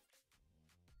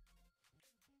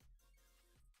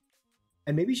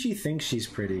 And maybe she thinks she's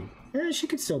pretty. She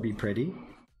could still be pretty.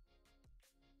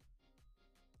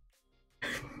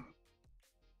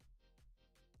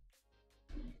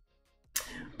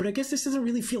 But I guess this doesn't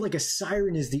really feel like a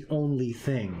siren is the only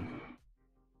thing.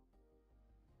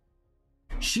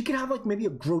 she could have like maybe a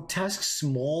grotesque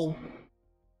small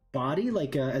body,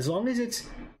 like as long as it's,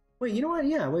 wait, you know what,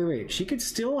 yeah, wait, she could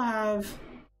still have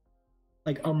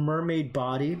like a mermaid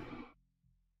body,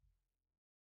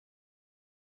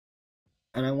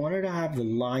 and I want her to have the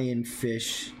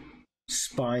lionfish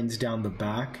spines down the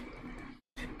back.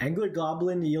 Angler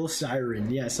goblin, eel siren,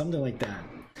 yeah, something like that.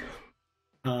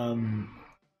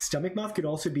 Stomach mouth could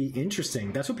also be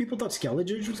interesting. That's what people thought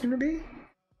Skelegers was going to be.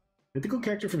 Mythical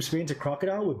character from Spain, a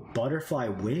crocodile with butterfly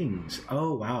wings.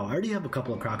 Oh wow, I already have a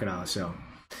couple of crocodiles, so.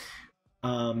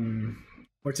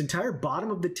 Or its entire bottom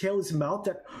of the tail is mouth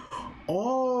that.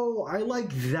 Oh, I like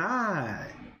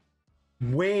that.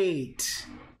 Wait,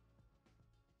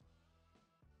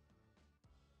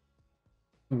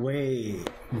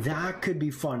 that could be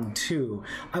fun too.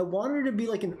 I want her to be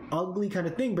like an ugly kind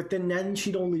of thing, but then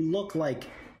she'd only look like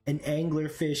an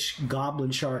anglerfish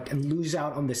goblin shark and lose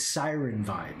out on the Siren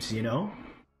vibes, you know?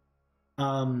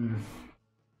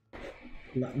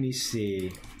 Let me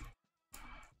see.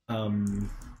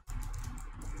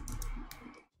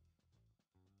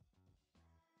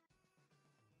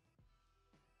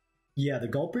 Yeah, the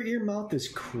gulper ear mouth is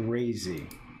crazy.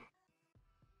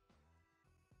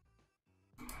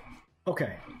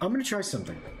 Okay, I'm gonna try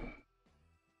something.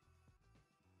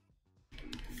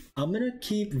 I'm gonna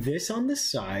keep this on the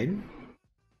side.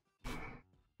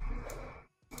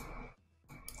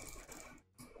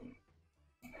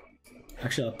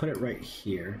 Actually, I'll put it right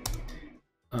here.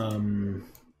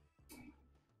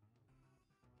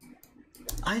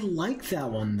 I like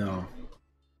that one though.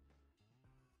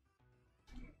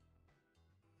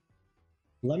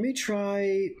 Let me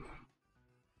try.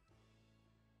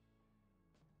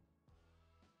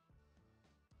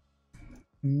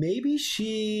 Maybe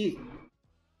she.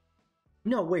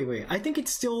 No, wait. I think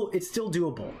it's still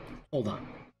doable. Hold on.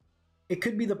 It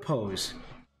could be the pose.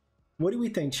 What do we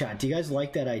think, chat? Do you guys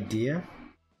like that idea?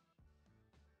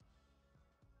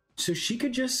 So she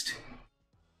could just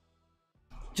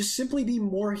simply be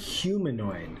more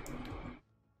humanoid.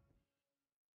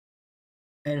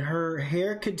 And her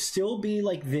hair could still be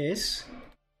like this.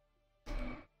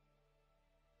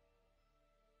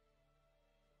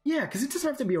 Yeah, because it doesn't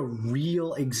have to be a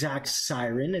real exact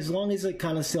siren, as long as it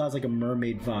kind of still has like a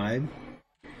mermaid vibe.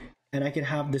 And I can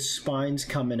have the spines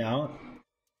coming out.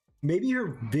 Maybe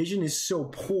her vision is so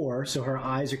poor, so her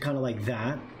eyes are kind of like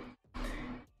that.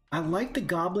 I like the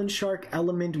goblin shark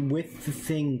element with the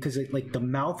thing, because like the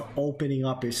mouth opening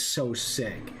up is so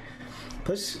sick.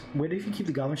 Plus, what if you keep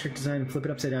the goblin shark design and flip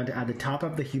it upside down to add the top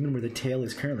of the human where the tail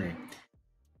is currently?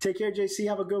 Take care, JC.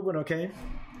 Have a good one, okay?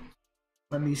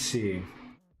 Let me see.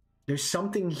 There's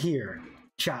something here.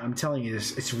 Chat, I'm telling you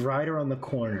this. It's right around the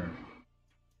corner.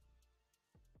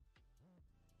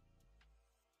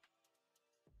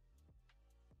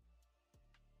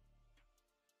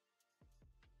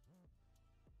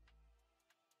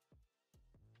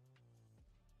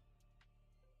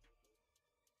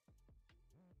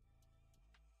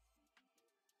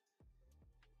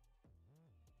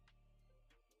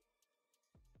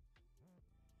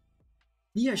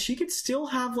 Yeah, she could still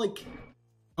have like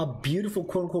a beautiful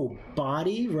quote-unquote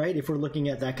body, right? If we're looking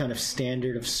at that kind of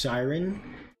standard of Siren.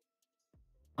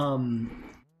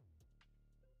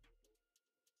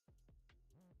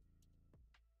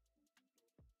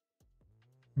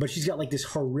 But she's got like this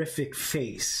horrific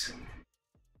face.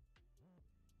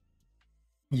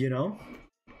 You know?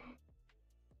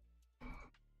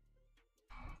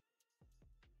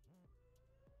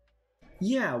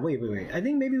 Yeah, wait. I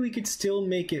think maybe we could still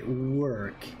make it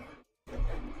work.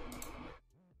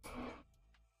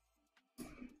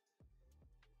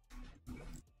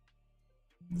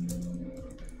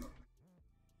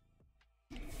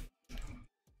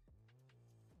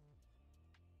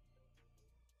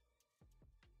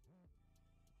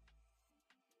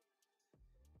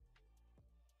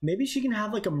 Maybe she can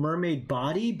have like a mermaid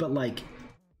body, but like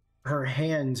her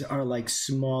hands are like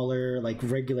smaller, like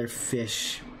regular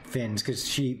fish fins, because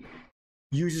she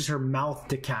uses her mouth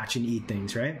to catch and eat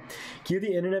things, right? Cue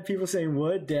the internet people saying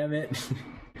wood, damn it.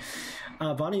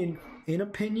 Bonnie, in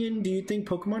opinion, do you think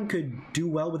Pokemon could do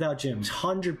well without gyms?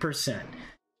 100%.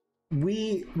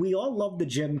 We all love the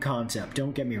gym concept,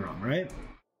 don't get me wrong, right?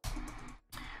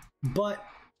 But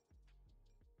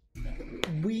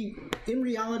in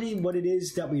reality, what it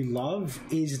is that we love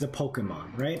is the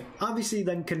Pokemon, right? Obviously,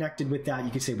 then connected with that,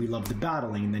 you could say we love the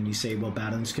battling, and then you say, well,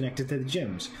 battling's connected to the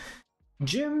gyms.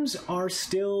 Gyms are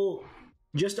still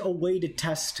just a way to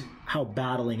test how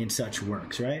battling and such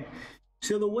works, right?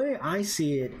 So the way I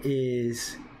see it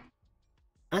is,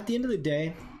 at the end of the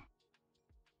day,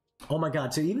 oh my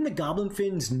god, so even the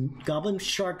Goblin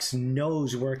Shark's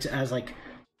nose works as like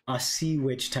a sea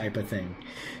witch type of thing.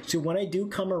 So when I do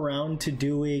come around to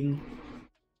doing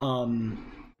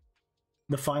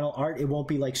the final art, it won't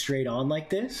be like straight on like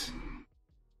this.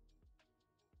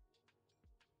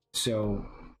 So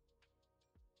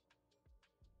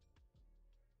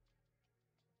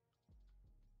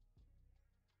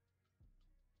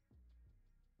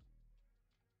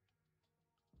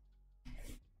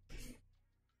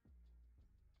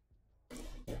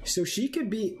she could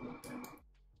be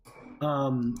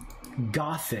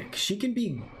gothic. She can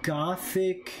be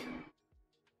gothic.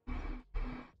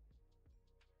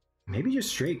 Maybe just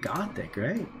straight gothic,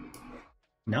 right?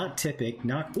 Not typic,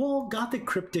 not, well, gothic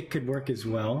cryptic could work as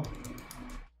well.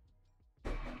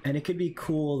 And it could be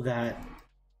cool that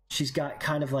she's got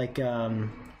kind of like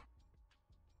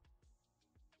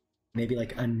maybe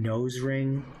like a nose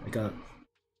ring, like a.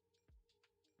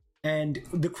 And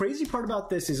the crazy part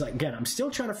about this is, again, I'm still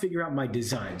trying to figure out my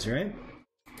designs, right?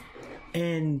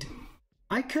 And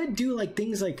I could do like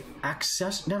things like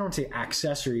not want to say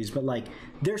accessories, but like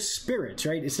they're spirits,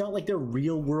 right? It's not like they're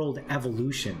real world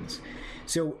evolutions.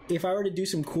 So if I were to do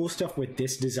some cool stuff with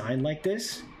this design like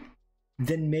this,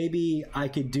 then maybe I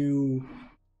could do,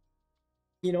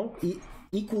 you know,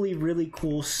 equally really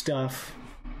cool stuff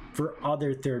for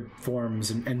other third forms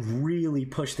and really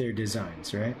push their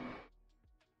designs, right?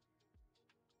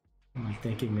 I'm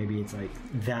thinking maybe it's like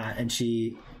that, and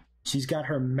she's got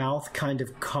her mouth kind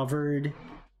of covered.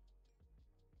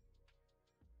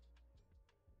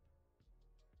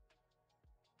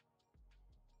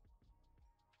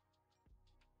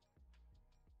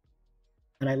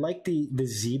 And I like the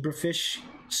zebrafish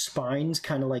spines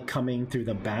kind of like coming through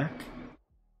the back.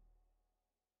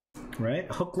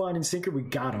 Right? Hook, line, and sinker, we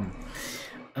got them.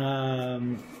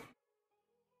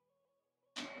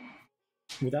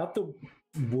 Without the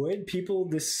wood,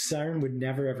 this siren would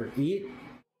never ever eat.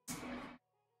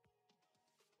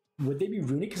 Would they be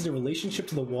runic because their relationship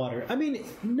to the water? I mean,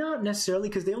 not necessarily,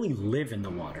 because they only live in the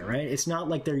water, right? It's not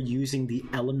like they're using the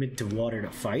element of water to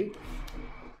fight.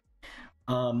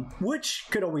 Which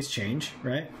could always change,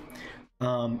 right?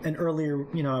 And earlier,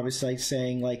 you know, I was like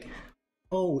saying like,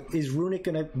 oh, is runic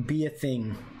gonna be a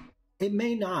thing? It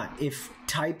may not, if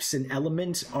types and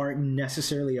elements aren't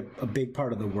necessarily a big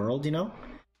part of the world, you know?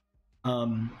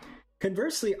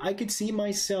 Conversely, I could see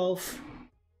myself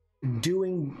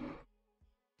doing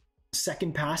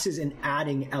second passes and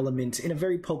adding elements in a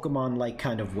very Pokemon-like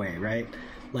kind of way, right?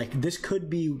 Like this could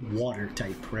be water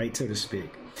type, right, so to speak.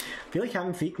 I feel like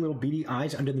having fake little beady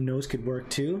eyes under the nose could work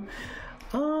too.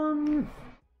 I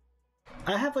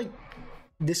have like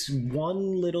this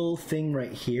one little thing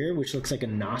right here which looks like a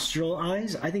nostril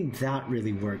eyes. I think that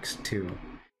really works too.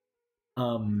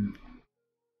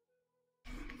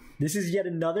 This is yet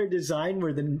another design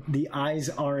where the eyes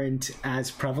aren't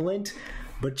as prevalent,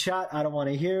 but chat, I don't want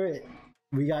to hear it.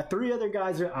 We got 3 other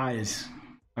guys with eyes.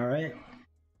 All right,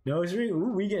 nose ring.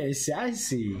 Ooh, we get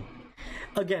sassy.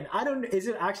 Again, is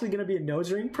it actually going to be a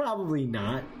nose ring? Probably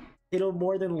not. It'll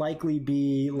more than likely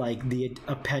be like the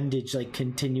appendage like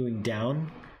continuing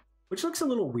down, which looks a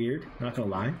little weird, not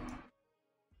gonna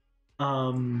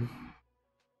lie.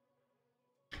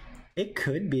 It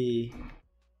could be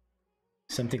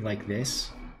something like this.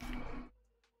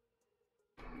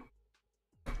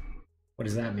 What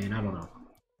does that mean? I don't know.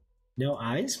 No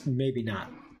eyes? Maybe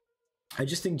not. I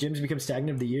just think gyms become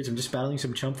stagnant over the years. I'm just battling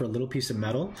some chump for a little piece of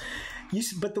metal.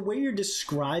 But the way you're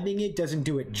describing it doesn't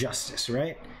do it justice,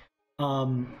 right?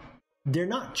 They're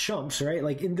not chumps, right?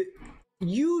 Like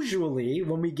usually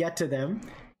when we get to them,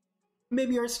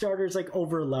 maybe our starter's like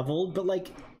over leveled, but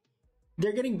like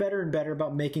they're getting better and better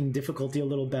about making difficulty a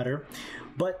little better.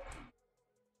 But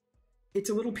it's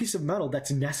a little piece of metal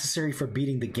that's necessary for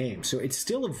beating the game. So it's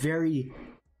still a very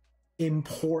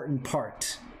important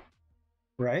part,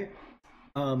 right?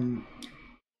 You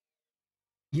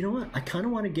know what? I kind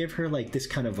of want to give her like this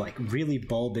kind of like really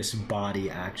bulbous body,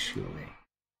 actually.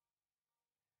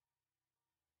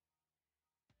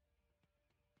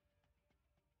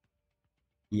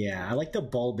 Yeah, I like the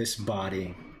bulbous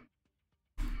body.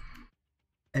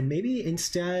 And maybe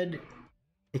instead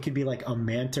it could be like a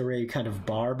manta ray kind of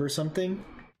barb or something.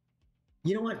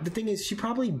 You know what? The thing is, she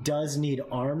probably does need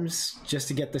arms just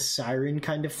to get the siren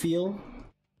kind of feel.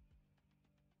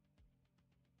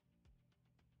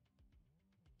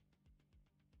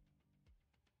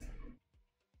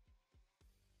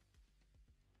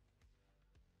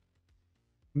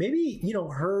 Maybe, you know,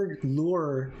 her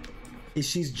lure is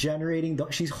she's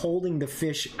holding the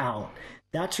fish out.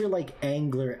 That's her like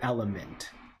angler element,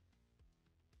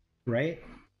 right?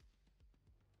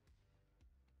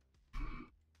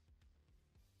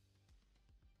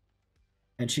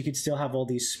 And she could still have all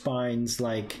these spines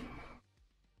like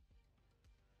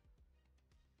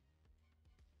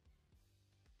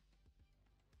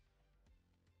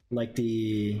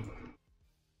the,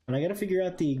 and I gotta figure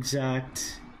out the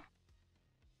exact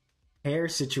hair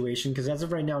situation, because as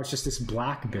of right now it's just this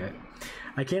black bit.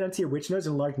 I can't unsee a witch nose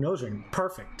and a large nose ring.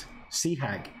 Perfect. Sea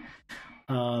hag.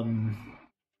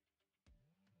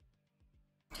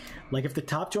 Like if the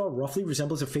top jaw roughly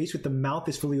resembles a face with the mouth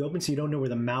is fully open, so you don't know where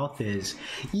the mouth is.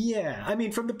 Yeah, I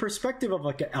mean, from the perspective of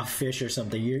like a fish or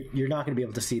something, you're not going to be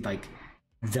able to see like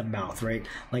the mouth, right?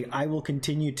 Like I will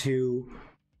continue to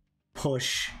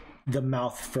push the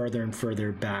mouth further and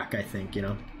further back, I think, you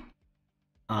know.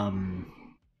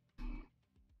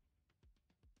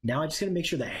 Now I just gotta make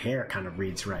sure the hair kind of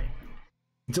reads right.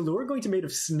 Is the lure going to be made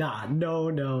of snot? No.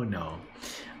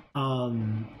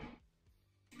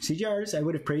 CGRs, I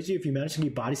would have praised you if you managed to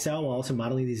keep body style while also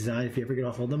modeling these designs. If you ever get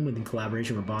off of them within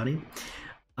collaboration with Bonnie,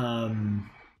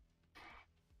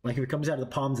 like if it comes out of the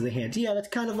palms of the hands, yeah, that's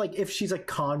kind of like if she's like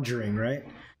conjuring, right?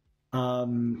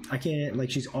 I can't, like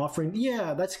she's offering,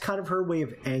 yeah, that's kind of her way of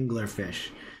anglerfish.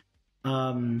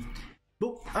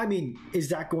 But I mean, is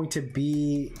that going to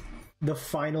be the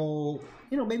final?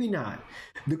 You know, maybe not.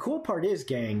 The cool part is,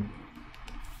 gang,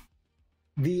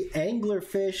 the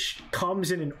anglerfish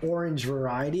comes in an orange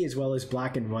variety as well as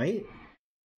black and white,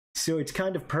 so it's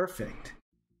kind of perfect.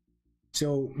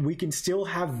 So we can still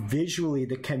have visually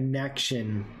the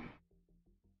connection,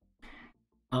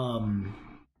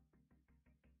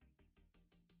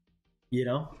 you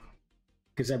know,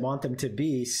 because I want them to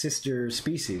be sister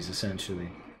species, essentially.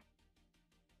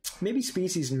 Maybe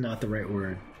species is not the right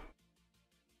word.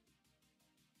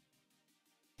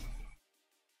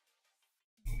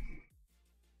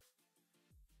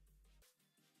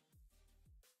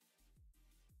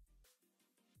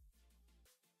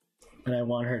 And I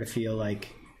want her to feel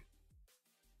like,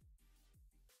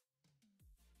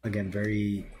 again,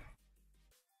 very...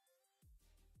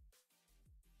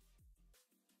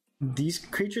 These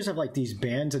creatures have like these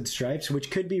bands and stripes,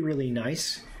 which could be really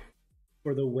nice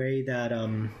for the way that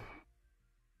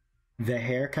the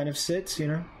hair kind of sits, you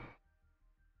know?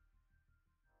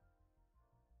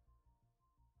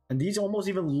 And these almost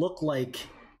even look like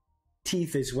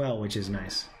teeth as well, which is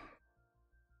nice.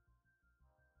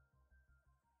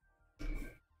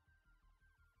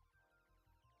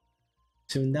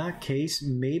 So in that case,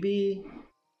 maybe...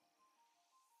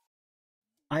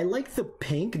 I like the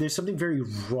pink. There's something very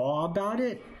raw about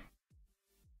it.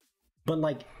 But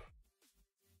like...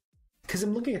 Because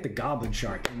I'm looking at the goblin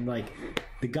shark, and like,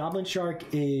 the goblin shark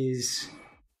is...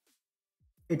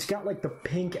 It's got like the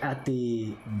pink at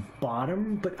the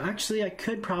bottom, but actually I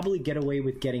could probably get away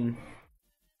with getting...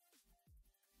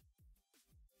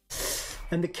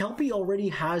 And the Kelpie already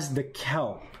has the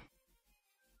kelp.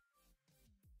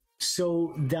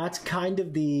 So that's kind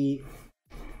of the...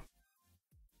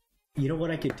 You know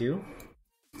what I could do?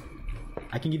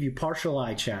 I can give you partial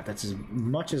eye chat. That's as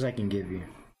much as I can give you.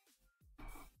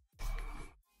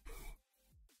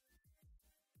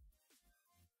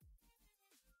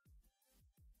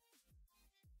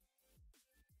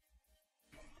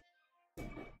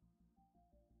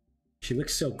 She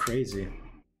looks so crazy.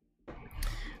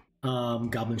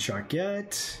 Goblin Shark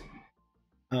yet.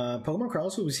 Pokemon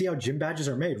Chronicles, we see how gym badges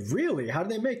are made. Really? How do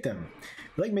they make them?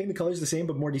 I like making the colors the same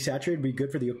but more desaturated would be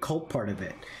good for the occult part of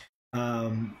it.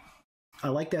 I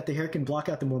like that the hair can block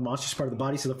out the more monstrous part of the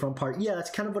body, so the front part, yeah,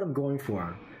 that's kind of what I'm going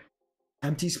for.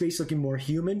 Empty space looking more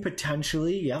human,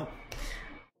 potentially, yeah.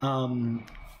 I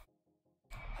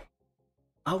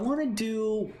want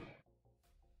to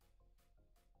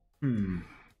do...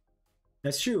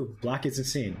 That's true. Black isn't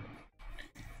seen.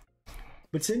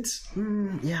 But since...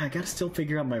 yeah, I gotta still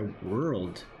figure out my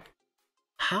world.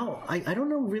 How? I don't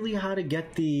know really how to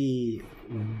get the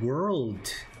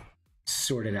world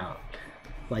sorted out.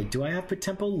 Like, do I have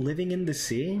POTEMPO living in the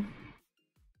sea?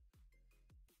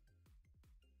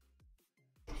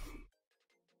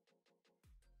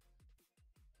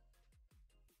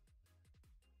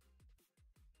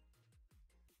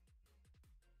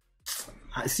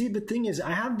 See, the thing is,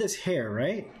 I have this hair,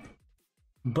 right?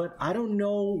 But I don't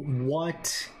know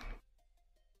what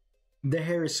the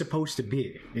hair is supposed to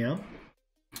be, you know?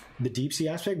 The deep sea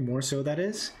aspect, more so, that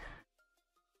is.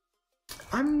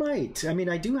 I might. I mean,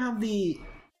 I do have the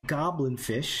goblin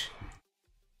fish.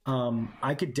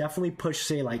 I could definitely push,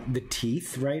 say, like, the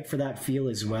teeth, right, for that feel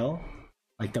as well.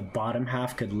 Like, the bottom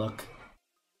half could look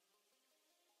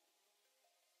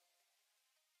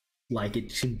like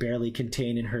it can barely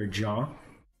contain in her jaw.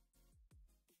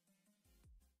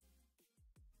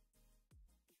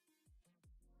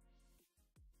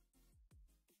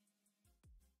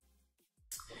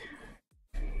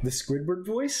 The Squidward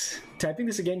voice? Typing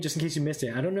this again just in case you missed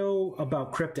it. I don't know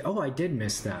about cryptic. Oh, I did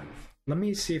miss that. Let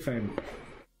me see if I'm...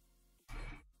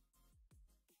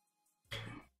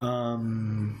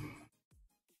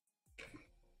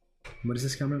 What is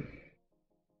this comment?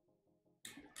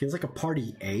 Feels like a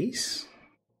party ace?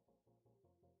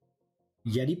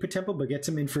 Yeti POTEMPO, but get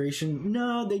some information.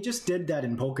 No, they just did that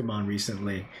in Pokemon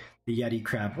recently. The Yeti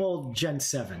crab. Well, Gen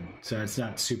 7, so it's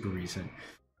not super recent.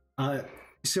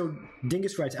 So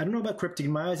Dingus writes, I don't know about Cryptic.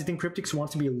 In my eyes, I think Cryptic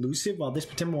wants to be elusive, while this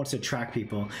POTEMPO wants to attract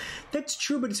people. That's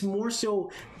true, but it's more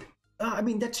so... I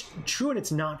mean, that's true and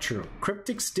it's not true.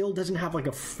 Cryptic still doesn't have like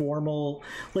a formal...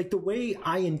 Like, the way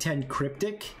I intend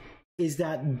Cryptic is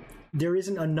that there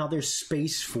isn't another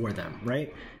space for them,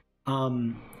 right?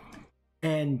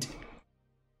 And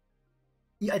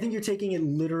I think you're taking it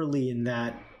literally in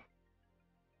that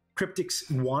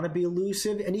Cryptics want to be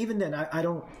elusive, and even then, I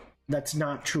don't... That's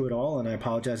not true at all, and I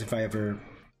apologize if I ever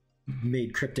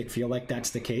made Cryptic feel like that's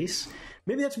the case.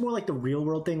 Maybe that's more like the real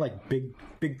world thing, like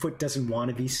Bigfoot doesn't want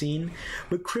to be seen.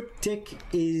 But Cryptic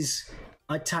is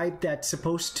a type that's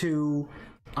supposed to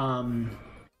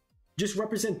just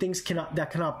represent things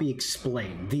that cannot be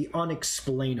explained, the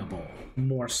unexplainable,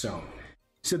 more so.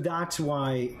 So that's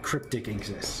why Cryptic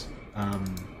exists.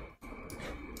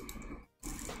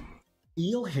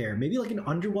 Eel hair, maybe like an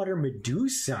underwater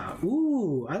Medusa.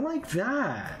 Ooh, I like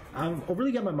that. I've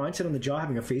really got my mindset on the jaw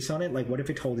having a face on it. Like, what if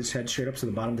it holds its head straight up so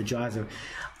the bottom of the jaw has a...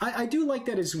 I do like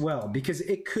that as well, because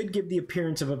it could give the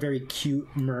appearance of a very cute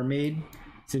mermaid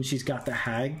since she's got the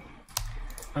hag.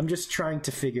 I'm just trying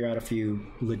to figure out a few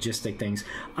logistic things.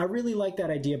 I really like that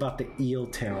idea about the eel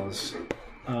tails.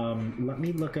 Let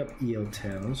me look up eel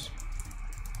tails.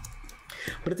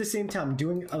 But at the same time,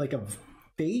 doing like a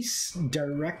face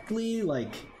directly,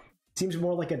 like, seems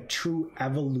more like a true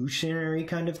evolutionary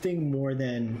kind of thing more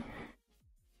than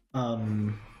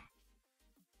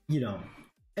you know.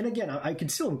 And again, I can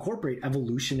still incorporate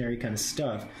evolutionary kind of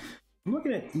stuff. I'm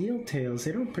looking at eel tails.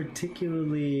 They don't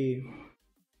particularly...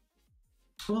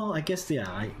 Well, I guess,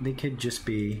 yeah, they could just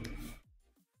be...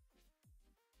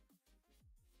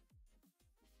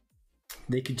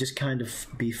 They could just kind of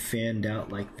be fanned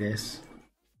out like this.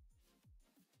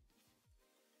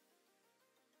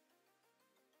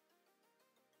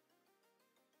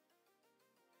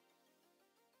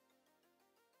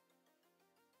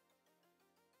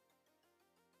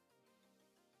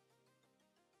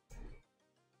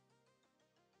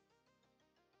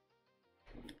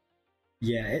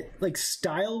 Yeah, like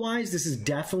style-wise, this is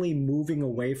definitely moving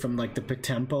away from like the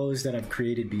POTEMPOs that I've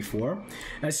created before,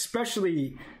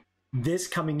 especially this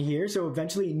coming here. So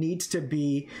eventually it needs to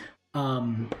be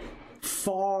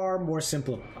far more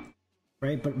simple,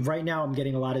 right? But right now I'm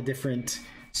getting a lot of different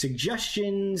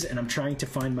suggestions and I'm trying to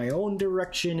find my own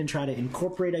direction and try to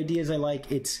incorporate ideas I like.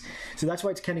 So that's why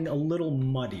it's getting a little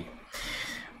muddy.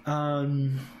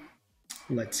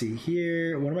 Let's see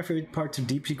here. One of my favorite parts of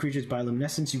deep sea creatures is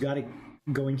bioluminescence. You got it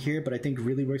going here, but I think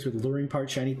really works with luring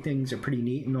parts. Shiny things are pretty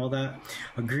neat and all that.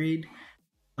 Agreed.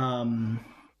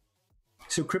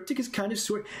 So Cryptic is kind of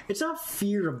it's not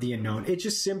fear of the unknown. It's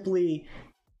just simply,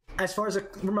 as far as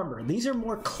remember, these are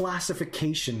more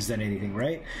classifications than anything,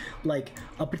 right? Like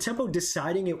a POTEMPO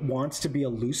deciding it wants to be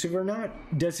elusive or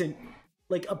not doesn't,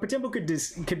 like a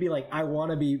POTEMPO could be like, I want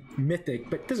to be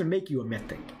mythic, but it doesn't make you a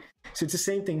mythic. So it's the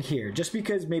same thing here. Just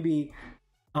because maybe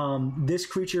this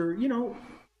creature, you know,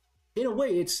 in a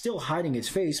way it's still hiding its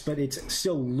face, but it's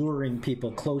still luring people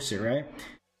closer, right?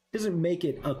 Doesn't make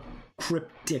it a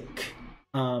cryptic.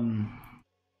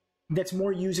 That's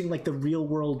more using like the real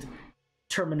world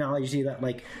terminology that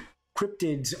like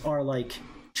cryptids are like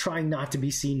trying not to be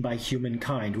seen by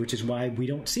humankind, which is why we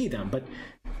don't see them. But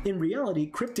in reality,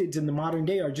 cryptids in the modern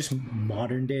day are just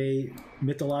modern day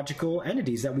mythological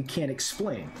entities that we can't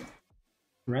explain,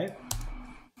 right?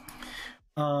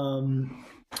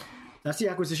 That's the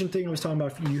acquisition thing I was talking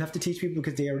about. You have to teach people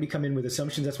because they already come in with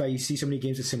assumptions. That's why you see so many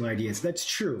games with similar ideas. That's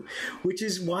true, which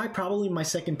is why probably in my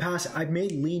second pass I may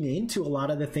lean into a lot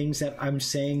of the things that I'm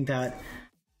saying that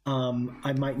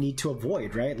I might need to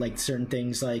avoid, right? Like certain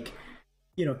things like,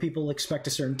 you know, people expect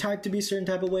a certain type to be a certain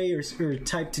type of way, or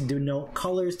type to denote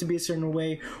colors to be a certain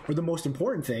way, or the most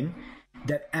important thing,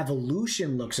 that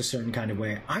evolution looks a certain kind of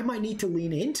way. I might need to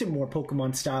lean into more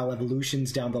Pokemon style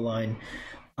evolutions down the line.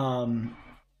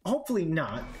 Hopefully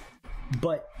not,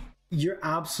 but you're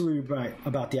absolutely right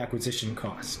about the acquisition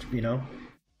cost, you know?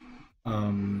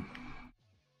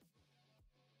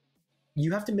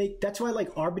 You have to make, that's why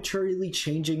like arbitrarily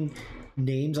changing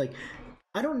names, like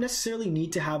I don't necessarily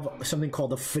need to have something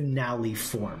called a finale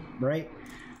form, right?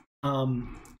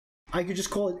 I could just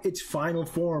call it its final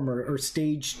form or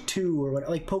stage 2 or what,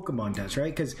 like Pokemon does,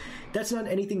 right? Because that's not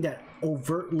anything that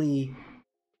overtly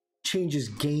changes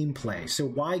gameplay. So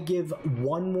why give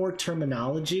one more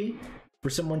terminology for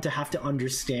someone to have to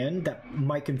understand that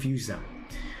might confuse them?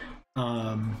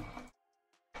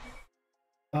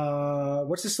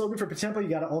 What's the slogan for POTEMPO? You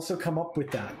got to also come up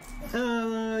with that.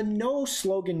 No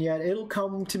slogan yet. It'll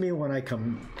come to me when I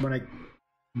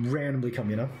randomly come,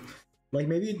 you know? Like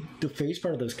maybe the face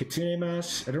part of those Kitsune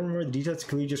masks. I don't remember the details.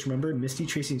 Can we just remember Misty,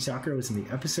 Tracy, and Sakura was in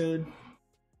the episode?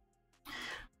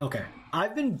 Okay.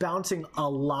 I've been bouncing a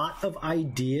lot of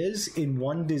ideas in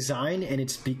one design and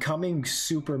it's becoming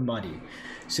super muddy.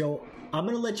 So I'm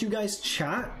going to let you guys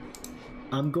chat.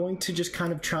 I'm going to just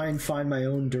kind of try and find my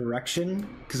own direction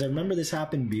because I remember this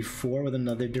happened before with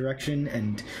another direction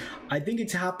and I think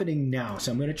it's happening now.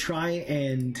 So I'm going to try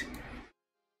and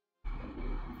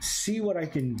see what I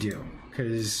can do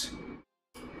because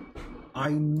I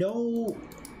know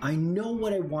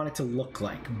what I want it to look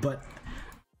like, but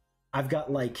I've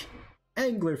got like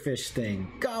anglerfish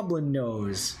thing, goblin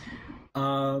nose,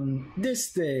 this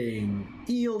thing,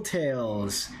 eel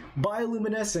tails,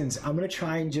 bioluminescence. I'm gonna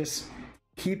try and just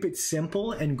keep it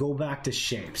simple and go back to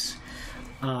shapes.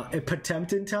 A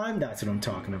Potemkin time, that's what I'm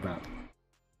talking about.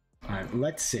 All right,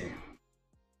 let's see.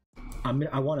 I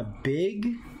want a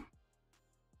big.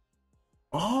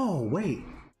 Oh, wait.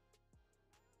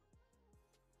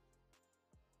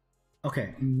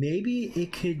 Okay, maybe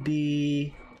it could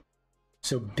be...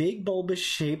 So, big bulbous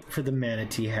shape for the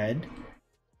manatee head.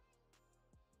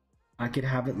 I could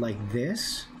have it like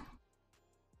this.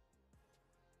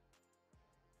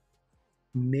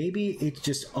 Maybe it's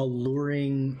just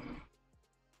alluring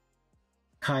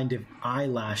kind of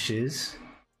eyelashes.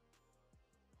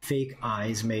 Fake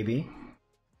eyes, maybe.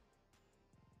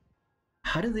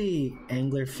 How do the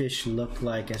anglerfish look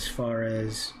like as far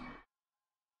as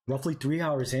roughly 3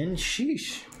 hours in?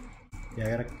 Sheesh.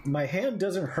 Yeah, my hand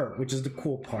doesn't hurt, which is the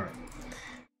cool part.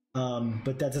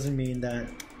 But that doesn't mean that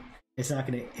it's not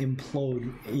going to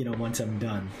implode, you know, once I'm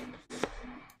done.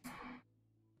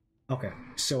 Okay,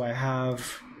 so I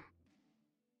have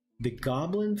the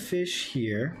goblin fish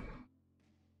here.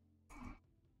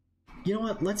 You know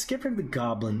what? Let's get rid of the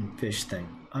goblin fish thing.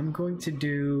 I'm going to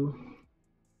do...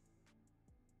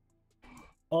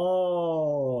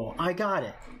 Oh, I got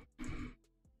it.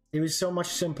 It was so much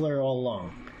simpler all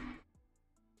along.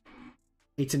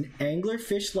 It's an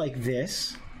anglerfish like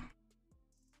this.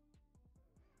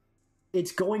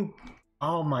 It's going...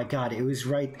 Oh my god, it was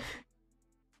right...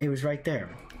 It was right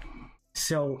there.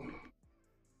 So,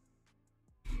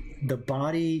 the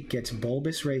body gets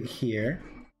bulbous right here.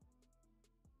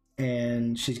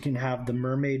 And she can have the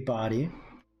mermaid body.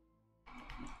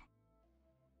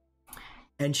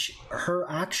 And her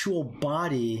actual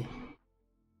body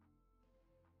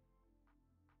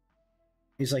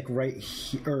is like right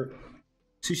here.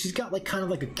 So she's got like kind of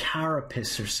like a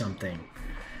carapace or something.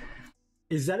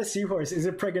 Is that a seahorse? Is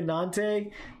it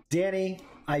Pregnante? Danny,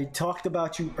 I talked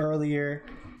about you earlier.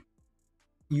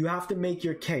 You have to make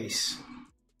your case.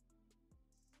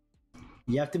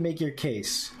 You have to make your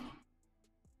case.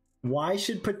 Why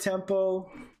should POTEMPO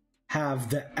have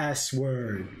the S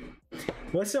word?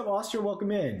 What's up, Austria?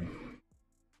 Welcome in.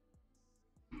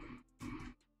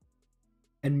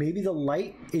 And maybe the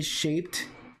light is shaped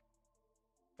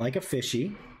like a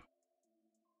fishy.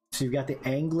 So you've got the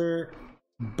angler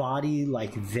body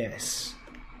like this.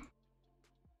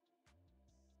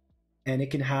 And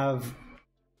it can have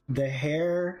the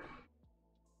hair,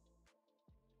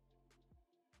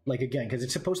 like again, because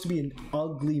it's supposed to be an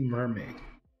ugly mermaid.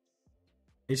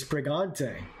 It's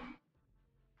Pregante.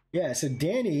 Yeah, so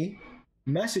Danny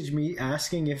messaged me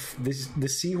asking if the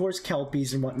seahorse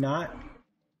kelpies and whatnot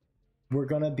were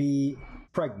gonna be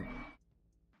pregnant.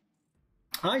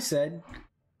 I said,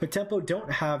 POTEMPO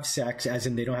don't have sex, as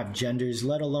in they don't have genders,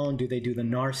 let alone do they do the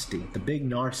nasty, the big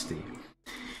nasty.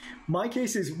 My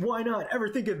case is, why not? Ever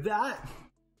think of that?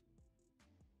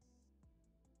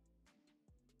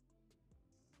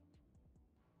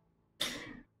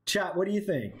 Chat, what do you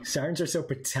think? Sirens are so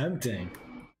tempting.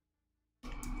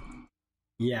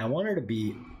 Yeah, I want her to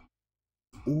be...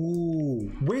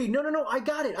 Ooh. Wait, no, I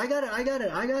got it.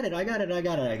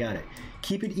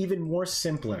 Keep it even more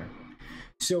simpler.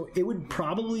 So it would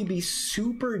probably be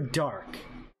super dark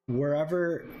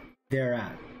wherever they're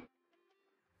at.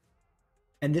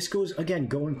 And this goes, again,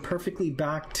 going perfectly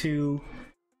back to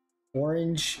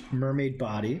orange mermaid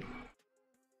body.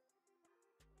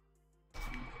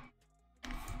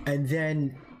 And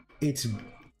then it's...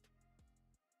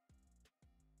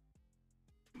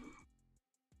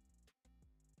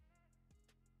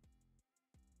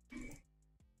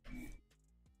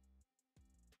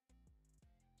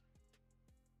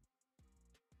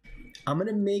 I'm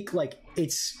gonna make like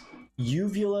its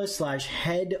uvula slash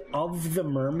head of the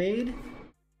mermaid,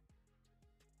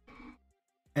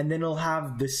 and then it'll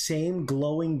have the same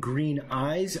glowing green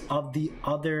eyes of the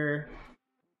other,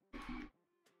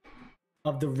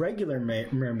 of the regular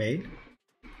mermaid.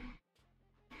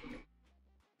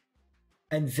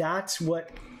 And that's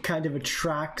what kind of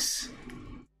attracts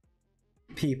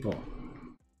people.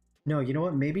 No, you know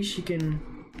what? Maybe she can...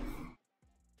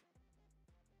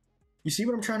 You see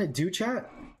what I'm trying to do, chat?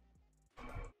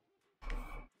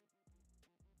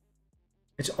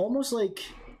 It's almost like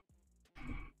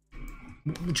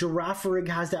Giraffe Rig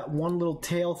has that one little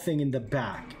tail thing in the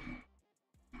back.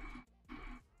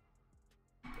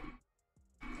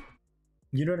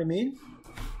 You know what I mean?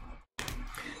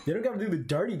 They don't gotta do the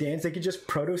dirty dance. They could just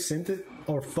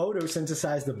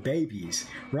photosynthesize the babies,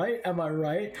 right? Am I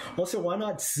right? Also, why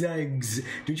not segs?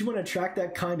 Did you want to attract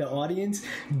that kind of audience?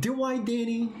 Do I,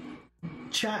 Danny?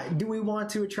 Chat, do we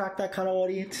want to attract that kind of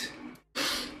audience?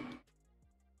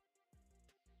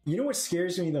 You know what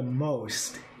scares me the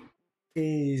most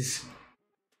is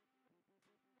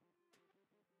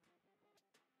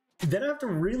then I have to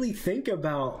really think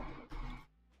about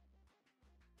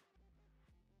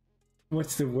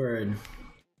what's the word?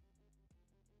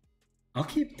 I'll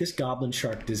keep this goblin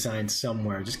shark design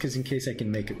somewhere just because in case I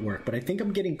can make it work. But I think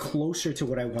I'm getting closer to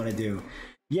what I want to do.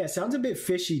 Yeah, sounds a bit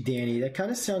fishy, Danny. That kind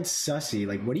of sounds sussy.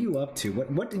 Like, what are you up to?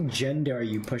 What agenda are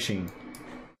you pushing?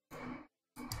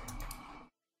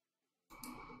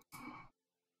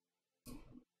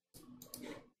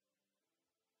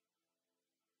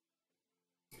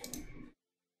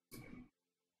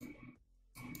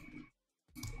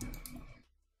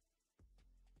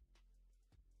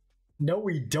 No,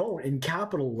 we don't, in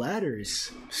capital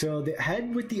letters. So the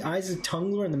head with the eyes is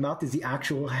tongue and the mouth is the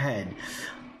actual head.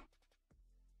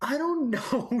 I don't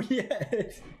know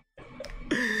yet.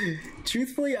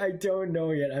 Truthfully, I don't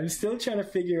know yet. I'm still trying to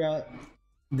figure out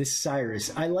this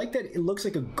Cyrus. I like that it looks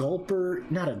like a gulper,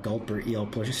 not a gulper eel,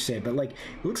 per se, but like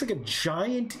it looks like a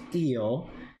giant eel.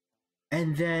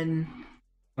 And then,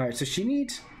 all right, so she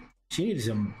needs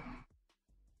some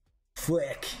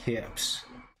flick hips.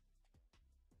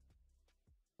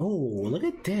 Oh, look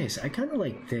at this. I kind of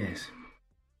like this.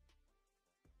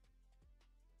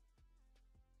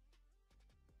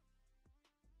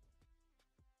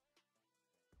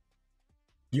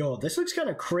 Yo, this looks kind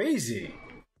of crazy.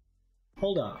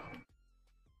 Hold up.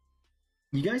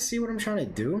 You guys see what I'm trying to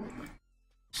do?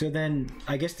 So then,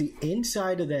 I guess the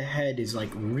inside of the head is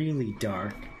like really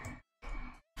dark.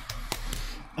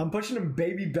 I'm pushing them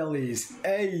baby bellies.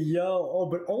 Hey, yo. Oh,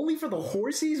 but only for the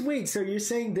horsies? Wait, so you're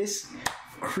saying this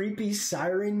creepy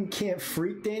Siren can't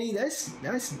freak, Danny? That's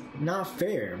not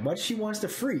fair. What if she wants to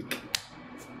freak?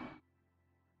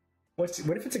 What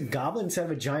if it's a goblin instead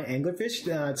of a giant anglerfish?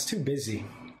 It's too busy.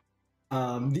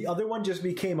 The other one just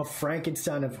became a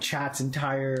Frankenstein of chat's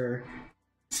entire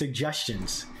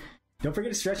suggestions. Don't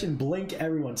forget to stretch and blink,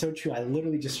 everyone. So true. I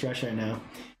literally just stretch right now.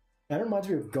 That reminds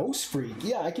me of Ghost Freak.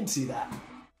 Yeah, I can see that.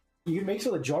 You can make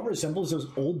so the jaw resembles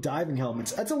those old diving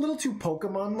helmets. That's a little too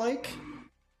Pokemon-like.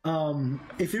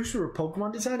 If this were a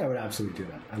Pokemon design, I would absolutely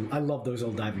do that. I love those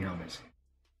old diving helmets.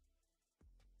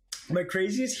 My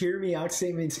craziest hear me out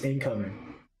statements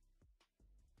incoming.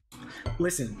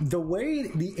 Listen, the way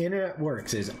the internet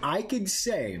works is I could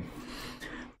say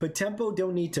POTEMPO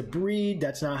don't need to breed,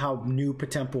 that's not how new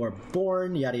POTEMPO are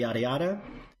born, yada yada yada.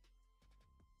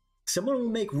 Someone will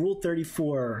make Rule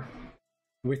 34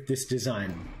 with this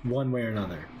design, one way or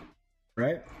another,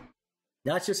 right?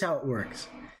 That's just how it works.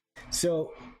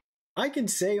 So I can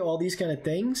say all these kind of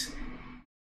things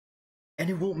and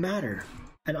it won't matter.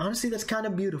 And honestly, that's kind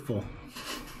of beautiful.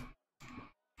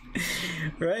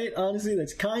 Right? Honestly,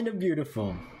 that's kind of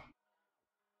beautiful.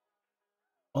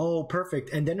 Oh,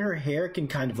 perfect. And then her hair can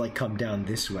kind of like come down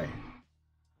this way.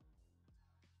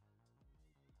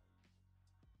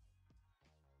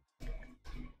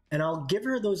 And I'll give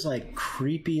her those like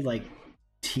creepy like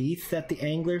teeth that the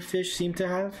anglerfish seem to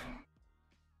have.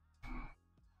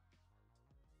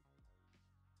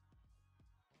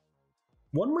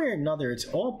 One way or another, it's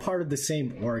all part of the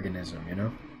same organism, you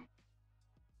know?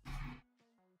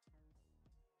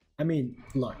 I mean,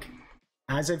 look,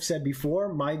 as I've said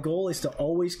before, my goal is to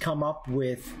always come up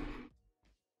with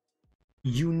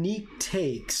unique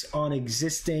takes on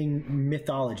existing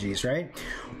mythologies, right?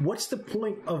 What's the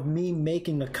point of me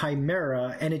making a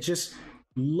chimera and it just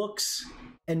looks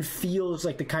and feels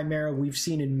like the chimera we've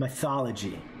seen in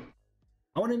mythology?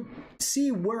 I want to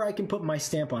see where I can put my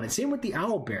stamp on it. Same with the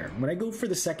owlbear. When I go for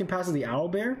the second pass of the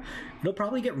owlbear, it'll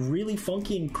probably get really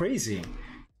funky and crazy.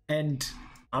 And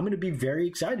I'm going to be very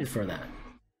excited for that,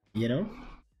 you know?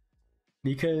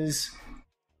 Because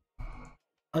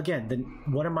again, then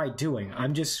what am I doing?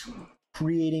 I'm just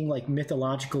creating like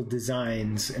mythological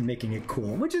designs and making it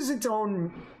cool, which is its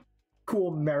own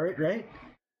cool merit, right?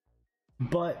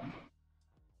 But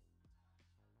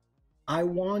I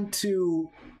want to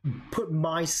put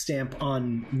my stamp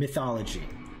on mythology,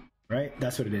 right?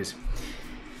 That's what it is.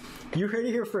 You heard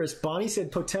it here first. Bonnie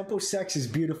said POTEMPO sex is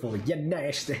beautiful. You're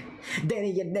nasty.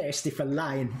 Danny, you're nasty for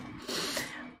lying.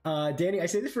 Danny, I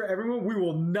say this for everyone, we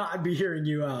will not be hearing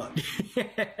you out.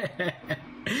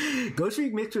 Ghost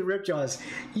Freak mixed with Ripjaws.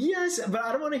 Yes, but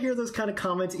I don't want to hear those kind of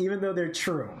comments even though they're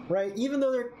true, right? Even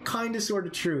though they're kind of sort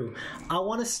of true. I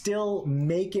want to still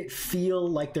make it feel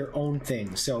like their own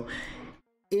thing. So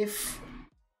if...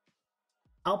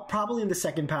 I'll probably in the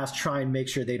second pass try and make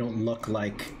sure they don't look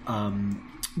like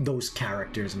those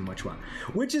characters and which one.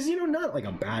 Which is, you know, not like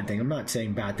a bad thing. I'm not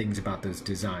saying bad things about those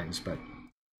designs, but...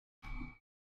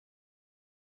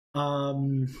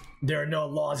 there are no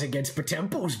laws against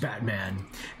POTEMPOs, Batman.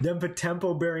 Them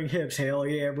POTEMPO bearing hips, hell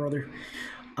yeah, brother.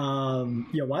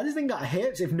 Yo, why this thing got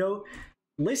hips? If no,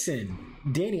 listen,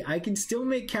 Danny, I can still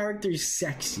make characters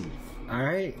sexy. All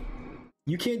right,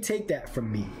 you can't take that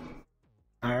from me.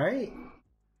 All right,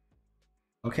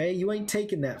 okay, you ain't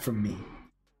taking that from me.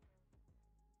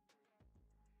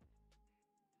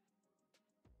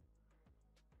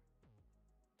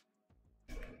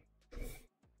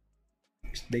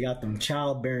 They got them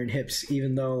childbearing hips,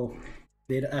 even though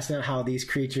that's not how these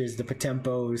creatures, the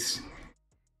POTEMPOs,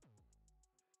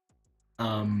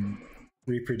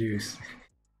 reproduce.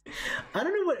 I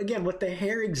don't know what the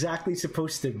hair exactly is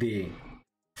supposed to be.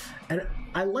 And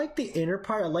I like the inner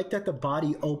part. I like that the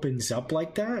body opens up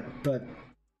like that, but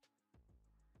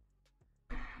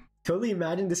totally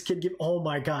imagine this kid give, oh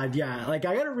my god, yeah. Like,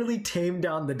 I gotta really tame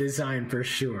down the design for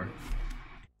sure.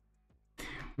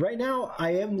 Right now,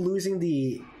 I am losing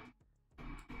the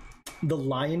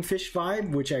lionfish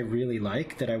vibe, which I really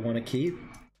like, that I want to keep.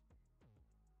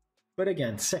 But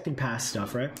again, second pass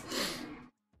stuff, right?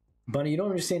 Bunny, you don't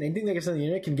understand. Anything that gets on the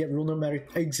internet can get ruled no matter...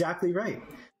 Exactly right.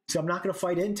 So I'm not going to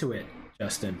fight into it,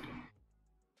 Justin.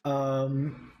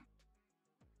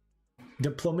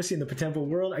 Diplomacy in the POTEMPO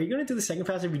world. Are you going to do the second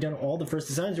pass? Have you done all the first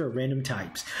designs or random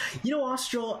types? You know,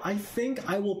 Austral, I think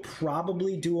I will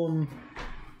probably do them...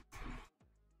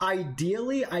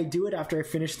 Ideally, I do it after I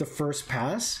finish the first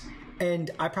pass, and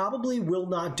I probably will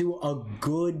not do a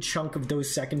good chunk of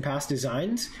those second pass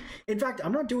designs. In fact,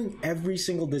 I'm not doing every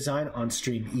single design on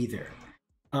stream either,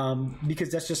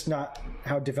 because that's just not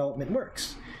how development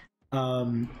works.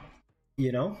 You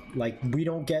know, like, we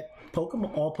don't get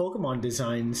all Pokemon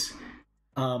designs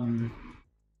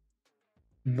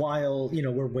while, you know,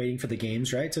 we're waiting for the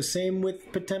games, right? So same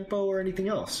with POTEMPO or anything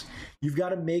else. You've got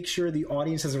to make sure the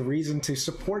audience has a reason to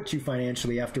support you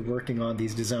financially after working on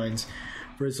these designs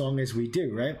for as long as we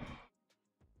do, right?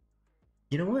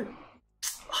 You know what?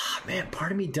 Oh, man,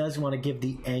 part of me does want to give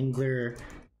the angler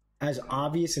as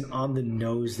obvious and on the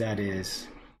nose that is.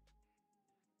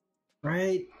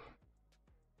 Right?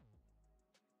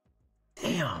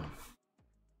 Damn.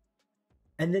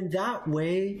 And then that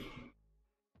way...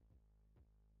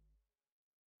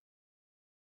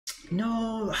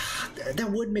 No,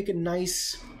 that would make a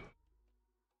nice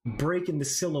break in the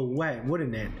silhouette,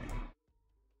 wouldn't it?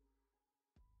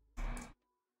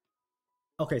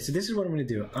 Okay, so this is what I'm going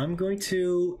to do. I'm going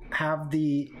to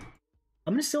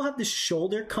still have the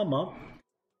shoulder come up.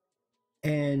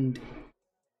 And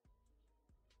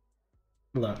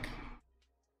look.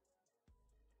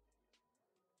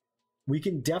 We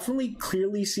can definitely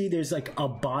clearly see there's like a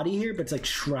body here, but it's like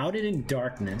shrouded in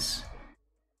darkness.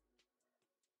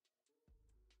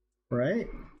 Right?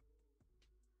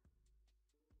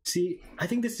 See, I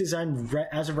think this design,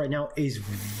 as of right now, is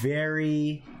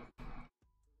very...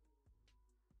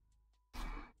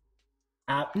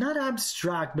 not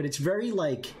abstract, but it's very,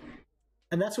 like...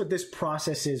 And that's what this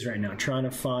process is right now, trying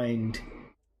to find...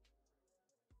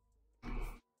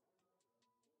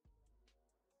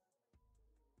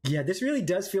 Yeah, this really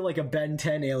does feel like a Ben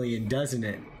 10 alien, doesn't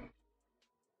it?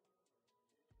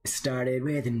 Started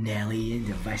with an alien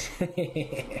device.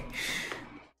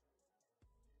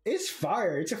 It's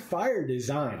fire. It's a fire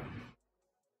design.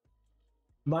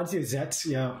 Monty Zets,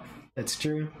 yeah, that's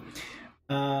true.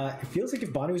 It feels like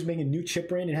if Bonnie was making a new chip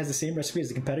brand, it has the same recipe as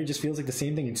the competitor, just feels like the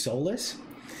same thing in Soulless.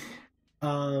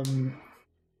 I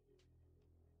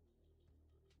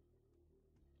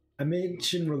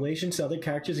mentioned relations to other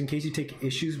characters in case you take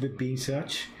issues with being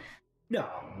such. No,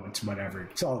 it's whatever.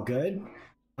 It's all good.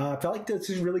 I felt like this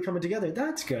is really coming together.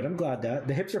 That's good. I'm glad that.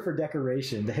 The hips are for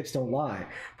decoration. The hips don't lie.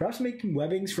 Perhaps making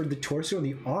webbings for the torso and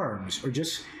the arms, or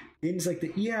just Things like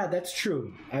that. Yeah, that's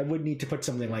true. I would need to put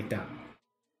something like that.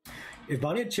 If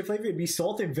Bonnie had chip flavor, it'd be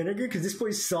salt and vinegar because this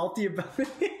boy's salty about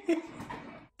it.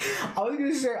 I was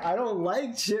gonna say I don't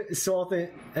like salt,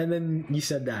 and then you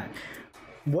said that.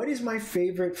 What is my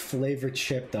favorite flavor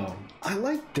chip though? I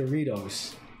like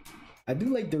Doritos. I do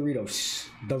like Doritos.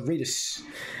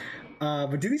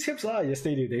 But do these chips lie? Yes,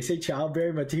 they do. They say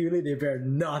childbearing, but materially they bear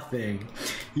nothing.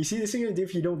 You see, this thing gonna do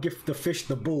if you don't give the fish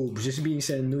the boobs, just being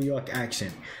said in New York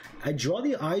accent. I draw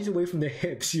the eyes away from the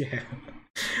hips, yeah.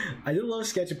 I did a little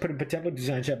sketch and put a POTEMPO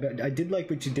design chat, but I did like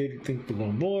what you did. Think a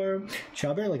little more.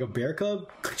 Childbearing like a bear cub?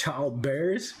 Child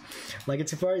bears? Like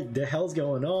it's far the hell's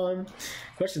going on?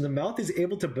 Question: the mouth is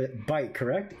able to bite,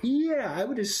 correct? Yeah, I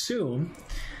would assume.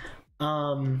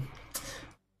 You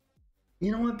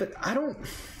know what? But I don't.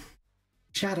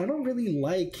 Chad, I don't really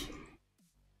like.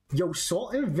 Yo,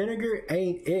 salt and vinegar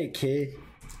ain't it, kid.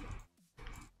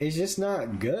 It's just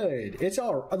not good. It's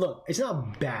all look. It's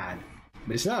not bad.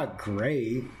 But it's not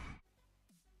great.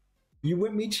 You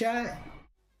with me, chat?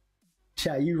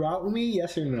 Chat, you rock with me?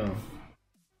 Yes or no?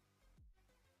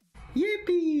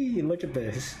 Yippee! Look at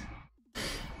this.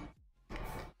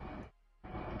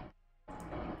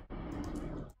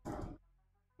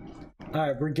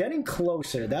 Alright, we're getting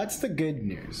closer. That's the good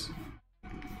news.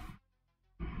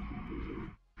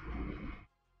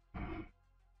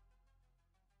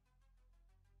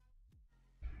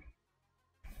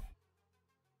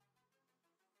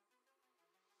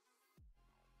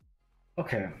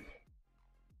 Okay.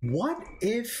 What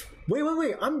if...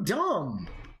 Wait, I'm dumb.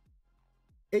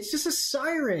 It's just a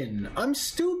siren. I'm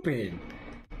stupid.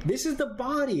 This is the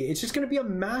body. It's just going to be a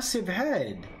massive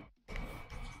head.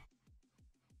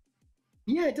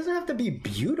 Yeah, it doesn't have to be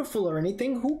beautiful or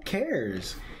anything. Who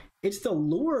cares? It's the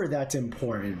lure that's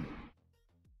important.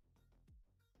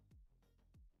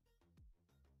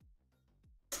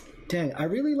 Dang, I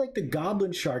really like the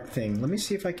goblin shark thing. Let me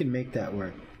see if I can make that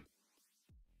work.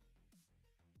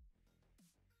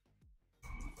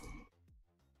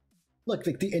 Look,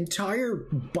 like the entire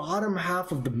bottom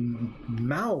half of the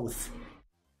mouth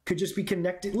could just be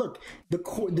connected. Look, the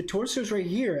torso's right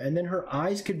here, and then her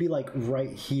eyes could be like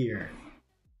right here.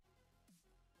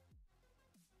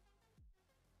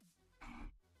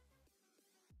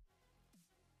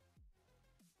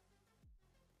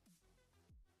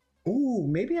 Ooh,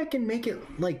 maybe I can make it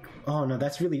like... Oh no,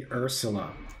 that's really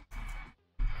Ursula.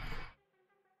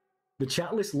 The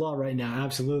chat list law right now,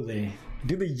 absolutely.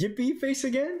 Do the yippee face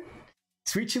again?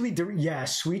 Sweet chili Doritos, yeah,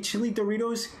 sweet chili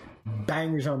Doritos,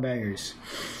 bangers on bangers.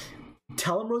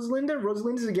 Tell him, Rosalinda.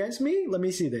 Rosalinda's against me? Let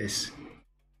me see this.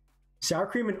 Sour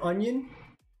cream and onion?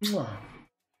 Mwah.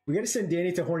 We gotta send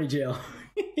Danny to horny jail.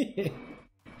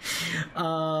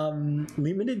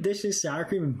 Limited dishes, sour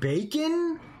cream and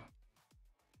bacon?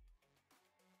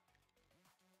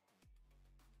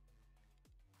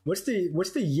 What's the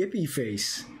yippee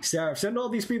face? Sarah, send all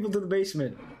these people to the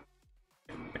basement.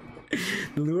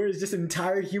 The lure is just an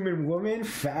entire human woman?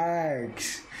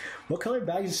 Facts. What color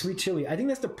bag is sweet chili? I think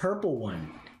that's the purple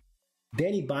one.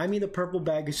 Danny, buy me the purple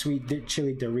bag of sweet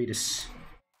chili Doritos.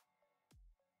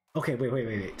 Okay,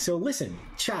 wait. So listen,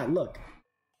 chat, look.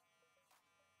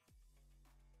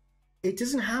 It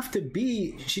doesn't have to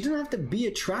be... She doesn't have to be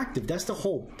attractive. That's the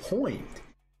whole point.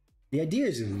 The idea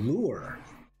is lure.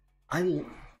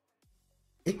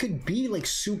 It could be like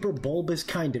super bulbous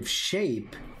kind of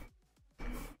shape.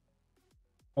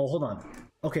 Oh, hold on.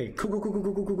 Okay. Cool.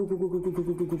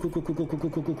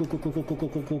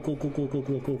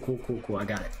 I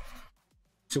got it.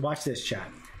 So watch this,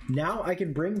 chat. Now I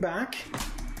can bring back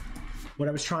what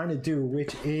I was trying to do,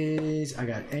 which is I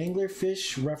got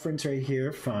anglerfish reference right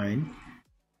here. Fine.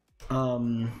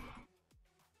 I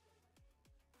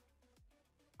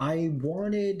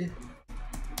wanted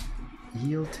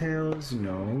eeltails.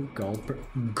 No.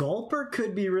 Gulper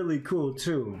could be really cool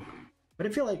too. But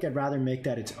I feel like I'd rather make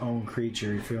that its own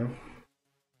creature, you feel?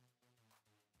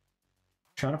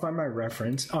 Trying to find my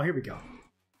reference. Oh, here we go.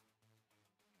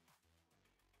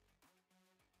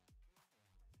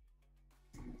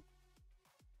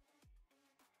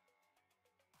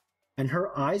 And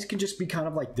her eyes can just be kind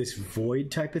of like this void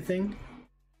type of thing.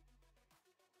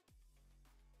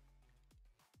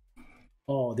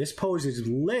 Oh, this pose is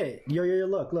lit. Yo,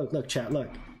 look, chat, look.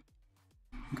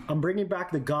 I'm bringing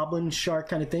back the goblin shark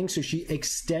kind of thing, so she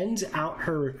extends out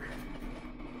her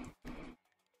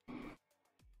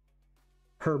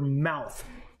mouth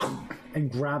and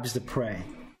grabs the prey,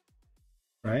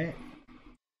 right?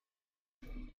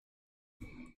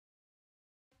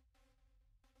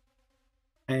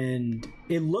 And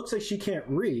it looks like she can't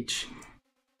reach,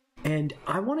 and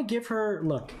I want to give her,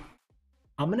 look,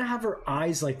 I'm gonna have her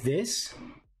eyes like this,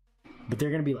 but they're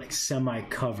gonna be like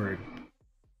semi-covered.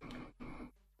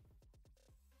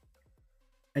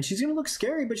 And she's gonna look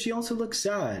scary, but she also looks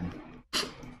sad.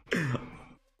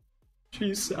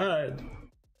 She's sad.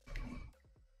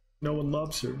 No one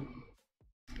loves her.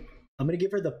 I'm gonna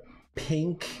give her the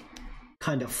pink,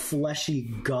 kind of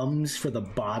fleshy gums for the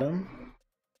bottom.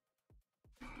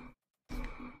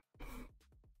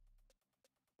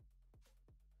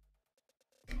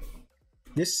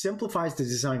 This simplifies the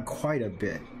design quite a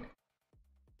bit.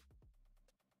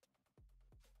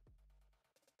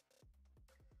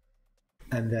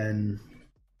 And then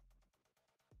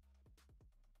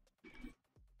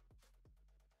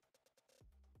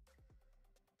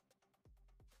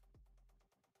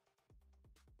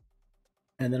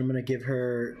I'm going to give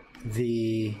her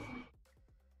the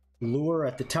lure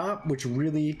at the top, which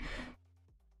really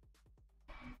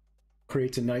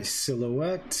creates a nice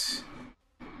silhouette.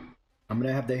 I'm going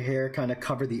to have the hair kind of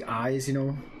cover the eyes, you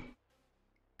know.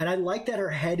 And I like that her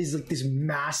head is like this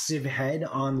massive head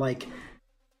on like,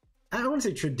 I don't want to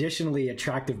say traditionally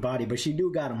attractive body, but she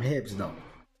do got them hips though.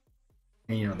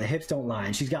 And you know, the hips don't lie.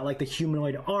 And she's got like the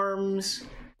humanoid arms.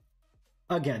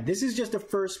 Again, this is just a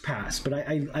first pass, but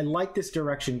I like this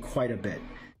direction quite a bit.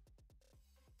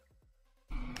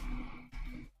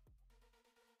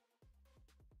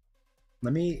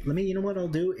 Let me, you know what I'll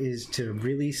do is to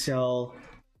really sell.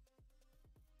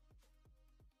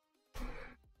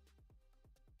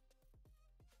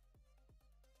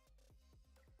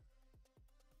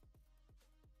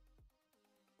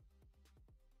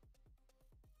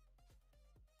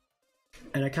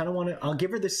 And I kind of want to, I'll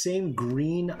give her the same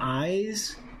green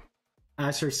eyes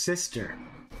as her sister.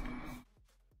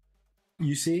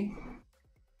 You see?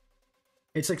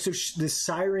 It's like, so the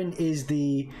Siren is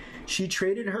the, she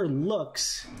traded her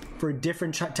looks for a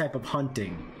different type of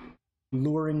hunting.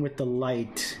 Luring with the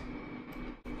light.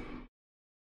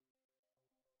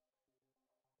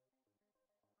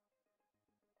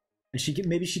 And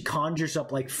maybe she conjures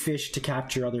up like fish to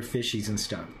capture other fishies and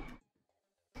stuff.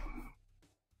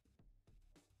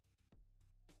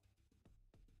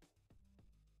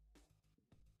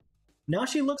 Now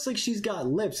she looks like she's got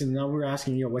lips, and now we're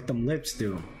asking, you know, what them lips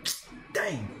do.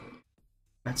 Dang!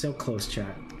 That's so close,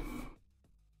 chat.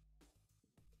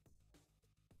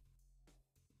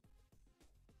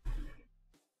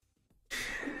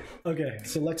 Okay,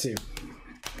 so let's see.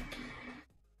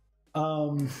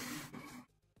 Danny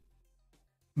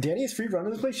is free run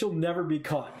of this place. She'll never be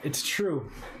caught. It's true.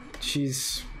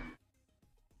 She's...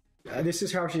 this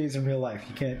is how she is in real life.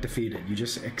 You can't defeat it. You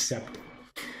just accept it.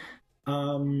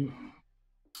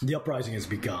 The uprising has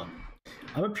begun.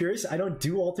 I'm a purist. I don't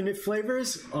do alternate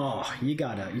flavors. Oh, you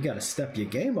gotta step your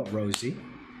game up, Rosie.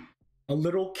 A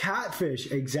little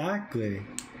catfish, exactly.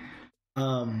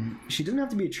 She doesn't have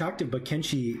to be attractive, but can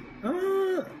she?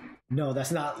 No,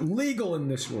 that's not legal in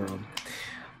this world.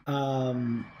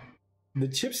 The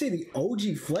chips say the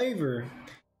OG flavor.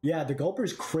 Yeah, the gulper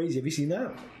is crazy. Have you seen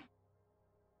that?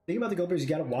 Think about the gulpers. You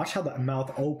gotta watch how the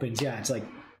mouth opens. Yeah, it's like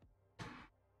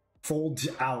folds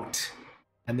out.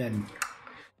 And then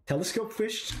telescope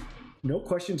fish, no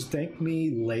questions, thank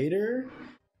me later.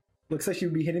 Looks like she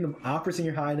would be hitting them operas in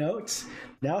your high notes.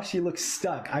 Now she looks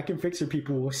stuck. I can fix her,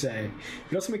 people will say. You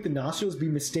can also make the nostrils be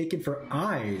mistaken for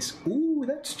eyes. Ooh,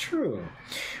 that's true.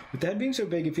 With the head being so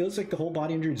big, it feels like the whole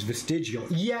body under is vestigial.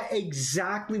 Yeah,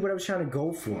 exactly what I was trying to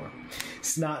go for.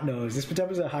 Snot nose. This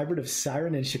POTEMPO is a hybrid of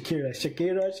Siren and Shakira.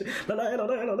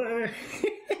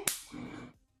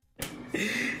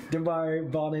 Goodbye,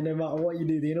 Bonnie. No matter what you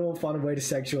do, the internet will find a way to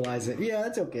sexualize it. Yeah,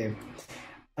 that's okay.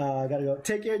 Gotta go.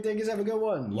 Take care, dingus. Have a good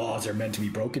one. Laws are meant to be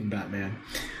broken, Batman.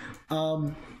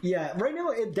 Yeah, right now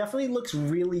it definitely looks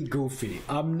really goofy.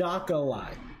 I'm not gonna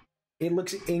lie. It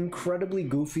looks incredibly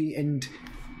goofy, and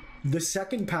the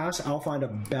second pass, I'll find a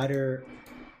better...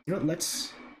 You know what,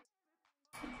 let's...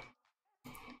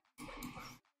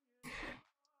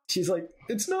 She's like,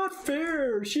 it's not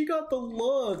fair. She got the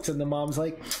looks. And the mom's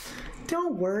like,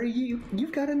 don't worry,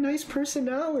 you've got a nice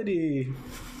personality.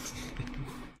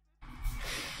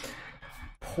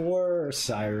 Poor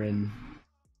Siren.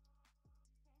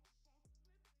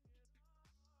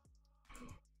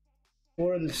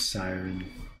 Poor the Siren.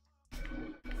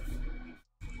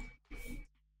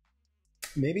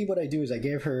 Maybe what I do is I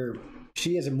gave her...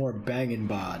 She has a more banging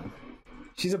bod.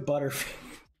 She's a butterfish.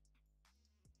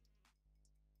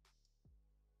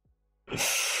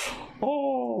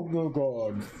 Oh my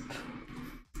god.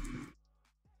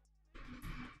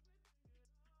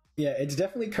 Yeah, it's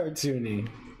definitely cartoony.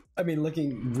 I mean,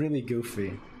 looking really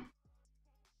goofy.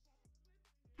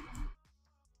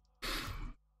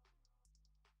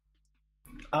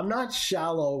 I'm not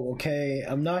shallow, okay?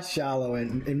 I'm not shallow.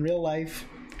 In real life,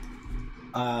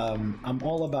 I'm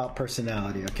all about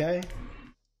personality, okay?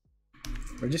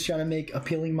 We're just trying to make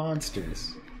appealing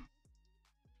monsters.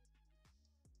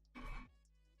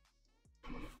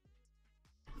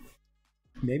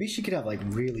 Maybe she could have like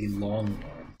really long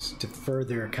arms to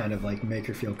further kind of like make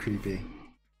her feel creepy.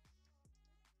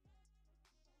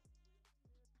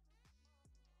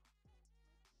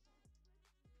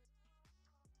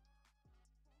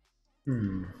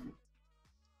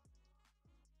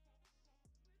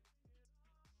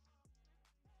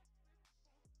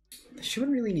 She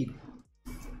wouldn't really need...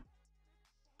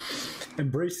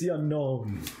 Embrace the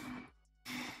unknown.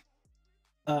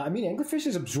 I mean,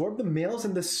 anglerfishes absorb the males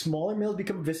and the smaller males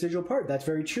become a vestigial part. That's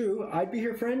very true. I'd be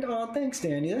here, friend. Oh, thanks,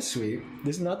 Danny. That's sweet.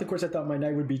 This is not the course I thought my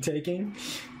knight would be taking.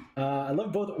 I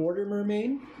love both Order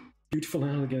Mermaid. Beautiful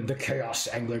and elegant. The Chaos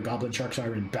Angler, Goblin Shark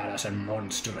Siren, badass and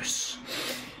monstrous.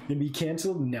 Gonna be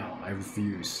cancelled? No, I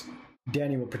refuse.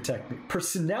 Danny will protect me.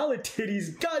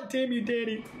 Personalities! God damn you,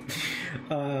 Danny!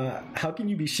 How can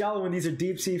you be shallow when these are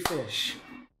deep sea fish?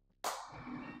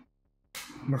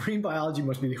 Marine biology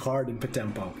must be hard in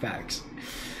POTEMPO. Facts.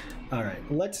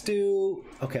 Alright, let's do...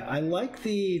 Okay, I like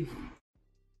the...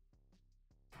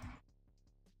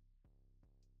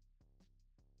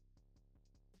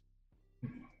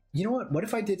 You know what? What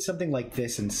if I did something like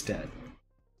this instead?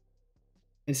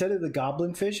 Instead of the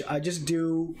goblin fish, I just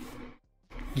do...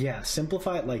 Yeah,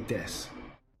 simplify it like this.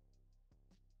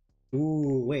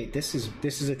 Ooh, wait, this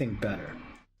is I think better.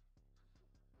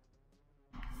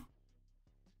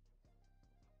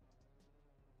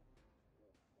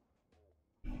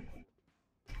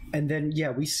 And then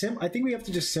yeah, I think we have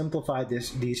to just simplify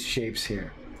these shapes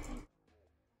here.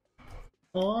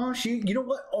 Oh, you know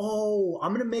what? Oh,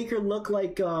 I'm gonna make her look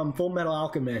like Full Metal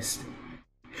Alchemist.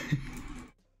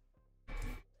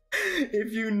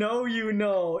 If you know, you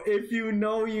know. If you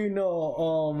know, you know.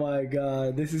 Oh my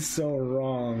god, this is so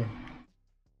wrong.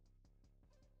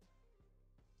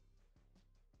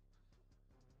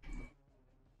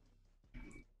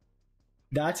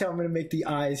 That's how I'm gonna make the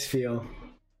eyes feel.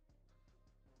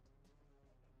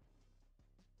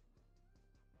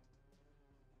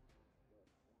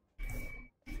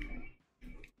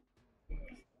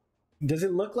 Does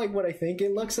it look like what I think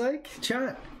it looks like,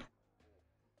 chat?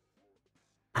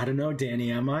 I don't know,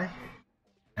 Danny, am I?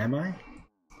 Am I?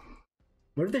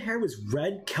 What if the hair was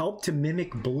red kelp to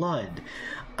mimic blood?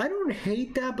 I don't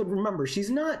hate that, but remember, she's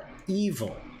not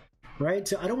evil, right?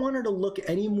 So I don't want her to look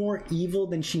any more evil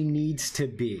than she needs to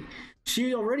be.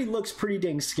 She already looks pretty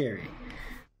dang scary.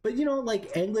 But you know,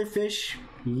 like anglerfish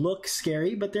look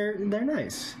scary, but they're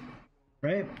nice,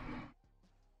 right?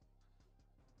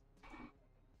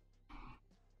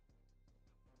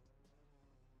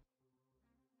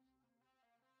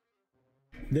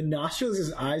 The nostrils,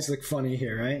 his eyes look funny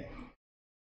here, right?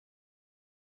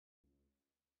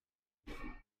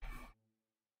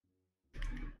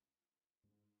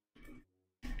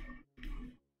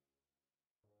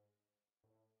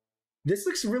 This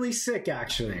looks really sick,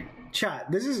 actually. Chat,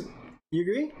 this is... You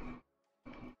agree?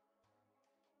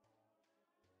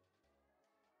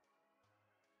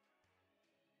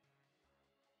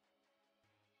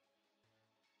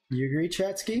 You agree,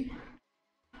 Chatsky?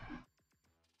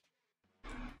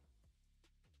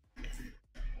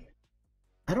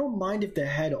 I don't mind if the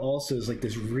head also is like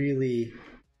this really,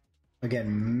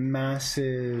 again,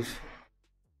 massive...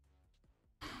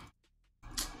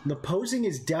 The posing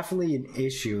is definitely an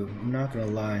issue, I'm not gonna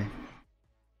lie.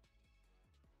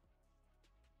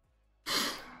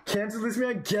 Cancel this,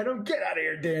 man. Get him. Get out of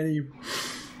here, Danny.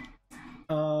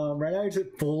 Right now it's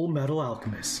at Full Metal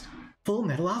Alchemist. Full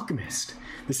Metal Alchemist.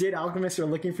 The Seed Alchemists are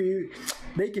looking for you.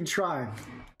 They can try.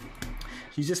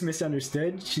 She's just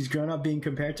misunderstood. She's grown up being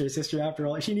compared to her sister after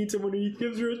all. She needs someone who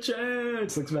gives her a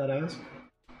chance. Looks badass.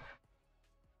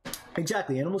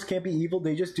 Exactly. Animals can't be evil.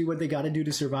 They just do what they gotta do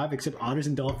to survive, except otters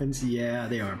and dolphins, yeah,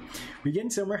 they are. We getting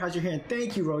somewhere. How's your hand?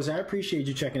 Thank you, Rose. I appreciate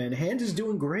you checking in. Hand is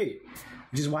doing great,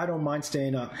 which is why I don't mind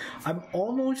staying up. I'm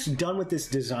almost done with this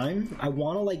design. I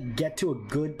want to like get to a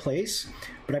good place,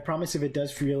 but I promise if it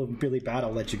does feel really bad,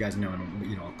 I'll let you guys know,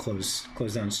 and you know, I'll close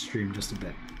down stream just a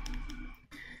bit.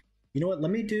 You know what?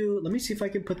 Let me see if I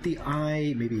can put the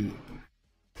eye maybe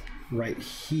right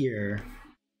here.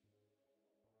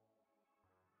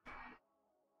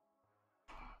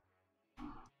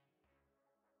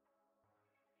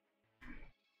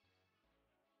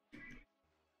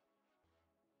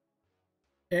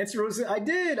 Answer was, I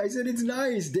did. I said it's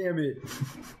nice. Damn it.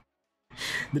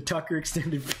 The Tucker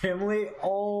extended family.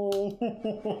 Oh,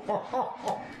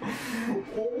 oh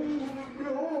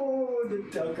no, the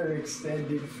Tucker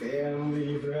extended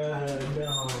family, bruh.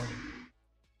 No.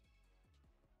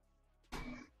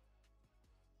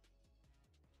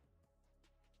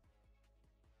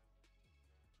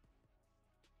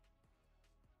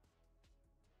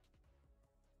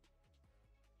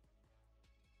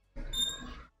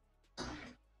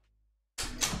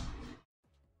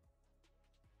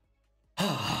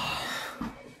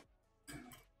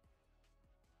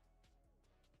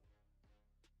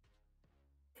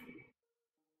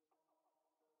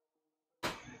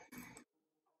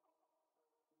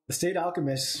 The State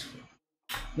Alchemists,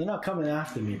 they're not coming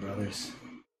after me, brothers.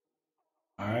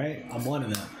 Alright, I'm one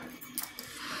of them.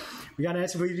 We got an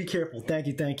answer, please be careful. Thank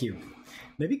you, thank you.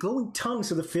 Maybe glowing tongue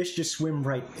so the fish just swim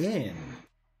right in.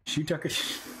 Shoot Tucker.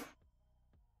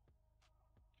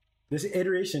 This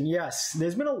iteration, yes.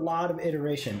 There's been a lot of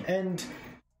iteration. And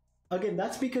again,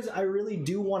 that's because I really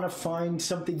do want to find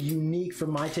something unique for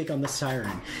my take on the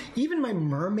Siren. Even my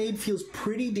Mermaid feels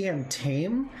pretty damn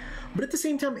tame, but at the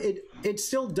same time, it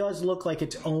still does look like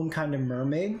its own kind of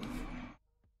mermaid.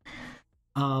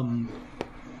 But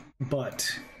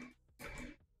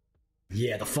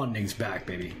yeah, the funding's back,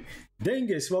 baby.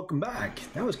 Dingus, welcome back.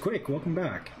 That was quick. Welcome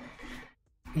back.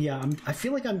 Yeah, I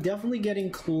feel like I'm definitely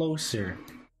getting closer.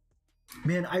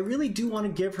 Man, I really do want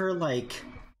to give her like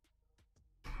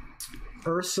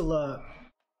Ursula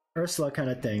kind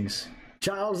of things.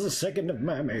 Charles II of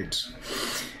mermaids.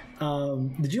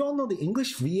 Did you all know the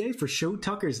English VA for Show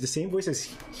Tucker is the same voice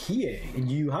as Hiei in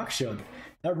Yu Yu Hakusho?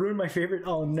 That ruined my favorite.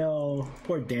 Oh no,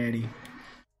 poor Danny.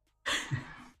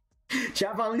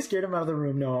 Chat finally scared him out of the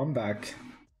room. No, I'm back.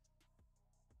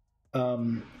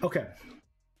 Okay.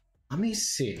 Let me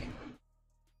see.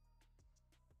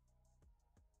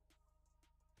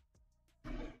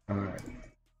 Alright.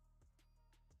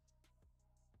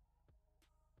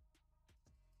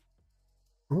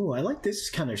 Ooh, I like this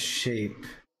kind of shape.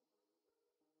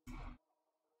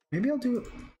 Maybe I'll do it.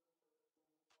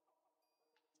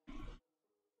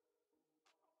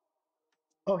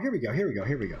 Oh, here we go, here we go,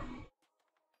 here we go.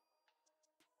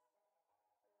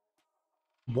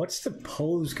 What's the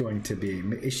pose going to be?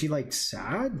 Is she like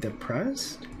sad,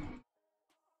 depressed?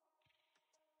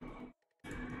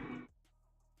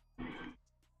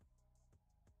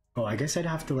 Oh, I guess I'd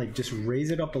have to like just raise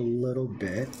it up a little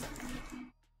bit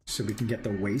so we can get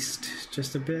the waist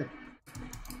just a bit.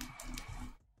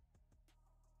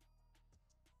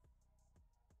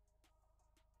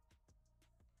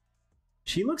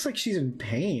 She looks like she's in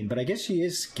pain, but I guess she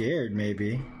is scared,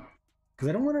 maybe. Because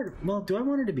I don't want her... Well, do I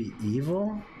want her to be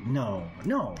evil? No.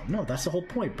 No, no, that's the whole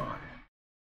point, Bon.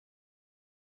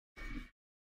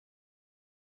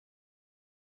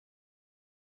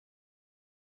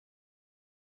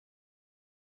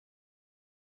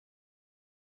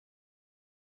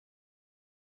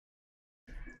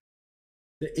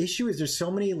 The issue is there's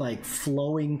so many, like,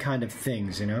 flowing kind of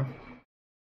things, you know?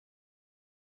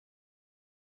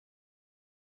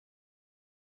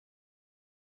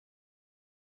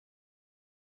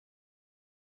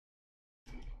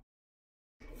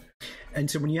 And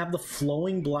so when you have the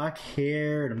flowing black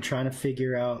hair, and I'm trying to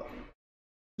figure out...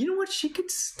 You know what? She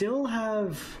could still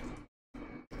have...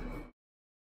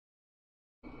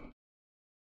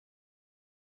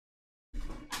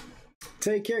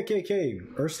 Take care,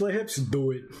 KK. Ursula hips,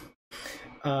 do it.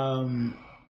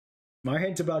 My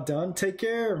hint's about done. Take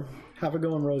care. Have a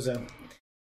good one, Rosa.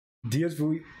 Dia's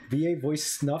VA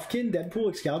voice Snuffkin, Deadpool,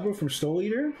 Excalibur from Stole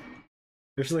Eater.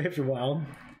 Ursula hips are wild.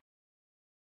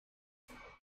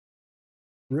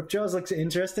 Ripjaws looks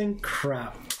interesting.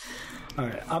 Crap.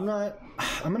 Alright, I'm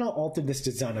gonna alter this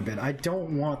design a bit. I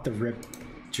don't want the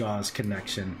Ripjaws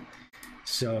connection.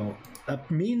 So that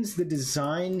means the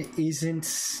design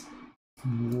isn't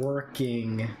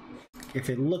working if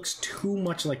it looks too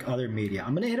much like other media.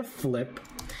 I'm gonna hit a flip.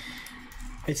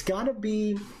 It's gotta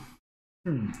be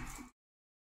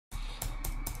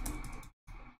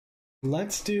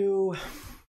let's do...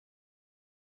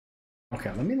 Okay,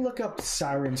 let me look up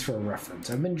sirens for a reference.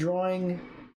 I've been drawing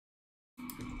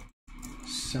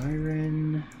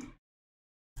Siren,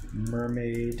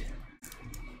 Mermaid.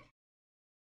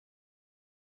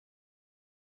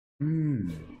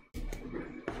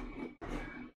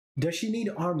 Does she need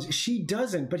arms? She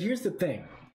doesn't, but here's the thing.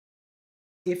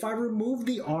 If I remove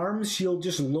the arms, she'll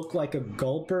just look like a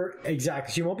gulper.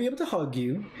 Exactly. She won't be able to hug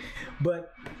you,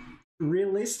 but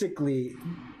realistically...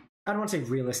 I don't want to say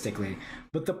realistically,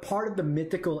 but the part of the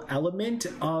mythical element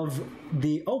of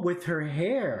the... Oh, with her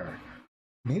hair.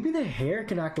 Maybe the hair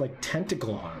can act like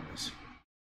tentacle arms.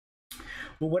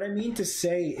 Well, what I mean to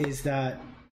say is that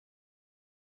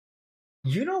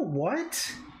You know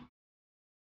what?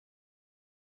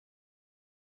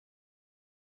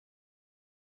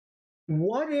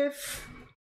 What if...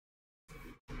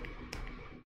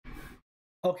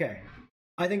 Okay,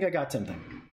 I think I got something.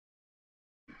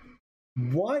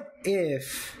 What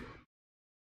if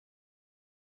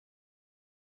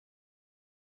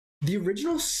the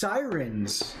original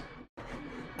Sirens...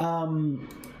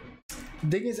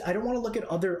 Thing is, I don't want to look at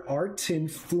other art to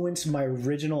influence my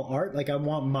original art. Like, I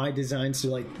want my designs to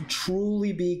like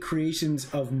truly be creations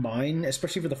of mine,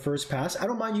 especially for the first pass. I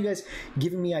don't mind you guys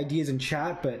giving me ideas in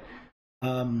chat, but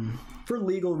for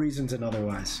legal reasons and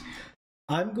otherwise,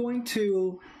 I'm going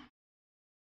to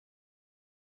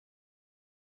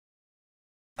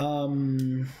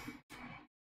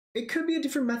it could be a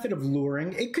different method of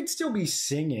luring. It could still be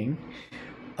singing.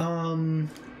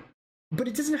 But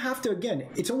it doesn't have to, again,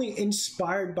 it's only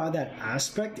inspired by that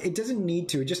aspect. It doesn't need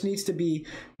to. It just needs to be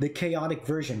the chaotic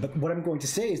version. But what I'm going to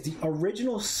say is the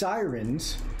original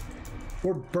Sirens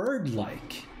were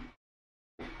bird-like.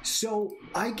 So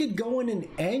I could go in an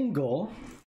angle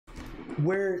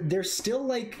where they're still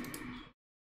like...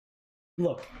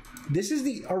 Look, this is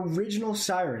the original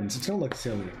Sirens. It's going to look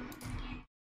silly.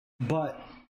 But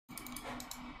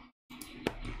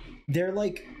they're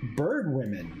like bird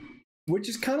women. Which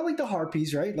is kind of like the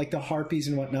harpies, right? Like the harpies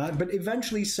and whatnot. But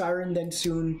eventually Siren then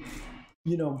soon,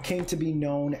 you know, came to be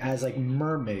known as like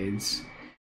mermaids.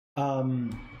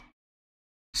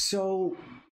 So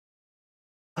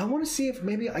I want to see if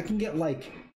maybe I can get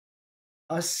like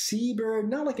a seabird,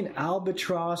 not like an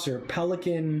albatross or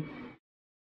pelican.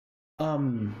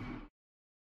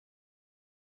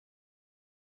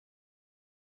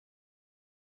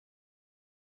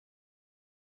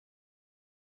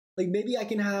 Like maybe I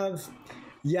can have,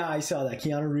 yeah, I saw that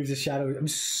Keanu Reeves' Shadow. I'm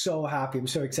so happy. I'm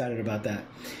so excited about that.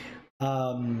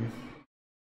 No,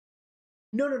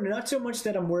 not so much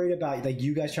that I'm worried about like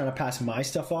you guys trying to pass my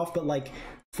stuff off, but like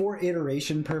for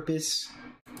iteration purpose,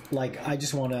 like I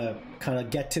just want to kind of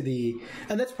get to the,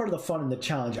 and that's part of the fun and the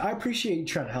challenge. I appreciate you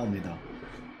trying to help me though.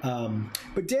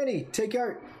 But Danny, take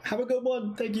care. Have a good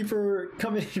one. Thank you for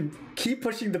coming and keep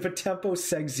pushing the POTEMPO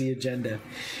Segsy agenda.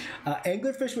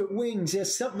 Anglerfish with wings.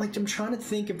 Yes, something like I'm trying to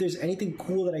think if there's anything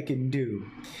cool that I can do.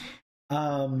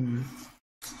 Because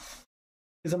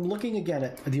I'm looking again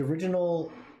at the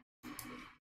original.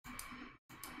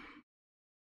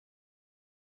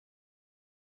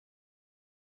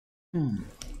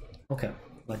 Okay,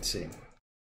 let's see.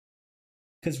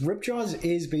 Because Ripjaws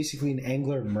is basically an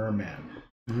angler merman.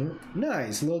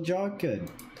 Nice, little jaw, good.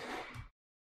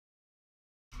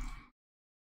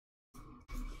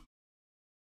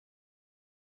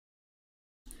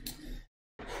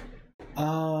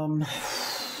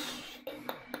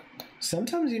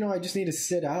 Sometimes, you know, I just need to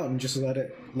sit out and just let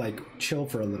it like chill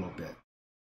for a little bit.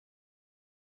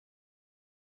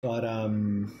 But I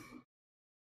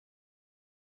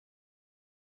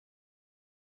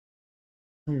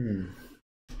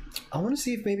want to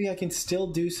see if maybe I can still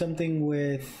do something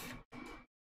with.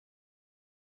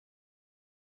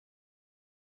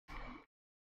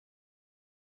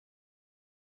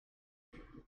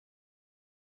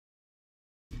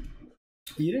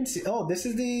 You didn't see? Oh, this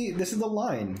is the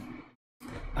line.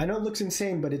 I know it looks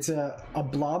insane, but it's a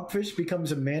blobfish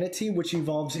becomes a manatee, which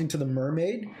evolves into the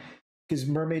mermaid, because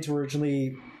mermaids were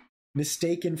originally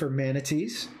mistaken for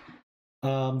manatees.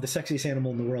 The sexiest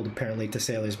animal in the world, apparently, to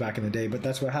sailors back in the day. But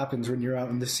that's what happens when you're out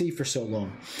in the sea for so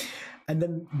long. And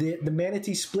then the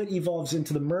manatee split evolves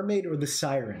into the mermaid or the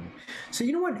siren. So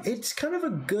you know what? It's kind of a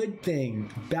good thing.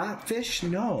 Batfish?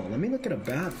 No. Let me look at a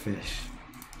batfish.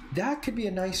 That could be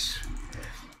a nice...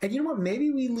 And you know what?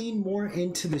 Maybe we lean more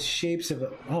into the shapes of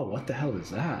a... Oh, what the hell is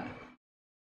that?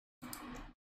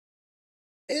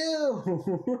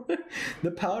 Ew!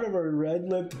 The pout of a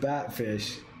red-lipped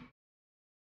batfish.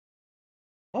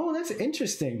 Oh, that's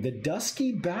interesting. The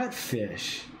dusky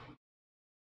batfish.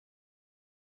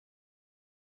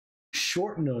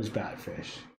 Short-nosed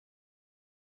batfish.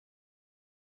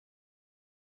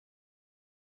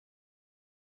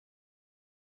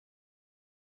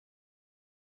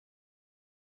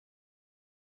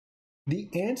 The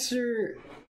answer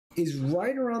is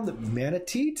right around the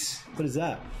manatees. What is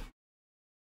that?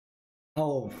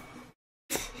 Oh,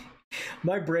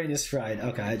 my brain is fried.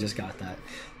 Okay, I just got that.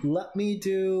 Let me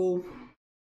do...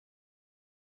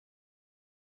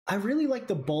 I really like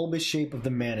the bulbous shape of the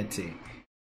manatee.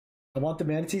 I want the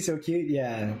manatee so cute.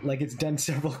 Yeah, like it's done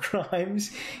several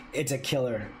crimes. It's a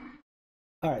killer.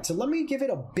 All right, so let me give it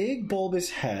a big bulbous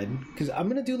head, because I'm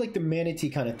going to do like the manatee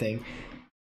kind of thing.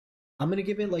 I'm going to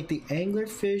give it like the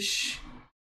anglerfish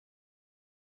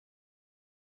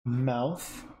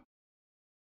mouth.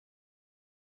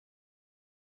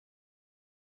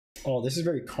 Oh, this is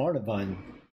very Carnivine.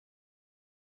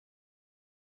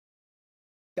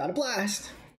 Got a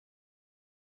blast!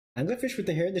 Anglerfish with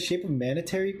the hair in the shape of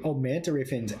manta ray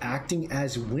fins acting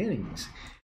as wings.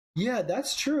 Yeah,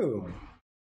 that's true.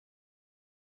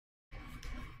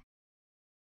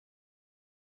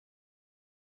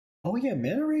 Oh yeah,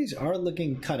 manta rays are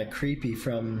looking kind of creepy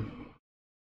from...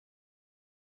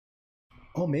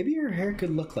 Oh, maybe her hair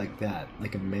could look like that,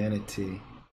 like a manatee.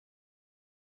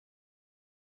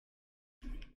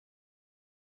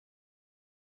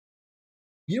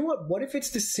 You know what? What if it's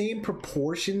the same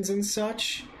proportions and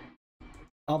such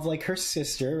of like her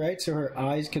sister, right? So her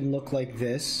eyes can look like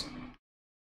this.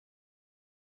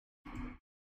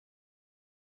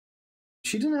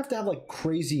 She doesn't have to have like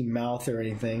crazy mouth or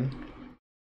anything,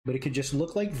 but it could just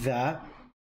look like that.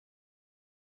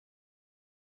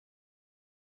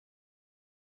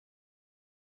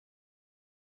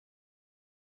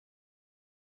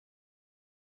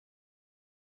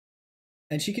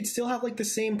 And she could still have like the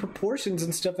same proportions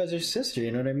and stuff as her sister,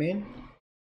 you know what I mean?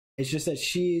 It's just that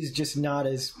she's just not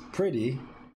as pretty.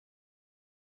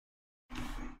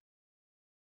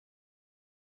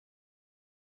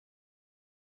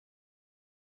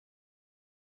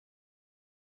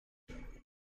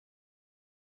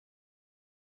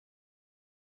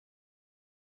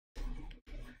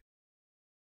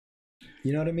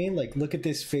 You know what I mean? Like, look at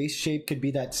this face shape, could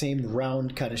be that same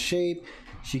round kind of shape.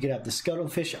 She could have the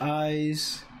scuttlefish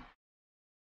eyes.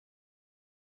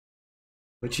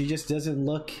 But she just doesn't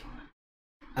look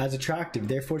as attractive.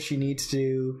 Therefore, she needs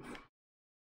to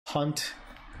hunt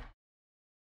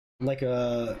like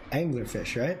a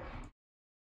anglerfish, right?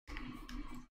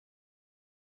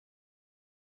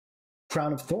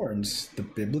 Crown of Thorns, the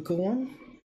biblical one?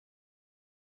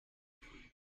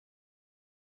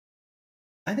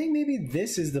 I think maybe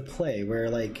this is the play where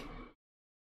like...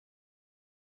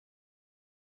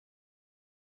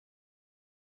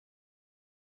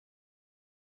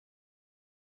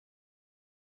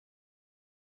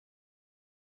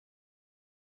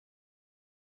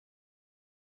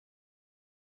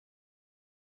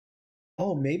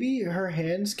 Oh, maybe her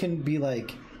hands can be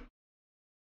like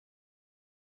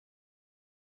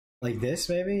this,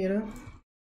 maybe, you know?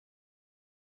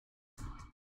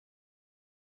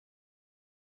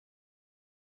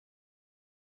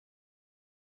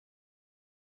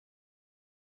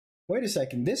 Wait a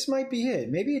second, this might be it.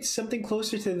 Maybe it's something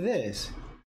closer to this.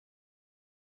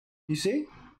 You see?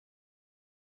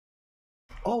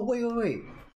 Oh, wait.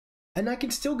 And I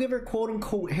can still give her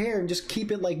quote-unquote hair and just keep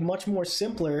it like much more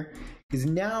simpler, because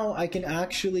now I can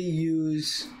actually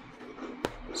use...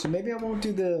 So maybe I won't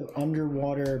do the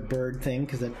underwater bird thing,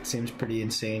 because that seems pretty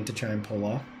insane to try and pull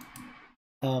off.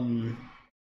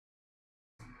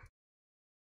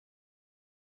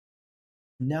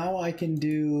 Now I can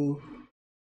do...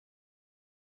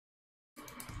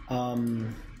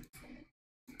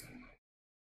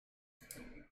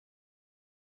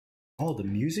 Oh, the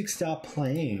music stopped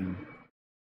playing.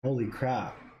 Holy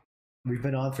crap. We've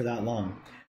been on for that long.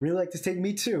 Really like this take,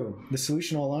 me too. The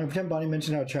solution all along. Every time Bonnie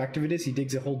mentioned how attractive it is, he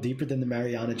digs a hole deeper than the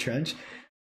Mariana Trench.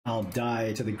 I'll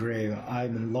die to the grave.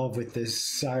 I'm in love with this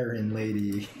Siren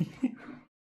lady.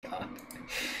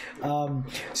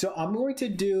 So I'm going to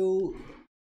do...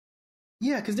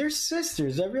 Yeah, because they're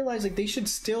sisters. I realize like they should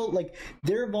still like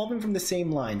they're evolving from the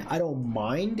same line. I don't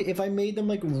mind if I made them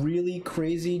like really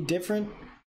crazy different,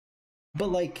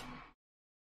 but like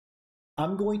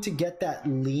I'm going to get that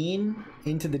lean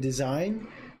into the design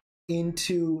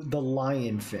into the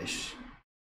lionfish.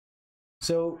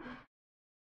 So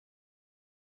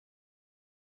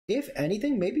if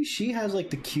anything, maybe she has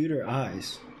like the cuter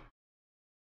eyes.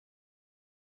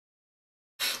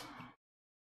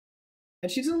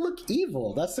 And she doesn't look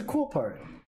evil. That's the cool part.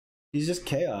 She's just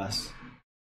chaos.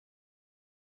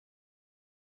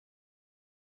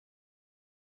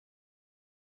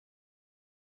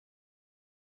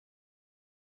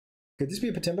 Could this be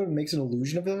a POTEMPO that makes an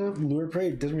illusion of a lure prey?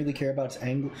 It doesn't really care about its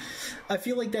angle. I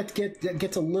feel like that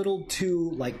gets a little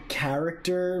too like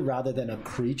character rather than a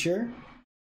creature.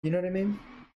 You know what I mean?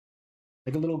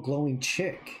 Like a little glowing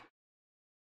chick.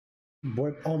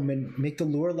 Boy, oh man, make the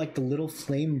lure like the little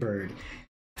flame bird.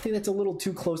 I think that's a little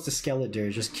too close to Skeletor,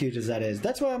 just cute as that is.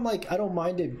 That's why I'm like, I don't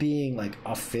mind it being like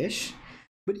a fish.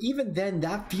 But even then,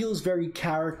 that feels very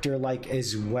character-like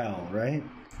as well, right?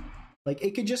 Like,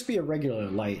 it could just be a regular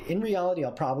light. In reality,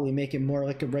 I'll probably make it more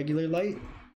like a regular light.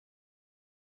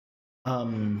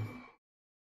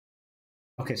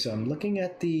 Okay, so I'm looking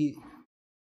at the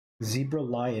zebra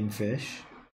lionfish.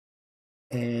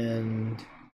 And...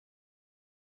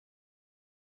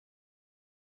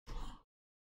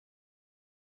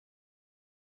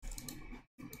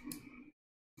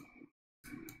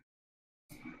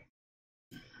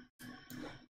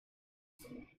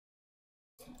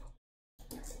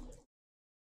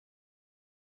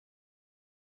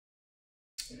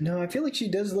 No, I feel like she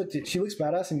does look. She looks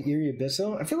badass in Eerie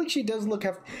Abysso. I feel like she does look.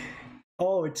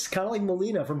 Oh, it's kind of like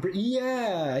Melina from.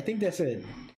 Yeah, I think that's it.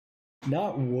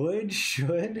 Not would,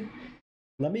 should.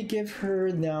 Let me give her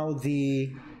now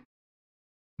the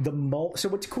So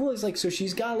what's cool is like, so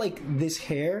she's got like this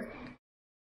hair,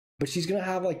 but she's gonna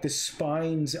have like the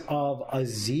spines of a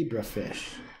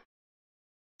zebrafish.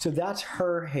 So that's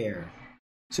her hair.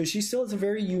 So she still has a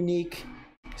very unique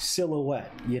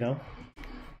silhouette, you know?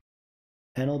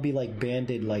 And it'll be like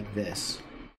banded like this.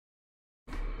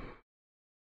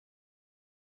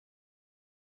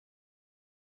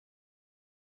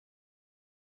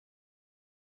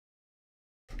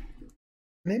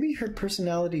 Maybe her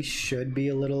personality should be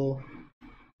a little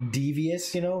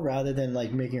devious, you know, rather than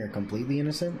like making her completely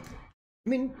innocent. I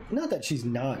mean, not that she's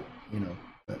not, you know,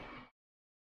 but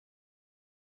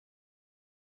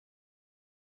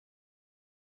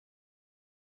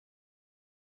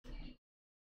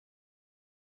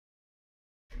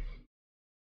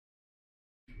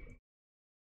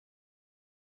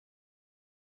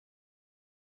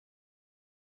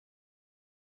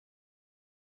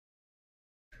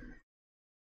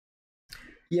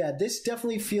yeah, this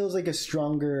definitely feels like a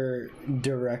stronger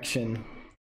direction.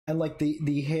 And like the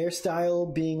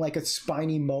hairstyle being like a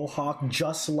spiny mohawk,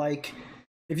 just like,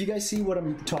 if you guys see what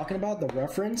I'm talking about, the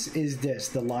reference is this,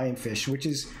 the lionfish, which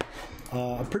is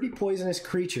a pretty poisonous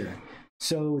creature.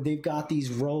 So they've got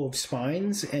these row of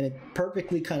spines, and it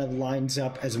perfectly kind of lines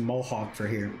up as a mohawk for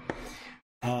here.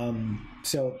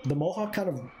 So the mohawk kind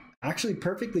of actually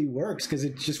perfectly works because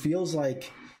it just feels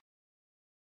like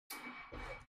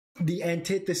the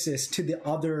antithesis to the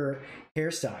other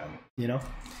hairstyle, you know?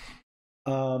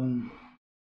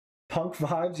 Punk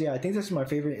vibes, yeah, I think this is my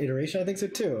favorite iteration. I think so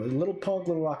too. A little punk,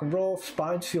 little rock and roll.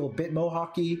 Spines feel a bit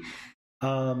mohawky.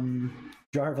 Jar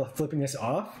of flipping this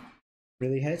off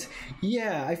really hits.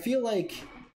 Yeah, I feel like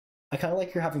I kind of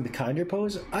like her having the kinder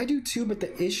pose. I do too, but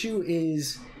the issue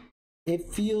is it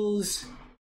feels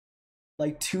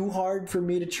like too hard for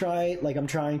me to try. Like I'm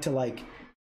trying to like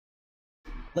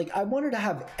I want her to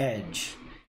have edge.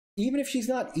 Even if she's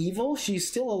not evil, she's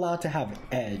still allowed to have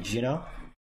edge, you know?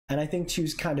 And I think she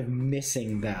was kind of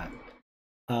missing that.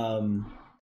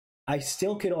 I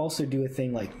still could also do a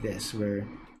thing like this where,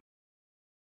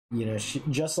 you know, she,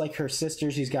 just like her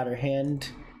sister, she's got her hand.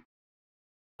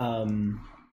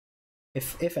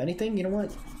 If anything, you know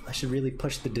what? I should really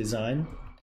push the design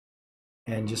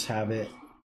and just have it.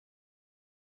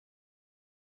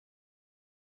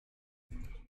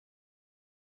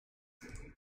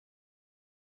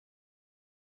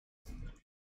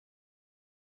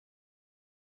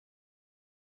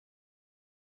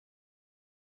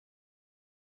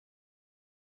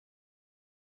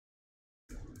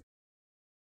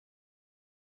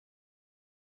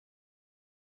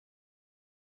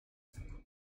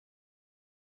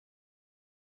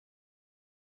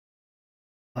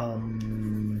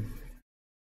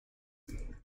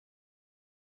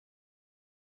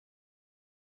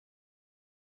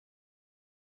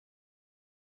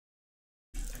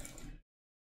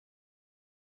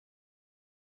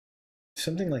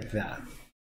 Something like that.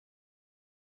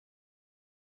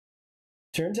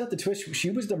 Turns out the twist,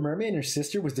 she was the mermaid and her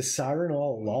sister was the siren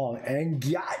all along. And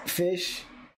Gatfish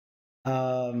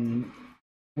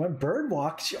went bird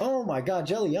walk. Oh my god,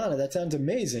 Jelliana, that sounds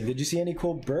amazing. Did you see any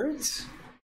cool birds?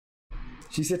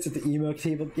 She sits at the emo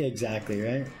table. Yeah, exactly,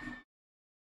 right?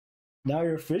 Now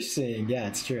you're fish singing. Yeah,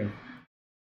 it's true.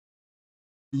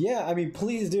 Yeah, I mean,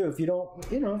 please do. If you don't,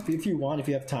 you know, if you want, if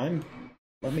you have time,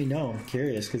 let me know. I'm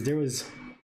curious because there was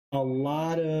a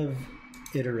lot of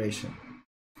iteration.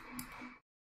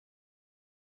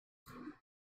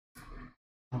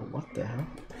 Oh, what the hell?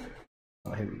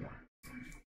 Oh, here we go.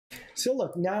 So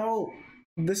look, now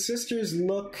the sisters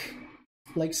look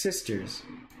like sisters.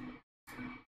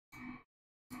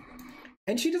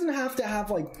 And she doesn't have to have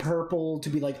like purple to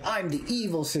be like, I'm the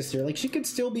evil sister. Like she could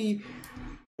still be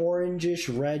orangish,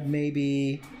 red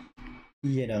maybe,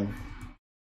 you know.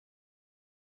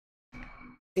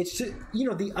 It's just, you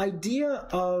know, the idea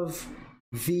of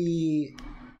the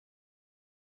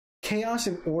chaos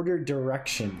and order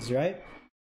directions, right?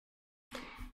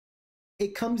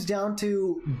 It comes down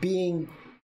to being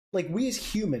like we as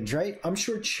humans, right? I'm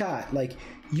sure chat, like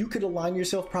you could align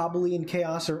yourself probably in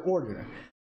chaos or order.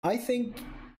 I think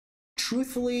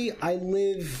truthfully, I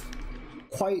live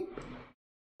quite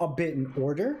a bit in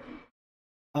order.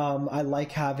 I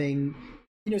like having,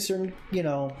 you know, certain, you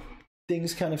know,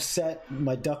 things kind of set,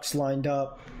 my ducks lined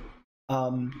up.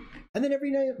 And then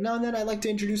every now and then I like to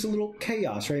introduce a little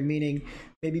chaos, right? Meaning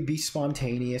maybe be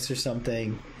spontaneous or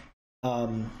something.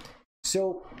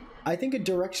 So I think a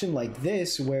direction like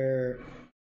this where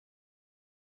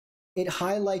it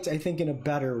highlights, I think, in a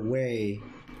better way,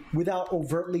 without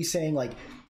overtly saying, like,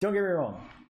 don't get me wrong,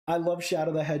 I love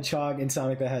Shadow the Hedgehog and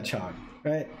Sonic the Hedgehog,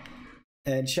 right?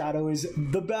 And Shadow is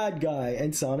the bad guy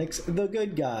and Sonic's the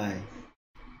good guy.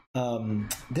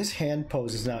 This hand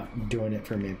pose is not doing it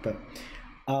for me, but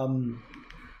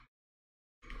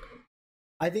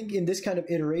I think in this kind of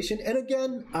iteration, and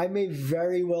again, I may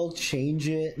very well change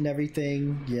it and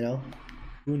everything, you know,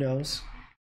 who knows?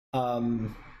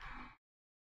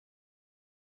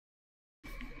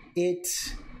 It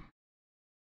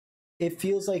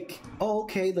feels like, oh,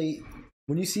 okay, like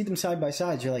when you see them side by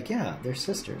side, you're like, yeah, they're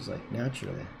sisters, like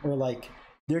naturally, or like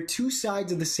they're two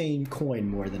sides of the same coin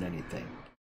more than anything,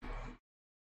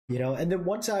 you know. And then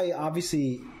once I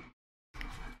obviously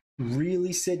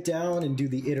really sit down and do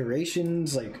the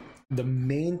iterations, like the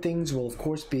main things will of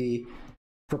course be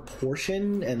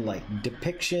proportion and like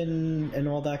depiction and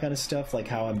all that kind of stuff, like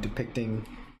how I'm depicting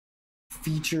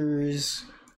features.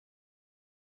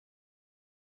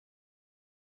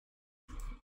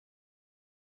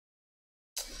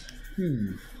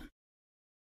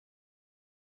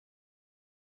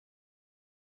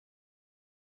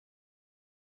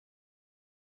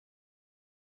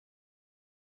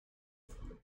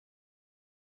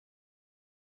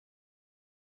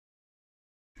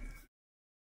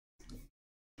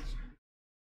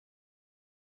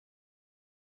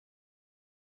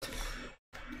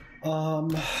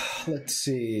 Let's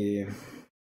see.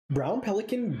 Brown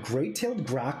pelican, gray-tailed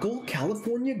grackle,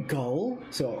 California gull,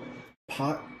 so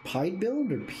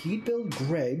pied-billed or peat-billed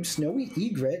grebe, snowy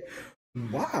egret.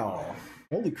 Wow,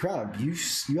 holy crap! You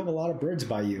have a lot of birds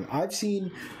by you. I've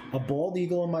seen a bald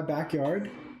eagle in my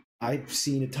backyard. I've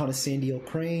seen a ton of sandy-eel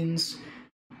cranes,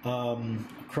 a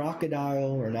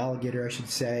crocodile or an alligator, I should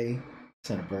say. It's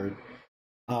not a bird.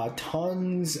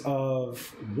 Tons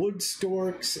of wood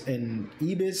storks and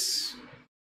ibis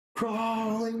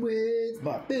crawling with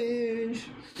my fish.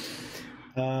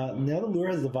 Now the lure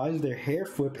has the vibes of their hair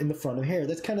flip in the front of hair.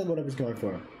 That's kind of what I was going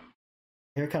for.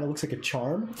 Hair kind of looks like a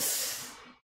charm.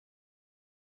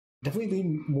 Definitely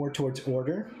lean more towards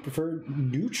order. Prefer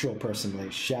neutral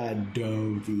personally.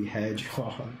 Shadow the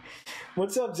Hedgehog.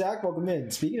 What's up, Zach? Welcome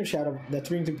in. Speaking of Shadow, that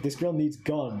brings up, this girl needs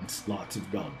guns. Lots of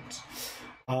guns.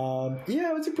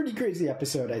 Yeah, it was a pretty crazy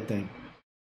episode, I think.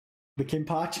 The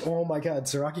Kenpachi, oh my god,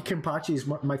 Saraki Kenpachi is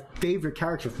my favorite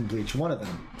character from Bleach, one of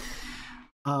them.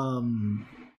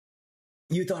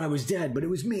 You thought I was dead, but it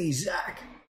was me, Zach.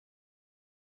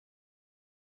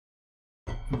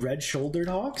 Red-shouldered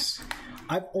hawks?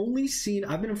 I've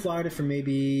been in Florida for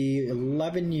maybe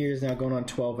 11 years now, going on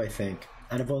 12, I think.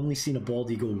 And I've only seen a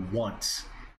bald eagle once.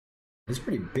 It's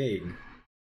pretty big.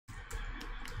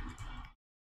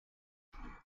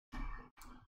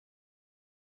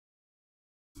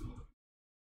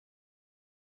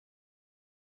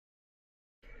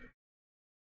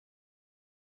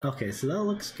 Okay, so that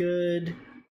looks good.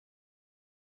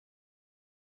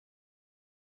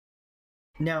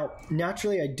 Now,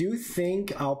 naturally, I do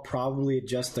think I'll probably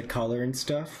adjust the color and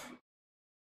stuff.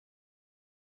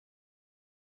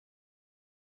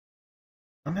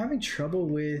 I'm having trouble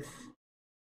with...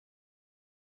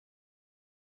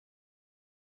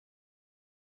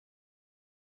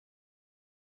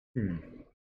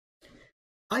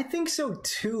 I think so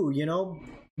too, you know?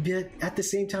 But at the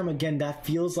same time, again, that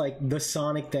feels like the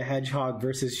Sonic the Hedgehog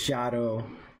versus Shadow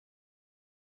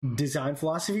design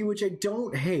philosophy, which I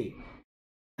don't hate.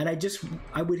 And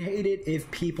I would hate it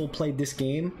if people played this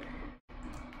game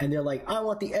and they're like, I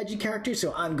want the edgy character,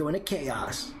 so I'm going to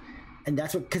chaos. And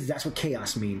because that's what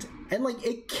chaos means. And like,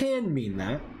 it can mean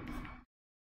that.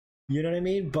 You know what I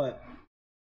mean? But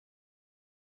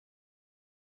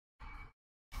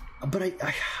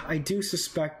I do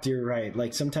suspect you're right.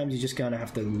 Like, sometimes you just gotta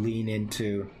have to lean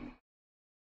into...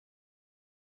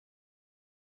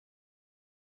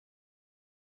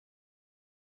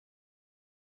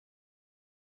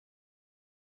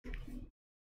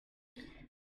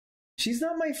 She's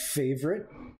not my favorite.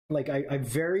 Like, I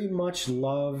very much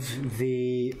love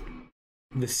the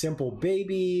simple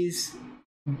babies.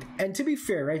 And to be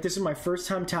fair, right, this is my first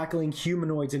time tackling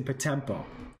humanoids in POTEMPO.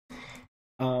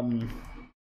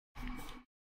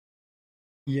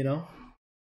 You know?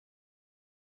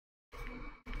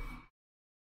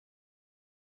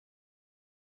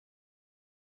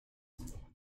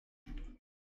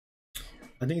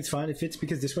 I think it's fine. It fits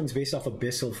because this one's based off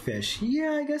abyssal fish.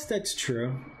 Yeah, I guess that's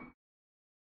true.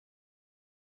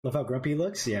 Love how grumpy he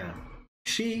looks? Yeah.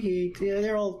 Yeah,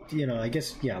 they're all, you know, I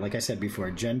guess, yeah, like I said before,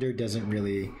 gender doesn't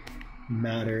really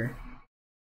matter.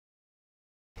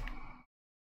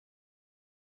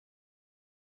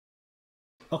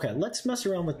 Okay, let's mess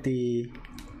around with the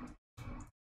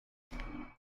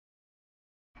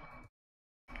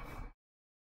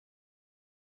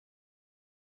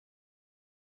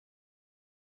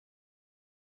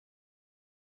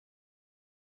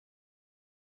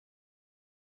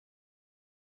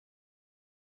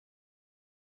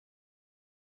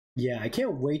Yeah, I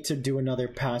can't wait to do another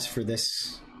pass for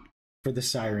this, for the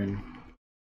Siren.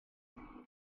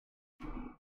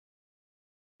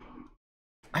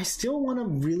 I still want to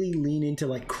really lean into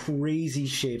like crazy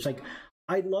shapes. Like,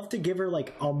 I'd love to give her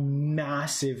like a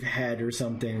massive head or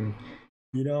something,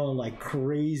 you know, like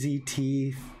crazy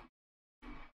teeth.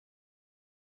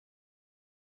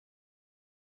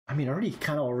 I mean, I already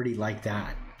kind of already like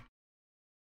that.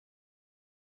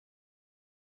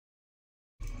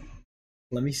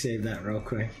 Let me save that real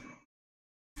quick.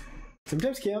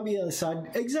 Sometimes can't be on the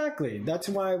side. Exactly. That's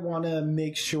why I want to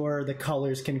make sure the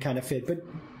colors can kind of fit. But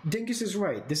Dinkus is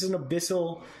right. This is an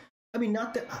abyssal. I mean,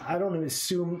 not that I don't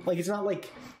assume, like, it's not like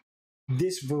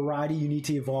this variety you need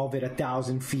to evolve at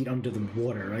 1,000 feet under the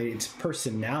water, right? It's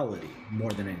personality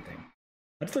more than anything.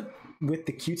 I thought with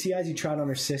the cutesy eyes you tried on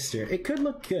her sister, it could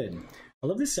look good. I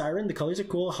love this Siren. The colors are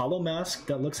cool. Hollow mask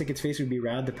that looks like its face would be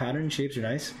rad. The pattern and shapes are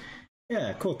nice.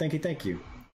 Yeah, cool. Thank you. Thank you.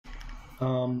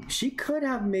 She could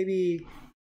have maybe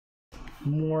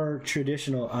more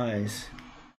traditional eyes.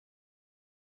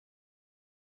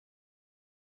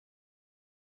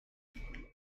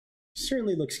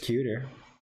 Certainly looks cuter.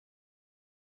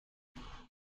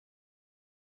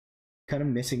 Kind of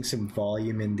missing some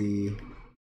volume in the...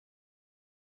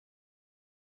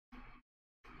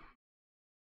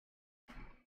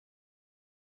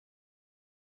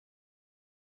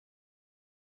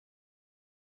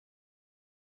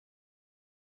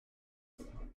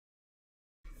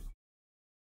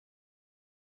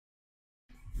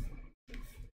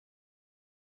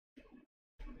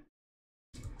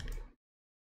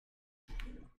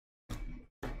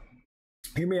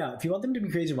 Hear me out. If you want them to be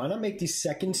crazy, why not make these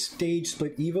second stage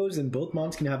split evos and both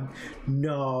mons can have...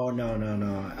 No.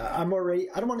 I'm already...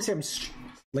 I don't want to say I'm...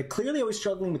 Like, clearly I was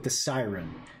struggling with the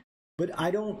Siren. But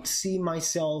I don't see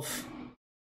myself...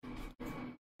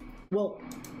 Well,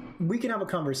 we can have a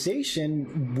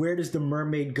conversation. Where does the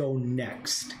mermaid go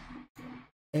next?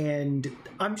 And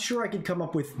I'm sure I could come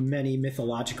up with many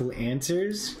mythological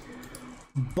answers.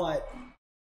 But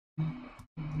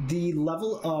the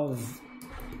level of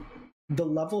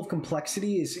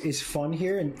complexity is fun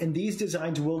here, and these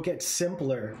designs will get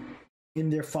simpler in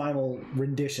their final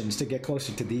renditions to get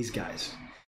closer to these guys.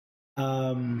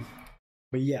 But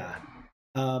yeah,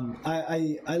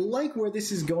 I like where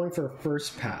this is going for a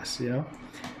first pass, you know?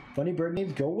 Funny bird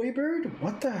names, Go Away Bird?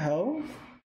 What the hell?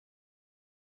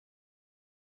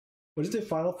 What is the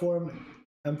final form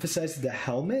emphasizes the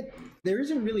helmet? There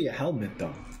isn't really a helmet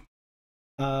though.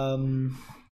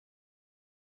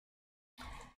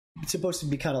 It's supposed to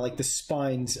be kind of like the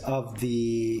spines of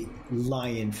the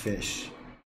lionfish.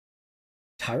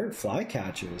 Tyrant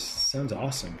flycatchers. Sounds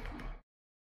awesome.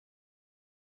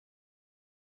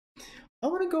 I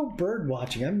want to go bird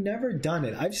watching. I've never done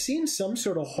it. I've seen some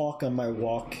sort of hawk on my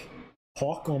walk.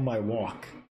 Hawk on my walk.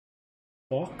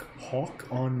 Hawk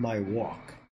on my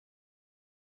walk.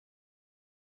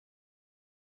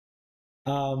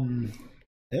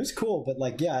 It was cool, but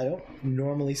like, yeah, I don't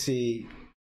normally see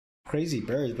crazy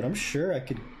birds, but I'm sure I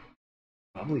could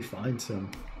probably find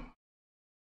some.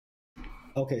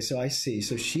 Okay, so I see.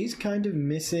 So she's kind of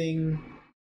missing.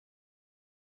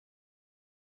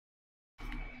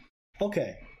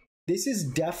 Okay, this is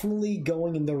definitely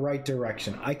going in the right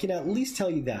direction. I can at least tell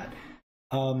you that.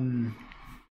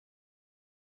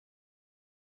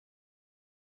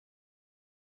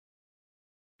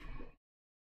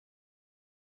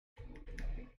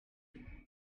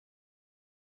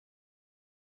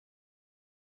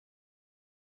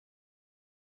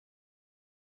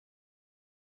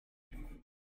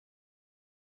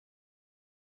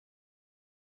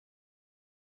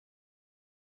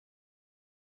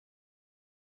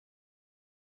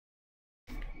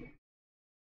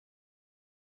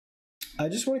 I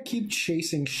just want to keep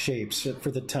chasing shapes for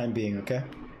the time being, okay?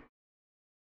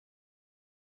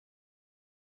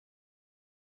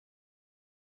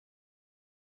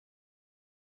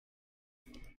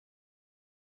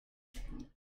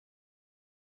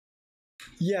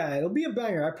 Yeah, it'll be a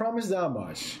banger. I promise that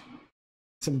much.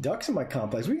 Some ducks in my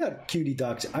complex. We got cutie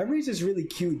ducks. I raised this really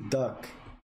cute duck.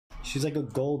 She's like a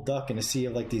gold duck in a sea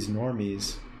of like these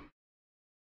normies.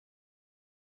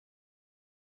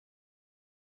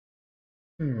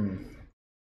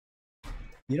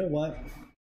 You know what?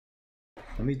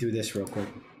 Let me do this real quick.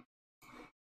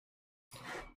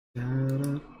 Da,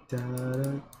 da,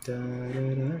 da,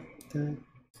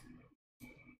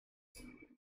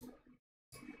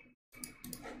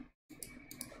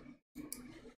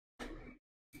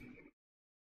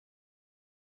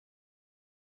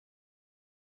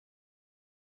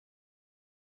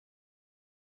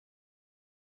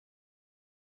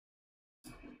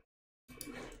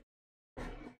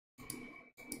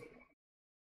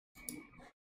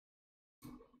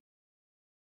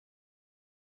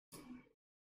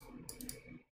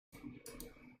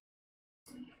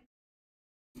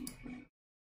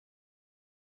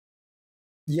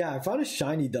 Yeah, I found a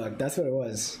shiny duck. That's what it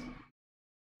was.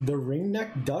 The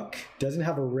ringneck duck doesn't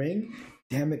have a ring.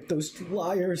 Damn it, those two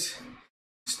liars.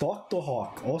 Stalk the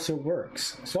hawk also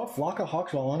works. Saw a flock of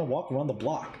hawks while on a walk around the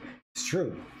block. It's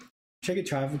true. Check it,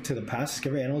 travel to the past,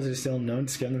 discover animals that are still unknown,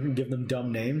 discover them, give them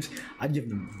dumb names. I'd give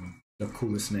them the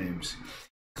coolest names.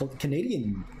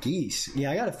 Canadian geese.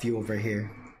 Yeah, I got a few over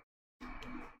here.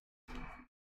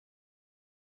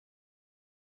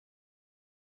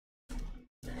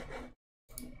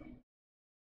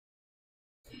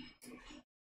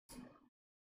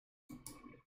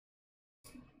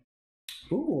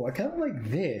 Ooh, I kind of like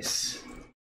this.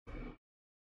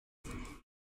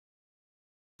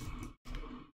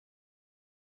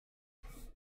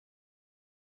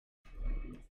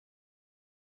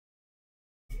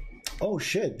 Oh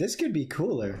shit, this could be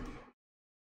cooler.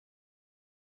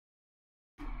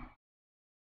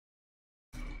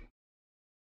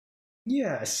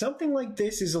 Yeah, something like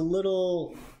this is a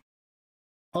little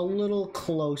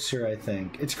closer, I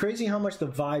think. It's crazy how much the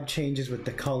vibe changes with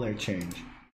the color change.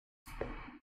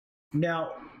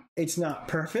 Now, it's not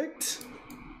perfect,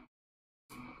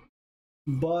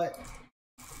 but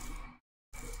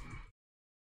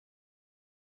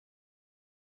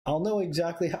I'll know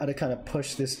exactly how to kind of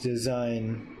push this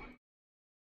design.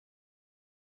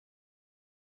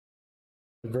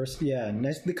 Yeah,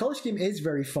 nice. The color scheme is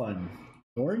very fun.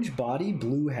 Orange body,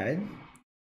 blue head.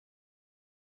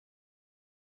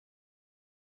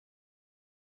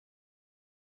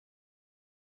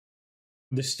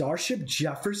 The Starship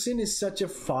Jefferson is such a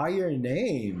fire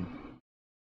name.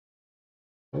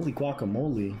 Holy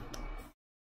guacamole.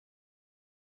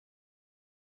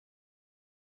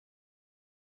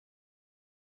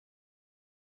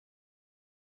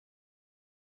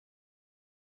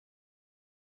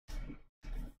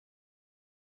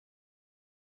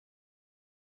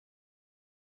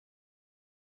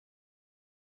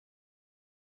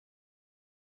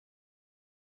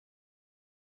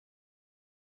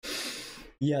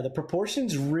 Yeah, the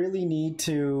proportions really need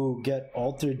to get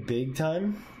altered big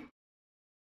time.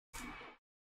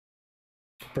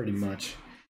 Pretty much.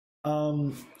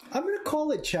 I'm gonna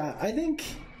call it, chat. I think.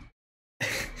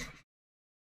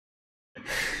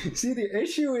 See, the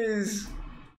issue is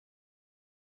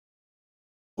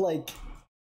like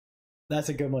that's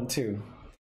a good one too.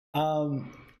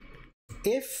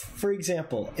 If, for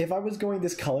example, if I was going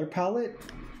this color palette,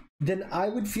 then I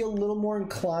would feel a little more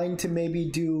inclined to maybe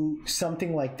do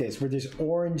something like this, where there's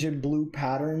orange and blue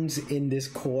patterns in this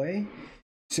koi.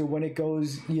 So when it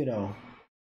goes, you know,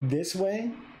 this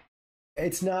way,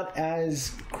 it's not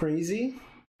as crazy.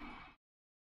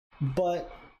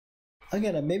 But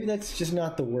again, maybe that's just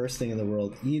not the worst thing in the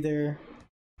world either.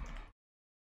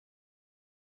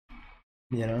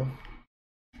 You know?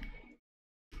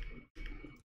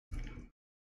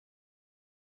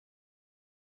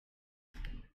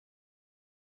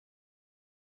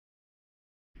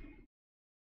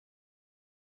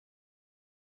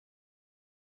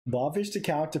 Bobfish to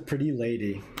count a pretty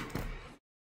lady.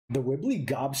 The Wibbly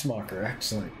Gobsmacker,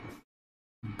 excellent.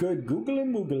 Good googly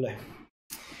moogly.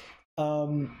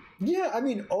 Yeah, I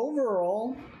mean,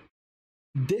 overall,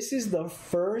 this is the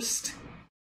first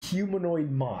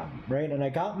humanoid mon, right? And I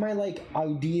got my like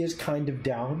ideas kind of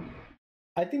down.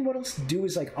 I think what I'll do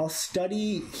is like I'll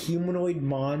study humanoid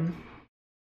mon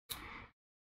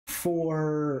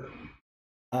for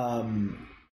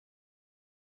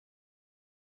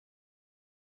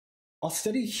I'll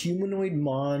study humanoid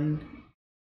mon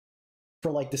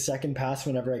for like the second pass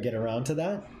whenever I get around to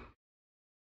that.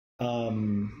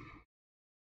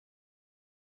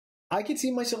 I could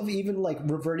see myself even like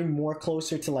reverting more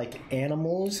closer to like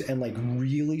animals and like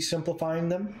really simplifying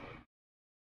them.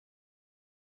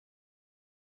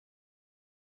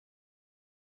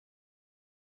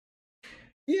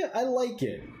 Yeah, I like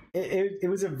it.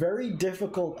 It was a very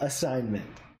difficult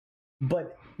assignment,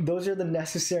 but those are the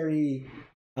necessary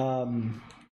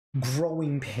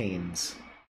growing pains.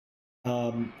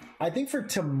 I think for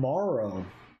tomorrow,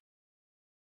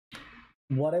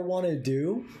 what I want to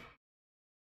do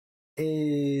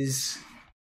is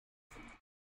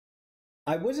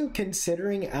I wasn't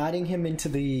considering adding him into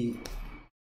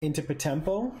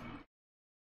POTEMPO,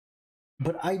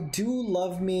 but I do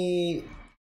love me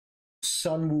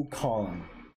Sun Wukong.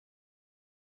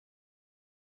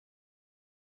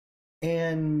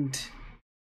 And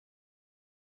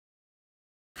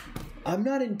I'm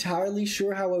not entirely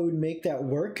sure how I would make that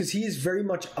work, because he is very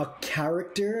much a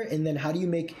character, and then how do you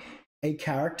make a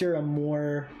character a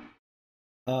more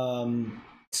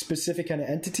specific kind of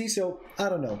entity? So I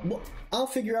don't know. I'll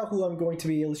figure out who I'm going to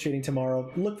be illustrating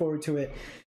tomorrow. Look forward to it.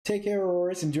 Take care,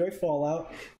 Auroras. Enjoy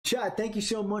Fallout. Chat, thank you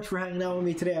so much for hanging out with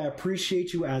me today. I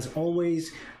appreciate you as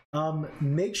always.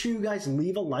 Make sure you guys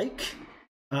leave a like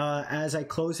as I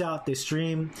close out this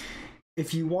stream.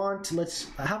 If you want, let's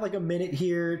have like a minute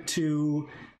here to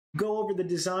go over the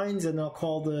designs, and I'll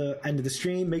call the end of the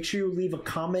stream. Make sure you leave a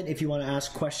comment if you want to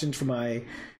ask questions for my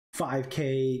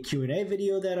 5K Q&A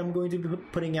video that I'm going to be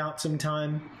putting out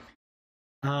sometime.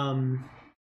 And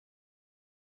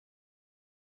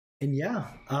yeah,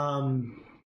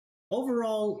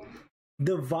 overall,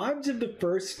 the vibes of the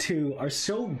first two are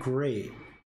so great,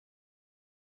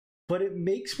 but it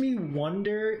makes me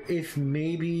wonder if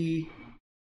maybe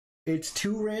it's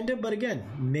too random. But again,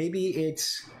 maybe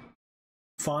it's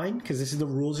fine, because this is the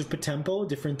rules of POTEMPO.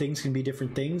 Different things can be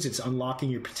different things. It's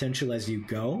unlocking your potential as you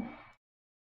go.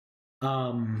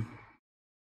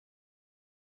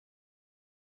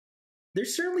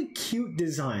 There's certainly cute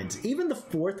designs. Even the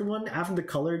fourth one, after the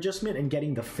color adjustment and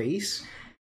getting the face,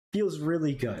 feels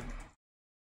really good.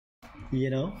 You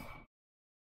know?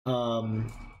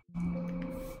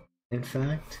 In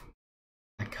fact,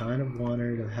 I kind of want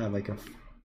her to have like a...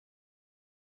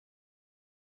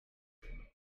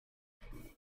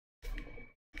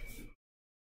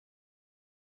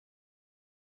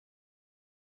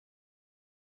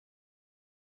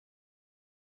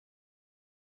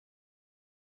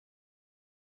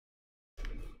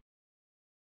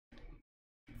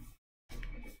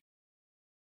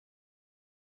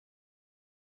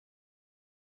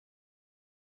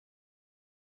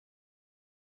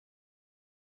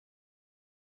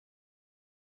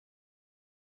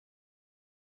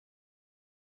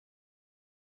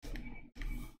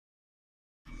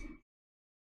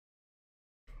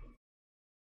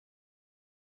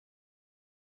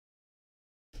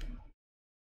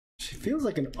 She feels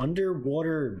like an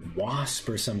underwater wasp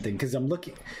or something, because I'm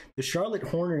looking... The Charlotte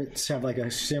Hornets have like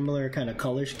a similar kind of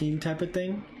color scheme type of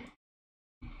thing.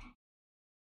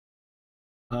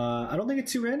 I don't think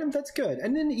it's too random. That's good.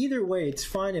 And then either way, it's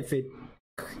fine if it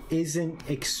isn't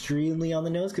extremely on the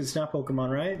nose, because it's not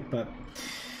Pokemon, right? But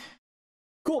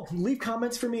cool. Leave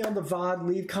comments for me on the VOD.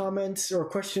 Leave comments or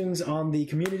questions on the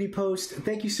community post.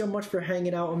 Thank you so much for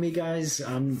hanging out with me, guys.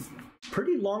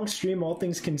 Pretty long stream, all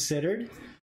things considered.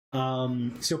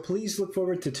 So please look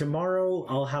forward to tomorrow.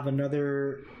 I'll have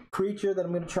another creature that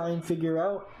I'm going to try and figure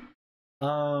out.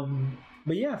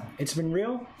 But yeah, it's been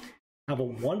real. Have a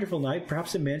wonderful night.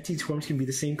 Perhaps the manatee swarms can be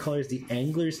the same color as the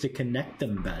anglers to connect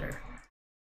them better.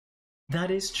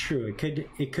 That is true.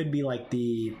 It could be like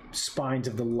the spines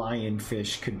of the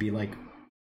lionfish could be like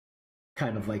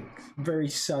kind of like very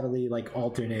subtly like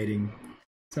alternating.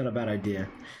 It's not a bad idea.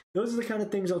 Those are the kind of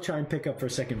things I'll try and pick up for a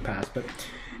second pass. But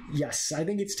yes, I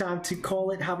think it's time to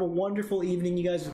call it. Have a wonderful evening, you guys.